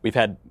 because we've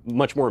had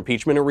much more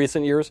impeachment in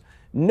recent years.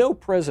 No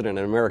president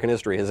in American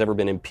history has ever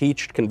been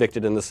impeached,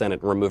 convicted in the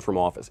Senate, and removed from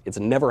office. It's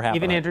never happened.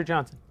 Even Andrew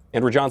Johnson.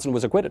 Andrew Johnson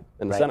was acquitted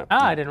in the Senate.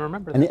 I didn't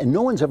remember that. And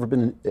no one's ever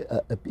been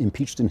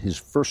impeached in his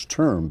first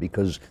term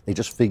because they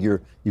just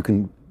figure you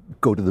can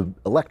go to the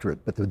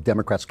electorate, but the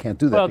Democrats can't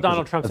do that. Well, because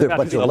Donald Trump's they're a about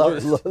bunch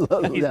to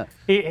of be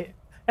yeah.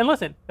 And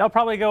listen, they'll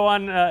probably go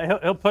on,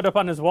 he'll put up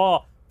on his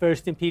wall,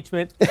 first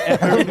impeachment,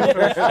 ever in the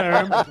first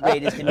term.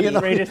 Greatest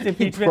Greatest He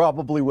impeachment.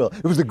 probably will.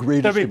 It was the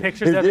greatest. There'll be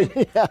pictures of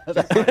it. Yeah,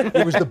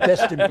 it was the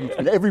best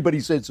impeachment.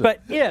 Everybody said so.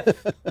 But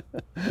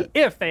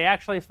if they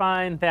actually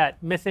find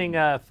that missing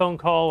phone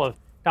call of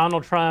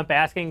Donald Trump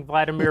asking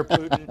Vladimir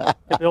Putin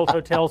to build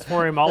hotels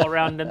for him all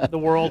around the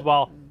world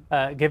while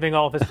giving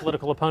all of his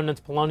political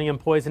opponents polonium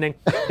poisoning,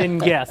 then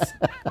yes,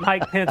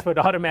 Mike Pence would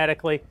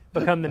automatically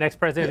become the next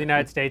president of the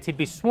United States. He'd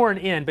be sworn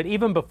in, but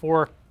even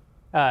before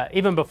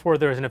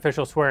there was an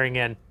official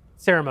swearing-in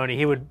ceremony,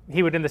 he would,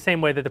 in the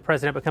same way that the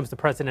president becomes the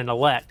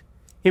president-elect,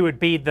 he would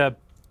be the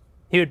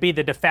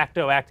de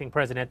facto acting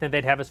president. Then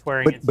they'd have a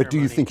swearing-in ceremony. But do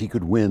you think he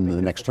could win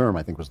the next term?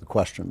 I think was the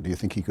question. Do you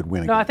think he could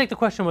win again? No, I think the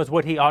question was,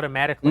 would he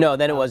automatically? No,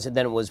 then it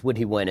was would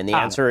he win? And the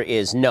answer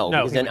is no. No,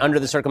 Because he then would under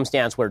not. the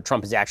circumstance where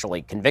Trump is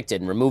actually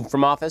convicted and removed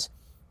from office,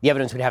 the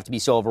evidence would have to be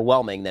so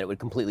overwhelming that it would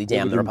completely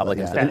damn the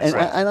Republicans. Yeah. to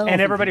death. I don't think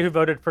everybody who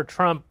voted for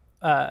Trump,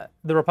 the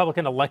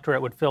Republican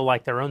electorate would feel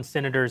like their own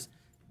senators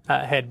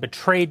had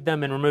betrayed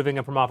them in removing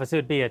him from office. It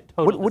would be a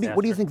total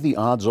What do you think the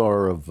odds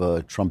are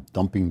of Trump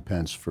dumping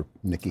Pence for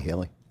Nikki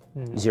Haley?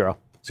 Zero.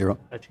 Zero.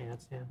 a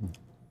chance, yeah.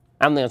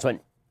 I don't think that's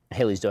what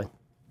Haley's doing.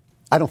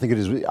 I don't think it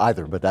is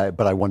either, but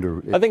I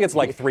wonder. I think it's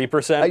like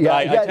 3%.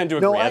 I tend to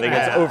agree. No, I think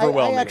it's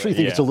overwhelming. I actually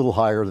think it's a little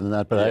higher than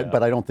that,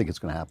 but I don't think it's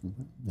going to happen.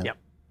 Yeah. Yep.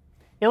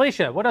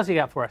 Elisha, what else you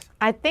got for us?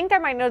 I think I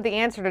might know the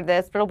answer to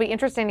this, but it'll be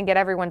interesting to get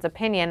everyone's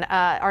opinion.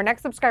 Our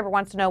next subscriber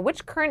wants to know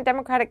which current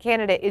Democratic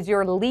candidate is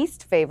your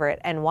least favorite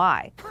and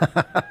why?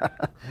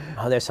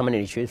 Oh, there's so many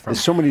to choose from.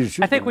 There's so many to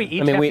choose I think from. we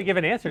each have to give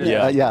an answer to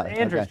that.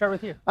 Andrew, okay. start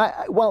with you.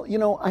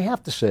 Well, I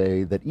have to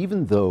say that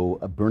even though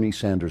Bernie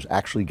Sanders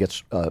actually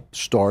gets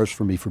stars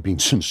for me for being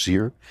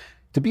sincere,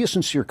 to be a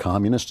sincere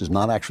communist is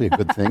not actually a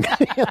good thing.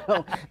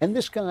 And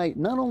this guy,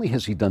 not only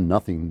has he done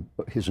nothing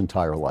his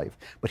entire life,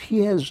 but he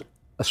has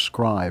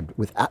ascribed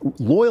with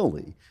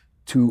loyally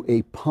to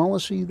a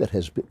policy that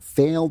has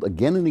failed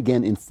again and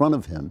again in front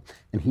of him,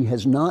 and he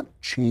has not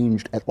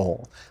changed at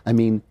all. I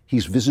mean,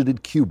 he's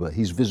visited Cuba,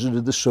 he's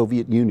visited the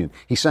Soviet Union.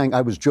 He sang,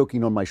 I was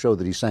joking on my show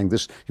that he sang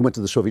this, he went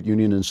to the Soviet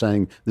Union and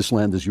sang, this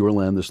land is your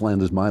land, this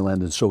land is my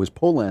land, and so is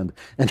Poland.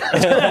 And,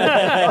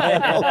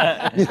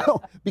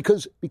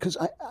 because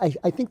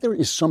I think there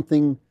is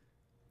something,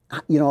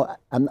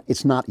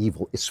 it's not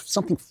evil, it's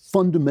something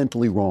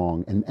fundamentally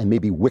wrong, and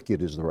maybe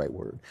wicked is the right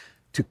word,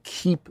 to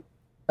keep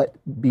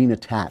being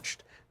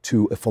attached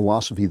to a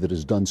philosophy that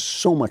has done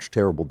so much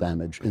terrible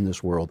damage in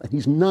this world. And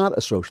he's not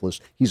a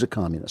socialist, he's a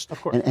communist.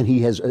 Of course. And he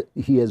has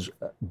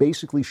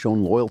basically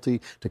shown loyalty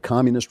to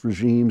communist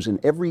regimes in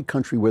every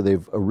country where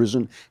they've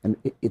arisen. And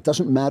it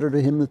doesn't matter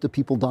to him that the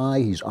people die.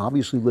 He's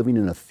obviously living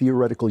in a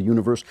theoretical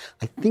universe.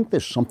 I think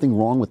there's something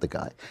wrong with the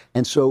guy.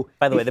 And so...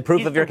 By the way, the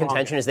proof of your the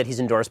contention is that he's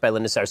endorsed by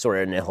Linda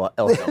Sarsour and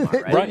Ilhan,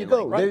 right? There you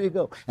go. There you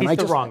go. And He's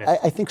the wrongest.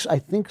 I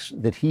think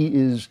that he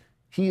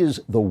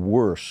is the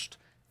worst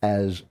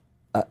as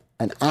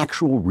an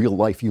actual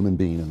real-life human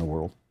being in the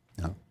world.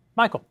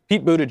 Michael.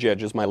 Pete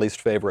Buttigieg is my least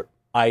favorite.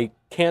 I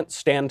can't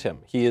stand him.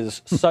 He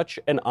is such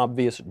an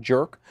obvious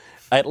jerk.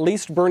 At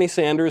least Bernie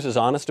Sanders is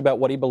honest about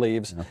what he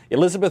believes. Yeah.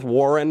 Elizabeth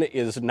Warren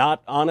is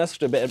not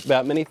honest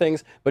about many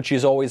things, but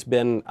she's always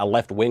been a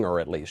left-winger,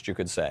 at least, you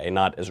could say,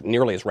 not as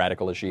nearly as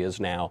radical as she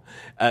is now.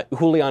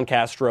 Julian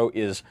Castro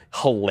is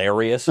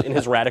hilarious in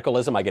his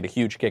radicalism. I get a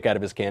huge kick out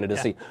of his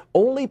candidacy. Yeah.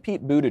 Only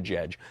Pete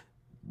Buttigieg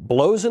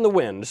blows in the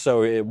wind.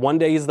 So one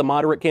day he's the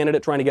moderate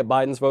candidate trying to get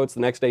Biden's votes. The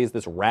next day he's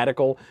this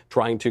radical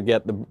trying to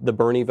get the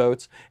Bernie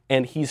votes.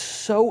 And he's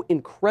so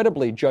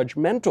incredibly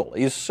judgmental.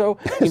 He's so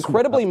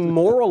incredibly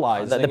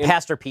moralizing. The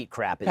Pastor Pete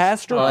crap is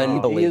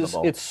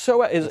unbelievable.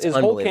 His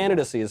whole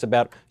candidacy is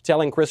about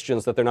telling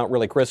Christians that they're not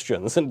really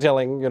Christians and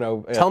telling,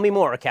 Tell me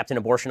more, Captain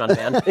Abortion on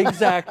Demand.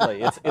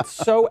 Exactly. It's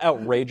so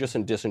outrageous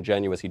and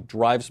disingenuous. He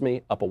drives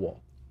me up a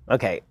wall.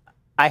 Okay,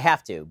 I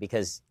have to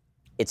because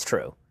it's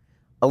true.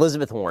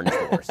 Elizabeth Warren is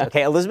the worst.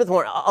 Okay, Elizabeth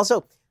Warren.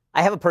 Also,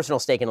 I have a personal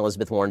stake in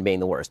Elizabeth Warren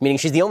being the worst, meaning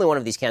she's the only one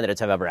of these candidates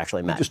I've ever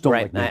actually met. You just don't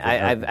right? like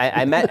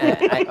I met,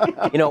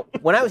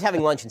 when I was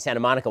having lunch in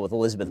Santa Monica with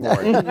Elizabeth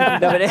Warren,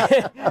 but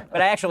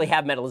I actually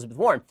have met Elizabeth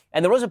Warren.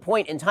 And there was a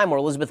point in time where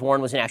Elizabeth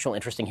Warren was an actual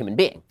interesting human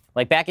being.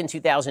 Like back in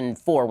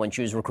 2004 when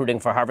she was recruiting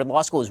for Harvard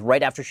Law School, it was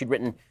right after she'd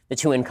written The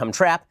Two-Income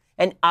Trap.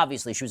 And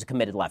obviously, she was a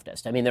committed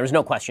leftist. I mean, there was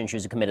no question she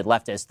was a committed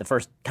leftist.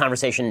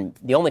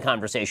 The only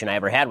conversation I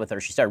ever had with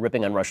her, she started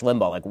ripping on Rush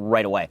Limbaugh, like,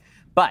 right away.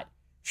 But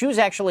she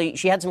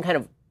had some kind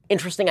of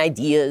interesting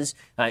ideas.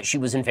 She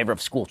was in favor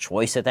of school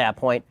choice at that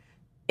point.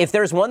 If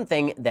there's one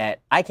thing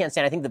that I can't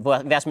stand, I think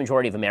the vast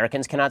majority of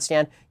Americans cannot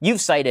stand, you've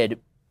cited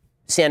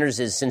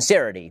Sanders'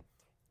 sincerity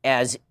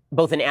as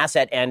both an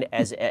asset and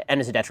as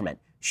a detriment.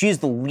 She is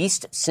the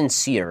least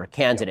sincere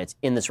candidate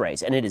in this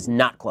race, and it is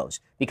not close,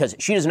 because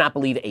she does not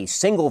believe a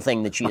single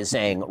thing that she is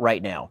saying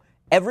right now.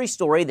 Every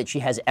story that she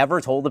has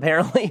ever told,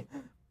 apparently,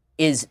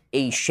 is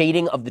a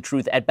shading of the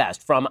truth at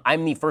best, from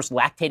I'm the first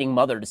lactating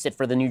mother to sit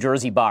for the New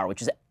Jersey bar,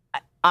 which is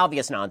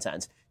obvious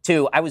nonsense,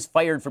 to I was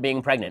fired for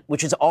being pregnant,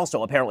 which is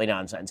also apparently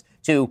nonsense,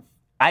 to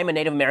I'm a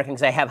Native American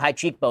because I have high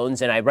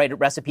cheekbones and I write a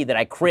recipe that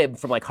I crib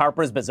from like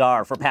Harper's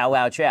Bazaar for Pow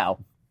Wow Chow,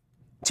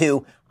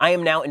 to I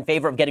am now in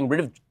favor of getting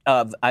rid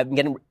of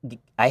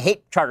I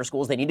hate charter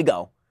schools. They need to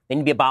go. They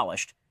need to be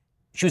abolished.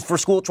 She was for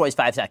school choice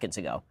 5 seconds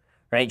ago,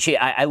 right?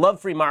 I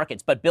love free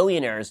markets, but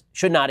billionaires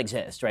should not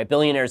exist, right?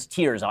 Billionaires'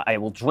 tears, I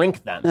will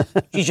drink them.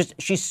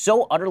 She's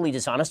so utterly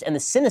dishonest, and the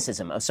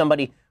cynicism of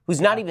somebody who's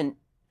not even,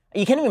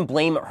 you can't even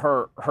blame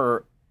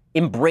her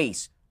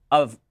embrace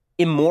of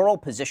immoral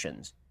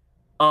positions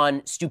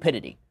on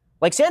stupidity.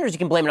 Like Sanders, you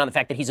can blame it on the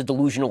fact that he's a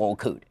delusional old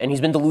coot, and he's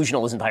been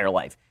delusional his entire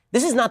life.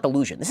 This is not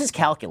delusion. This is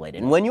calculated.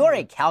 And when you are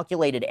a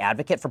calculated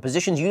advocate for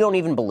positions you don't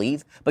even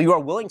believe, but you are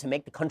willing to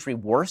make the country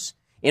worse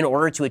in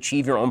order to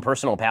achieve your own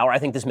personal power, I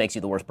think this makes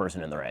you the worst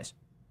person in the race.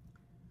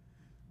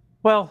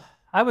 Well,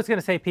 I was going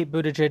to say Pete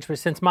Buttigieg, but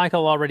since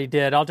Michael already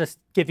did, I'll just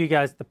give you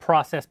guys the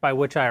process by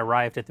which I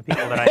arrived at the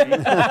people that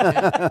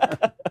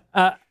I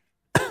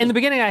hate. In the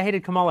beginning, I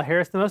hated Kamala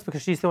Harris the most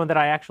because she's the one that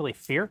I actually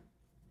fear.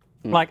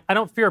 Like, I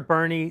don't fear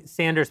Bernie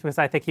Sanders because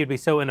I think he'd be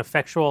so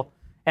ineffectual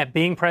at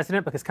being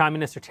president because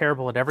communists are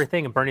terrible at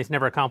everything, and Bernie's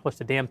never accomplished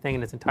a damn thing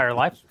in his entire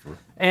life.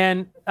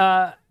 And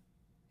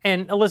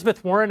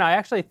Elizabeth Warren, I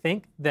actually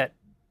think that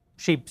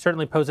she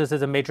certainly poses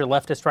as a major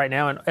leftist right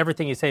now, and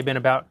everything you say, Ben,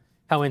 about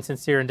how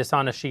insincere and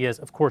dishonest she is,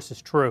 of course,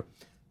 is true.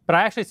 But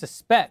I actually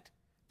suspect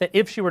that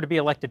if she were to be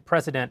elected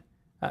president,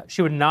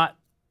 she would not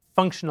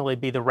functionally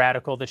be the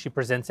radical that she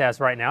presents as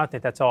right now. I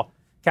think that's all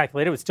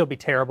calculated. It would still be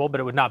terrible, but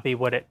it would not be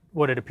what it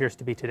appears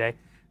to be today.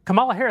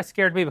 Kamala Harris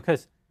scared me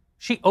because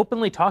she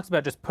openly talks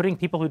about just putting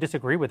people who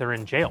disagree with her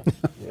in jail.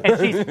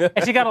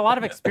 And she got a lot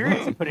of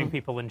experience in putting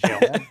people in jail.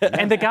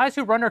 And the guys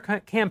who run her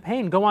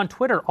campaign go on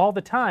Twitter all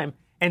the time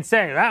and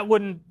say,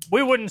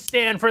 we wouldn't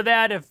stand for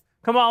that if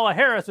Kamala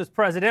Harris was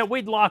president.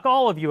 We'd lock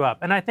all of you up.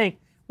 And I think,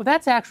 well,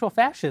 that's actual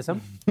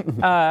fascism.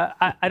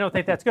 I don't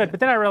think that's good.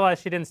 But then I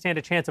realized she didn't stand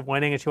a chance of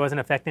winning and she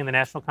wasn't affecting the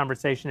national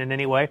conversation in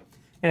any way.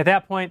 And at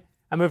that point,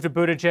 I moved to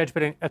Buttigieg,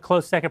 but a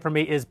close second for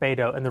me is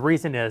Beto. And the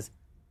reason is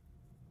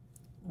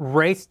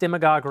race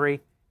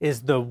demagoguery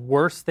is the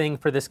worst thing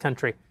for this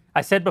country.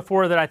 I said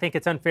before that I think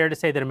it's unfair to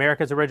say that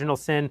America's original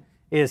sin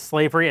is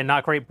slavery and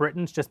not Great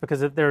Britain's just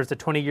because there's a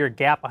 20-year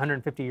gap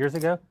 150 years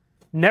ago.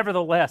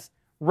 Nevertheless,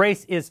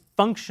 race is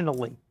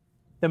functionally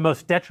the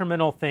most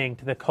detrimental thing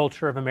to the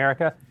culture of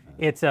America.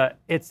 It's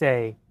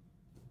the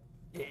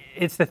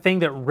thing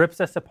that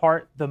rips us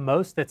apart the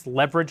most, that's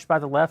leveraged by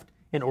the left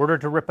in order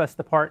to rip us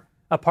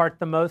apart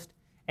the most.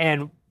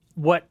 And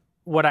what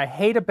I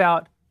hate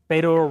about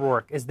Beto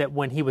O'Rourke is that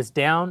when he was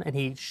down and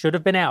he should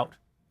have been out,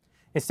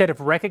 instead of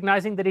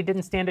recognizing that he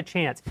didn't stand a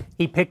chance,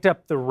 he picked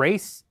up the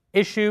race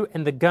issue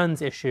and the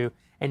guns issue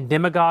and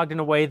demagogued in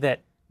a way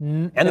that...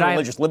 And the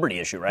religious liberty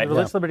issue, right? The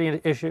religious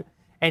liberty issue.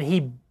 And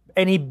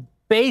he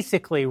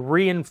basically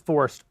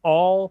reinforced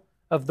all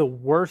of the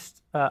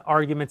worst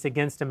arguments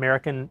against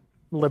American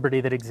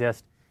liberty that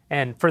exist.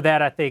 And for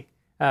that, I think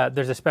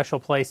there's a special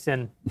place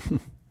in...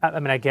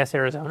 I guess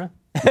Arizona.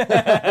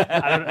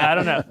 I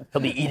don't know.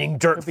 He'll be eating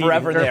dirt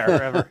forever there.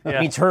 Forever,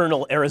 yeah.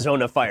 Eternal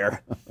Arizona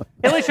fire.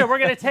 Alicia, we're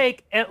going to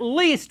take at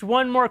least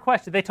one more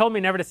question. They told me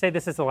never to say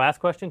this is the last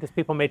question because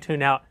people may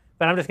tune out.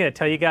 But I'm just going to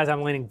tell you guys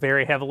I'm leaning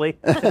very heavily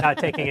to not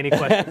taking any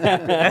questions.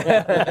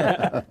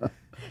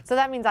 So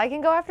that means I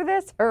can go after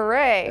this?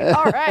 Hooray.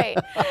 All right.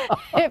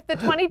 If the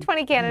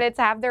 2020 candidates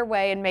have their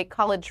way and make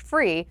college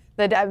free,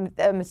 I'm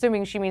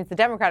assuming she means the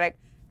Democratic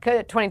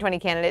 2020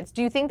 candidates,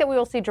 do you think that we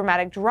will see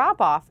dramatic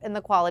drop-off in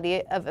the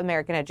quality of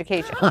American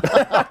education?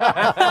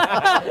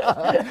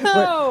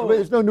 No.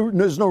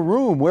 There's no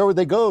room. Where would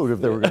they go if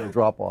they were going to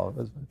drop off?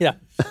 Yeah.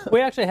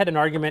 We actually had an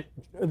argument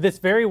this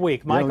very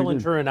week, Michael and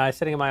Drew and I,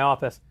 sitting in my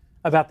office,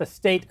 about the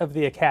state of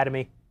the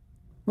academy.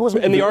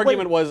 And the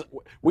argument was,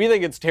 we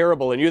think it's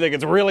terrible, and you think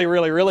it's really,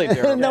 really, really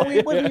terrible. No,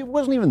 it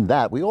wasn't even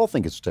that. We all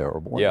think it's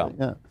terrible.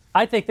 Yeah.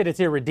 I think that it's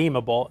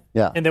irredeemable,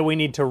 and that we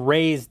need to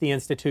raise the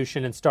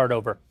institution and start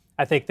over.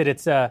 I think that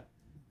it's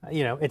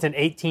it's an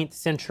 18th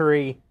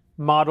century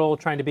model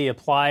trying to be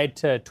applied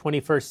to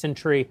 21st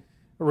century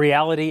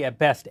reality at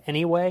best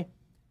anyway.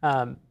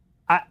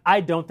 I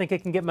don't think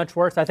it can get much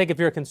worse. I think if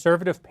you're a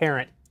conservative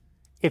parent,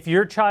 if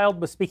your child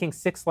was speaking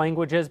 6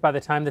 languages by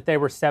the time that they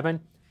were 7,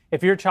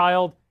 if your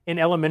child in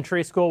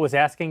elementary school was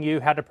asking you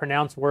how to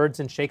pronounce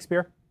words in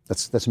Shakespeare.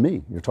 That's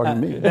me. You're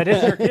talking to me. That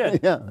is your kid.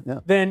 Yeah.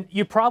 Then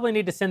you probably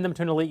need to send them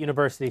to an elite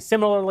university.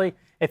 Similarly,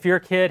 if your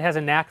kid has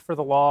a knack for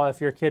the law,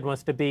 if your kid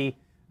wants to be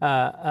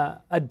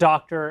a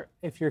doctor,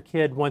 if your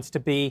kid wants to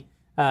be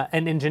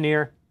an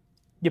engineer,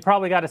 you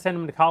probably got to send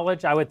them to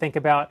college. I would think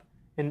about,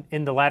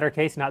 in the latter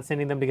case, not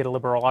sending them to get a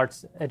liberal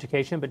arts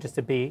education, but just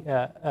to be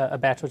a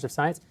bachelor's of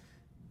science.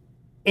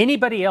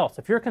 Anybody else,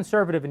 if you're a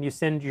conservative and you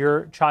send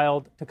your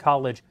child to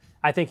college,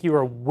 I think you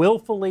are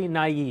willfully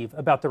naive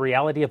about the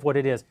reality of what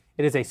it is.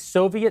 It is a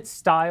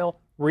Soviet-style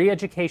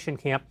re-education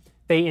camp.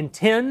 They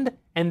intend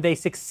and they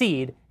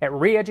succeed at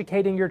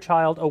re-educating your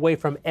child away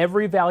from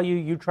every value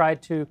you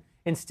tried to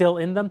instill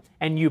in them,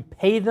 and you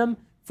pay them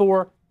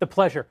for the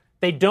pleasure.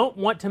 They don't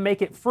want to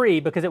make it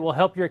free because it will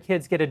help your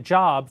kids get a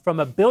job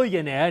from a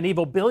billionaire, an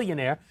evil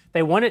billionaire.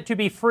 They want it to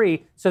be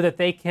free so that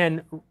they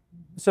can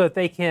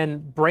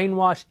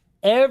brainwash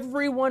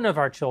every one of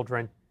our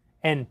children,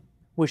 and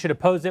we should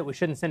oppose it. We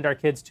shouldn't send our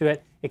kids to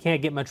it. It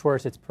can't get much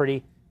worse. It's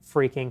pretty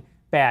freaking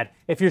bad.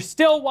 If you're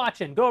still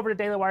watching, go over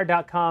to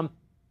dailywire.com.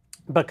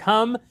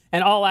 Become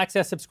an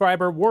all-access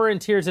subscriber. War in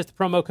Tears is the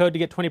promo code to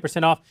get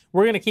 20% off.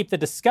 We're going to keep the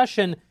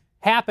discussion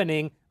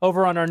happening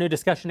over on our new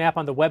discussion app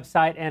on the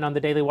website and on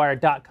the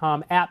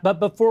dailywire.com app. But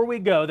before we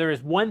go, there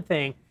is one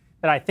thing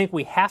that I think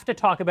we have to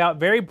talk about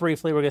very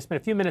briefly. We're going to spend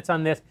a few minutes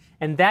on this,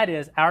 and that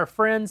is our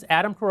friends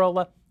Adam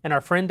Carolla and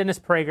our friend Dennis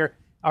Prager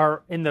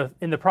are in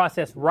the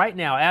process right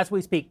now, as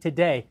we speak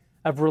today,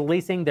 of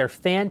releasing their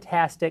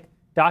fantastic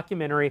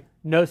documentary,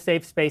 No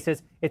Safe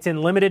Spaces. It's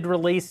in limited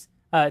release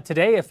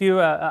today. A few,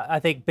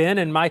 I think Ben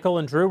and Michael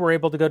and Drew were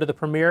able to go to the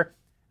premiere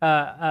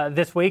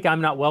this week.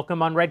 I'm not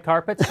welcome on red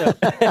carpets, so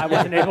I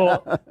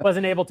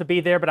wasn't able to be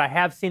there, but I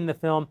have seen the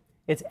film.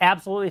 It's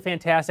absolutely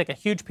fantastic. A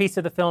huge piece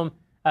of the film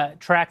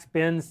tracks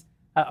Ben's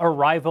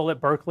arrival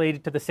at Berkeley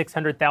to the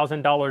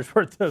 $600,000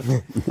 worth of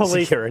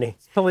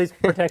police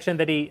protection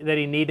that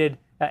he needed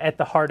at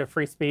the heart of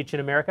free speech in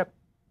America,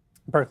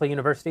 Berkeley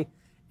University.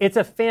 It's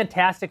a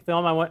fantastic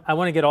film. I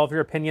want to get all of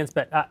your opinions,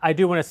 but I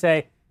do want to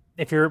say,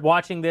 if you're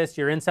watching this,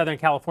 you're in Southern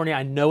California,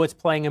 I know it's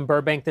playing in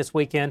Burbank this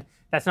weekend.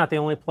 That's not the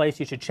only place.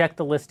 You should check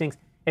the listings.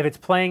 If it's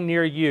playing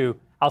near you,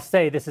 I'll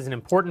say this is an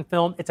important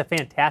film. It's a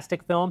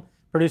fantastic film,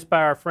 produced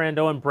by our friend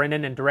Owen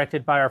Brennan and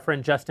directed by our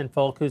friend Justin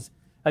Folk, who's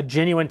a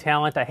genuine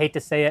talent. I hate to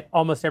say it.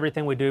 Almost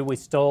everything we do, we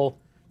stole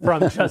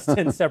from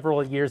Justin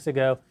several years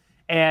ago.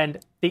 And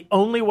the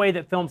only way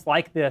that films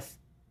like this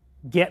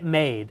get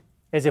made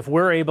is if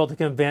we're able to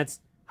convince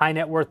high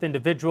net worth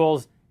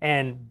individuals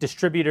and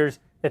distributors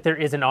that there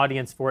is an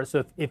audience for it.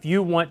 So if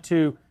you want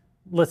to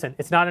listen,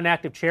 it's not an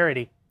act of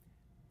charity.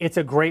 It's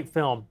a great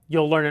film.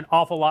 You'll learn an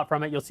awful lot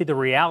from it. You'll see the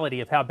reality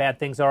of how bad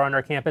things are on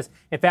our campus.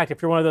 In fact,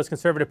 if you're one of those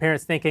conservative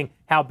parents thinking,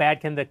 how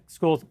bad can the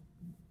schools,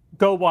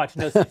 go watch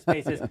No Safe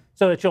Spaces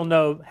so that you'll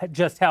know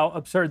just how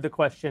absurd the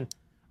question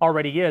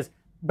already is.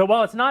 But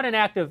while it's not an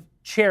act of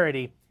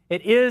charity,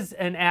 it is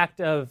an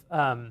act of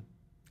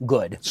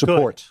Good.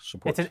 Support.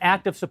 It's an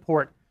act of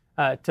support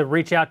to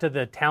reach out to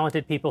the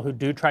talented people who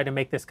do try to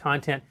make this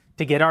content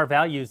to get our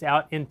values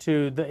out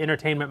into the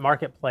entertainment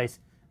marketplace.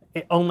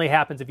 It only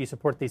happens if you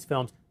support these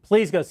films.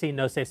 Please go see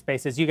No Safe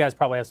Spaces. You guys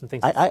probably have some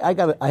things to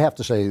say. I have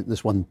to say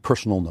this one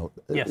personal note.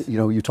 Yes. You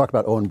know, you talk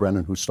about Owen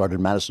Brennan, who started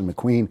Madison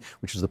McQueen,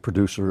 which is the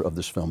producer of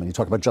this film, and you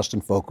talk about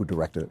Justin Folk, who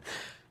directed it.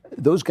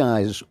 Those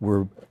guys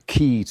were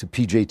key to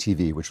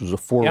PJTV, which was a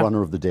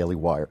forerunner of the Daily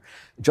Wire.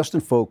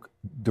 Justin Folk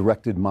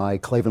directed my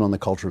Clavin on the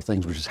Culture of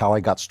Things, which is how I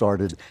got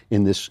started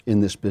in this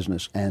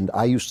business. And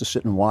I used to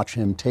sit and watch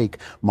him take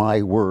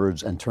my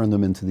words and turn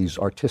them into these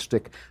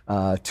artistic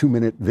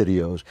 2-minute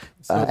videos.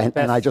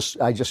 And I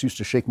just used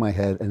to shake my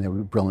head, and they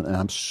were brilliant.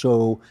 And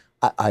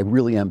I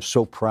really am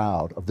so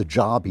proud of the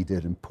job he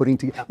did in putting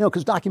together, you know,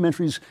 because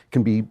documentaries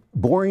can be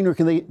boring or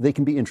they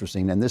can be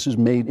interesting, and this is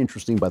made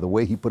interesting by the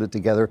way he put it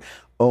together.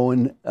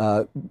 Owen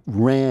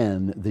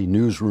ran the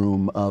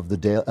newsroom of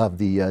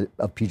PGA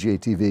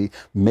TV,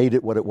 made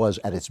it what it was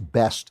at its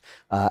best,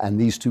 and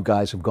these two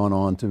guys have gone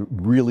on to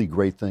really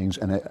great things.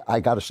 And I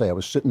got to say, I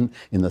was sitting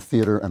in the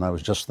theater and I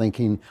was just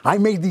thinking, I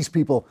made these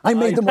people, I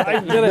made them.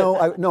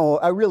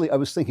 I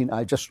was thinking,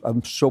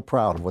 I'm so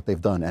proud of what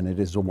they've done, and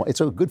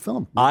it's a good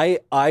film.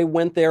 I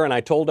went there and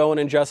I told Owen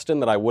and Justin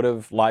that I would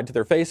have lied to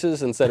their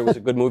faces and said it was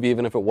a good movie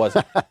even if it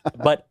wasn't.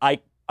 But I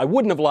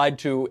wouldn't have lied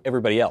to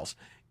everybody else.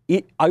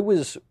 I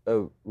was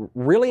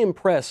really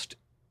impressed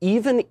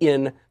even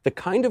in the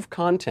kind of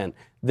content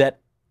that,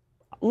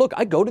 look,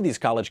 I go to these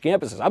college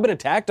campuses. I've been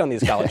attacked on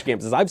these college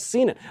campuses. I've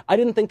seen it. I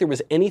didn't think there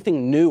was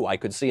anything new I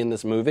could see in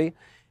this movie.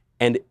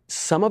 And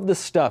some of the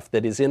stuff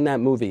that is in that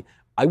movie,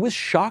 I was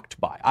shocked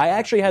by. I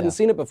actually hadn't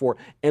seen it before.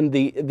 And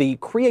the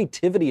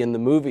creativity in the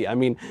movie, I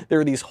mean, there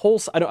are these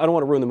whole, I don't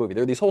want to ruin the movie.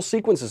 There are these whole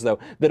sequences, though,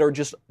 that are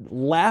just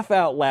laugh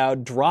out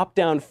loud, drop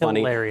down funny.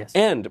 Hilarious.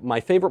 And my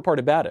favorite part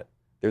about it,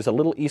 there's a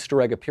little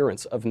Easter egg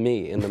appeance of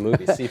me in the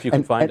movie. See if you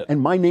can find it. And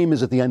my name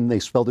is at the end, and they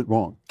spelled it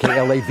wrong.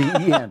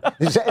 Klaven.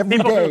 Every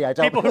day I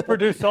tell people who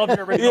produce all of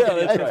your original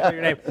videos spell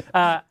your name.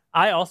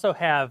 I also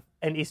have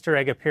an Easter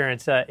egg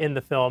appearance in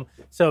the film.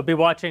 So be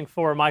watching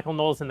for Michael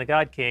Knowles and the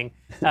God King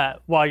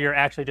while you're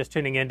actually just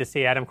tuning in to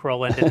see Adam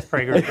Carolla and Dennis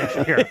Prager and Ben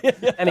Shapiro.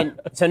 I mean,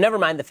 so never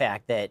mind the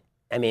fact that,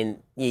 I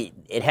mean,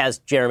 it has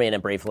Jeremy in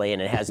it briefly,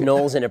 and it has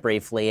Knowles in it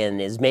briefly,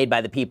 and is made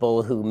by the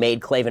people who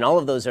made Klaven. All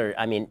of those are,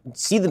 I mean,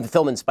 see the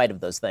film in spite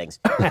of those things.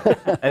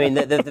 I mean,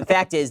 the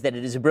fact is that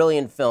it is a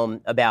brilliant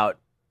film about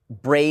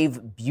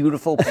brave,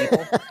 beautiful people.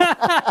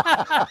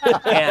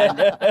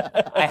 And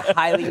I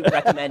highly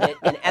recommend it.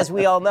 And as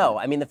we all know,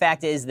 I mean, the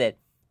fact is that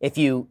if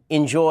you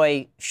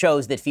enjoy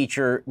shows that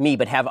feature me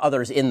but have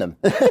others in them,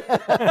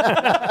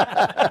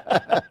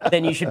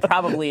 then you should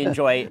probably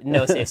enjoy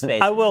No Safe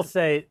Space. I will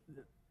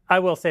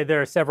say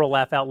there are several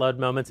laugh out loud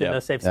moments in No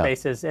Safe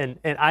Spaces, and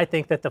I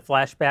think that the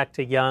flashback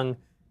to young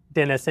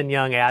Dennis and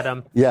young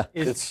Adam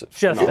is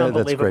just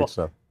unbelievable. That's great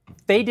stuff.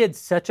 They did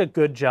such a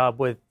good job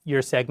with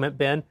your segment,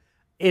 Ben.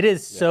 It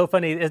is so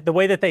funny the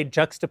way that they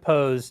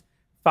juxtapose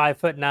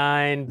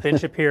 5'9" Ben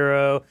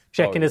Shapiro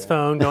checking his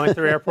phone, going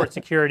through airport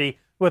security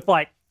with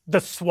like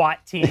the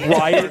SWAT team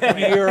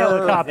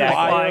helicopter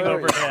flying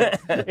overhead.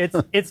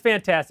 It's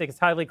fantastic. It's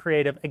highly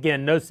creative.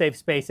 Again, No Safe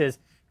Spaces.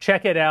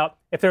 Check it out.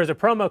 If there was a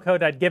promo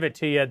code, I'd give it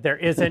to you. There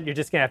isn't. You're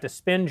just going to have to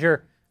spend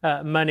your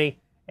money,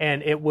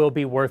 and it will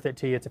be worth it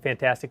to you. It's a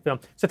fantastic film.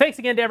 So thanks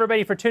again to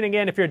everybody for tuning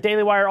in. If you're a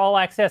Daily Wire All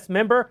Access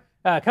member,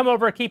 come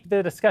over and keep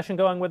the discussion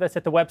going with us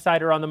at the website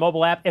or on the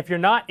mobile app. If you're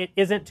not, it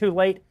isn't too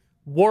late.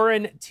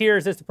 Warren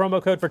Tears is the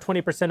promo code for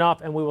 20%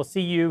 off, and we will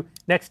see you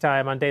next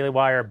time on Daily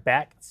Wire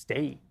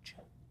Backstage.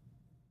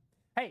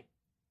 Hey,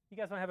 you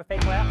guys want to have a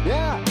fake laugh?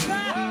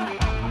 Yeah.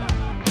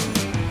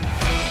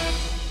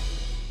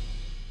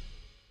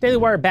 Daily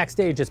Wire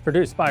Backstage is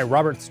produced by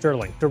Robert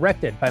Sterling,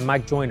 directed by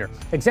Mike Joyner,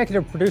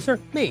 executive producer,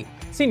 me,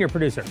 senior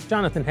producer,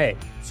 Jonathan Hay,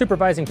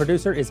 supervising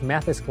producer is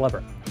Mathis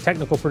Glover,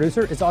 technical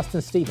producer is Austin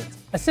Stevens,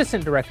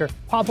 assistant director,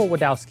 Pavel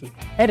Wadowski,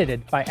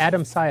 edited by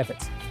Adam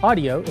Sayevitz,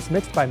 audio is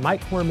mixed by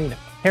Mike Coromina,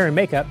 hair and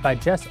makeup by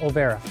Jess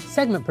Olvera,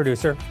 segment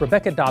producer,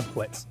 Rebecca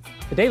Dobkowitz.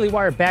 The Daily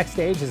Wire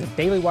Backstage is a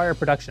Daily Wire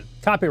production.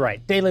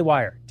 Copyright Daily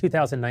Wire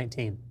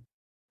 2019.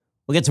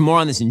 We'll get to more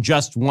on this in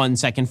just 1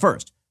 second.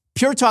 First,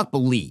 Pure Talk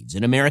believes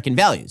in American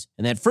values,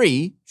 and that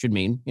free should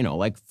mean,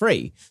 like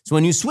free. So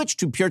when you switch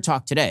to Pure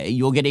Talk today,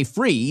 you'll get a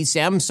free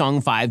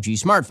Samsung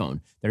 5G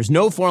smartphone. There's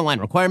no foreign line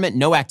requirement,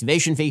 no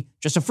activation fee,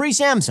 just a free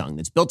Samsung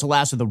that's built to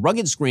last with a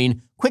rugged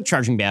screen, quick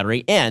charging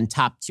battery, and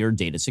top-tier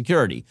data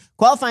security.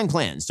 Qualifying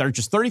plans start at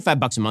just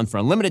 $35 a month for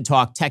unlimited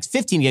talk, text,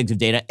 15 gigs of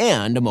data,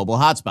 and a mobile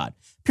hotspot.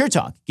 Pure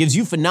Talk gives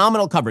you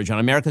phenomenal coverage on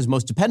America's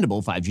most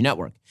dependable 5G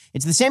network.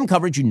 It's the same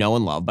coverage you know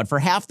and love, but for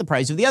half the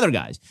price of the other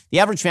guys. The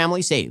average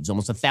family saves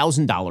almost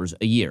 $1,000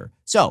 a year.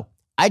 So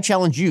I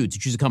challenge you to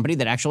choose a company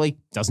that actually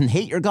doesn't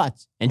hate your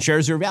guts and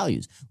shares your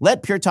values.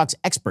 Let Pure Talk's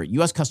expert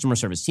U.S. customer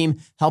service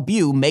team help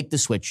you make the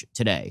switch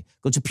today.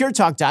 Go to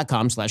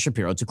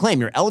puretalk.com/Shapiro to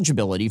claim your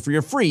eligibility for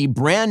your free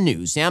brand new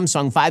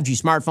Samsung 5G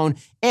smartphone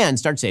and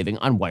start saving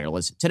on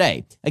wireless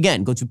today.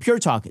 Again, go to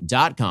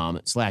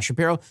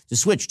puretalk.com/Shapiro to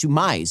switch to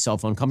my cell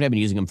phone company. I've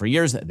been using them for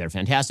years. They're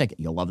fantastic.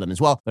 You'll love them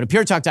as well. Go to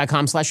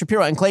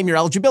puretalk.com/Shapiro and claim your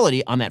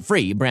eligibility on that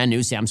free brand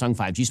new Samsung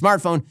 5G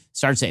smartphone.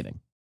 Start saving.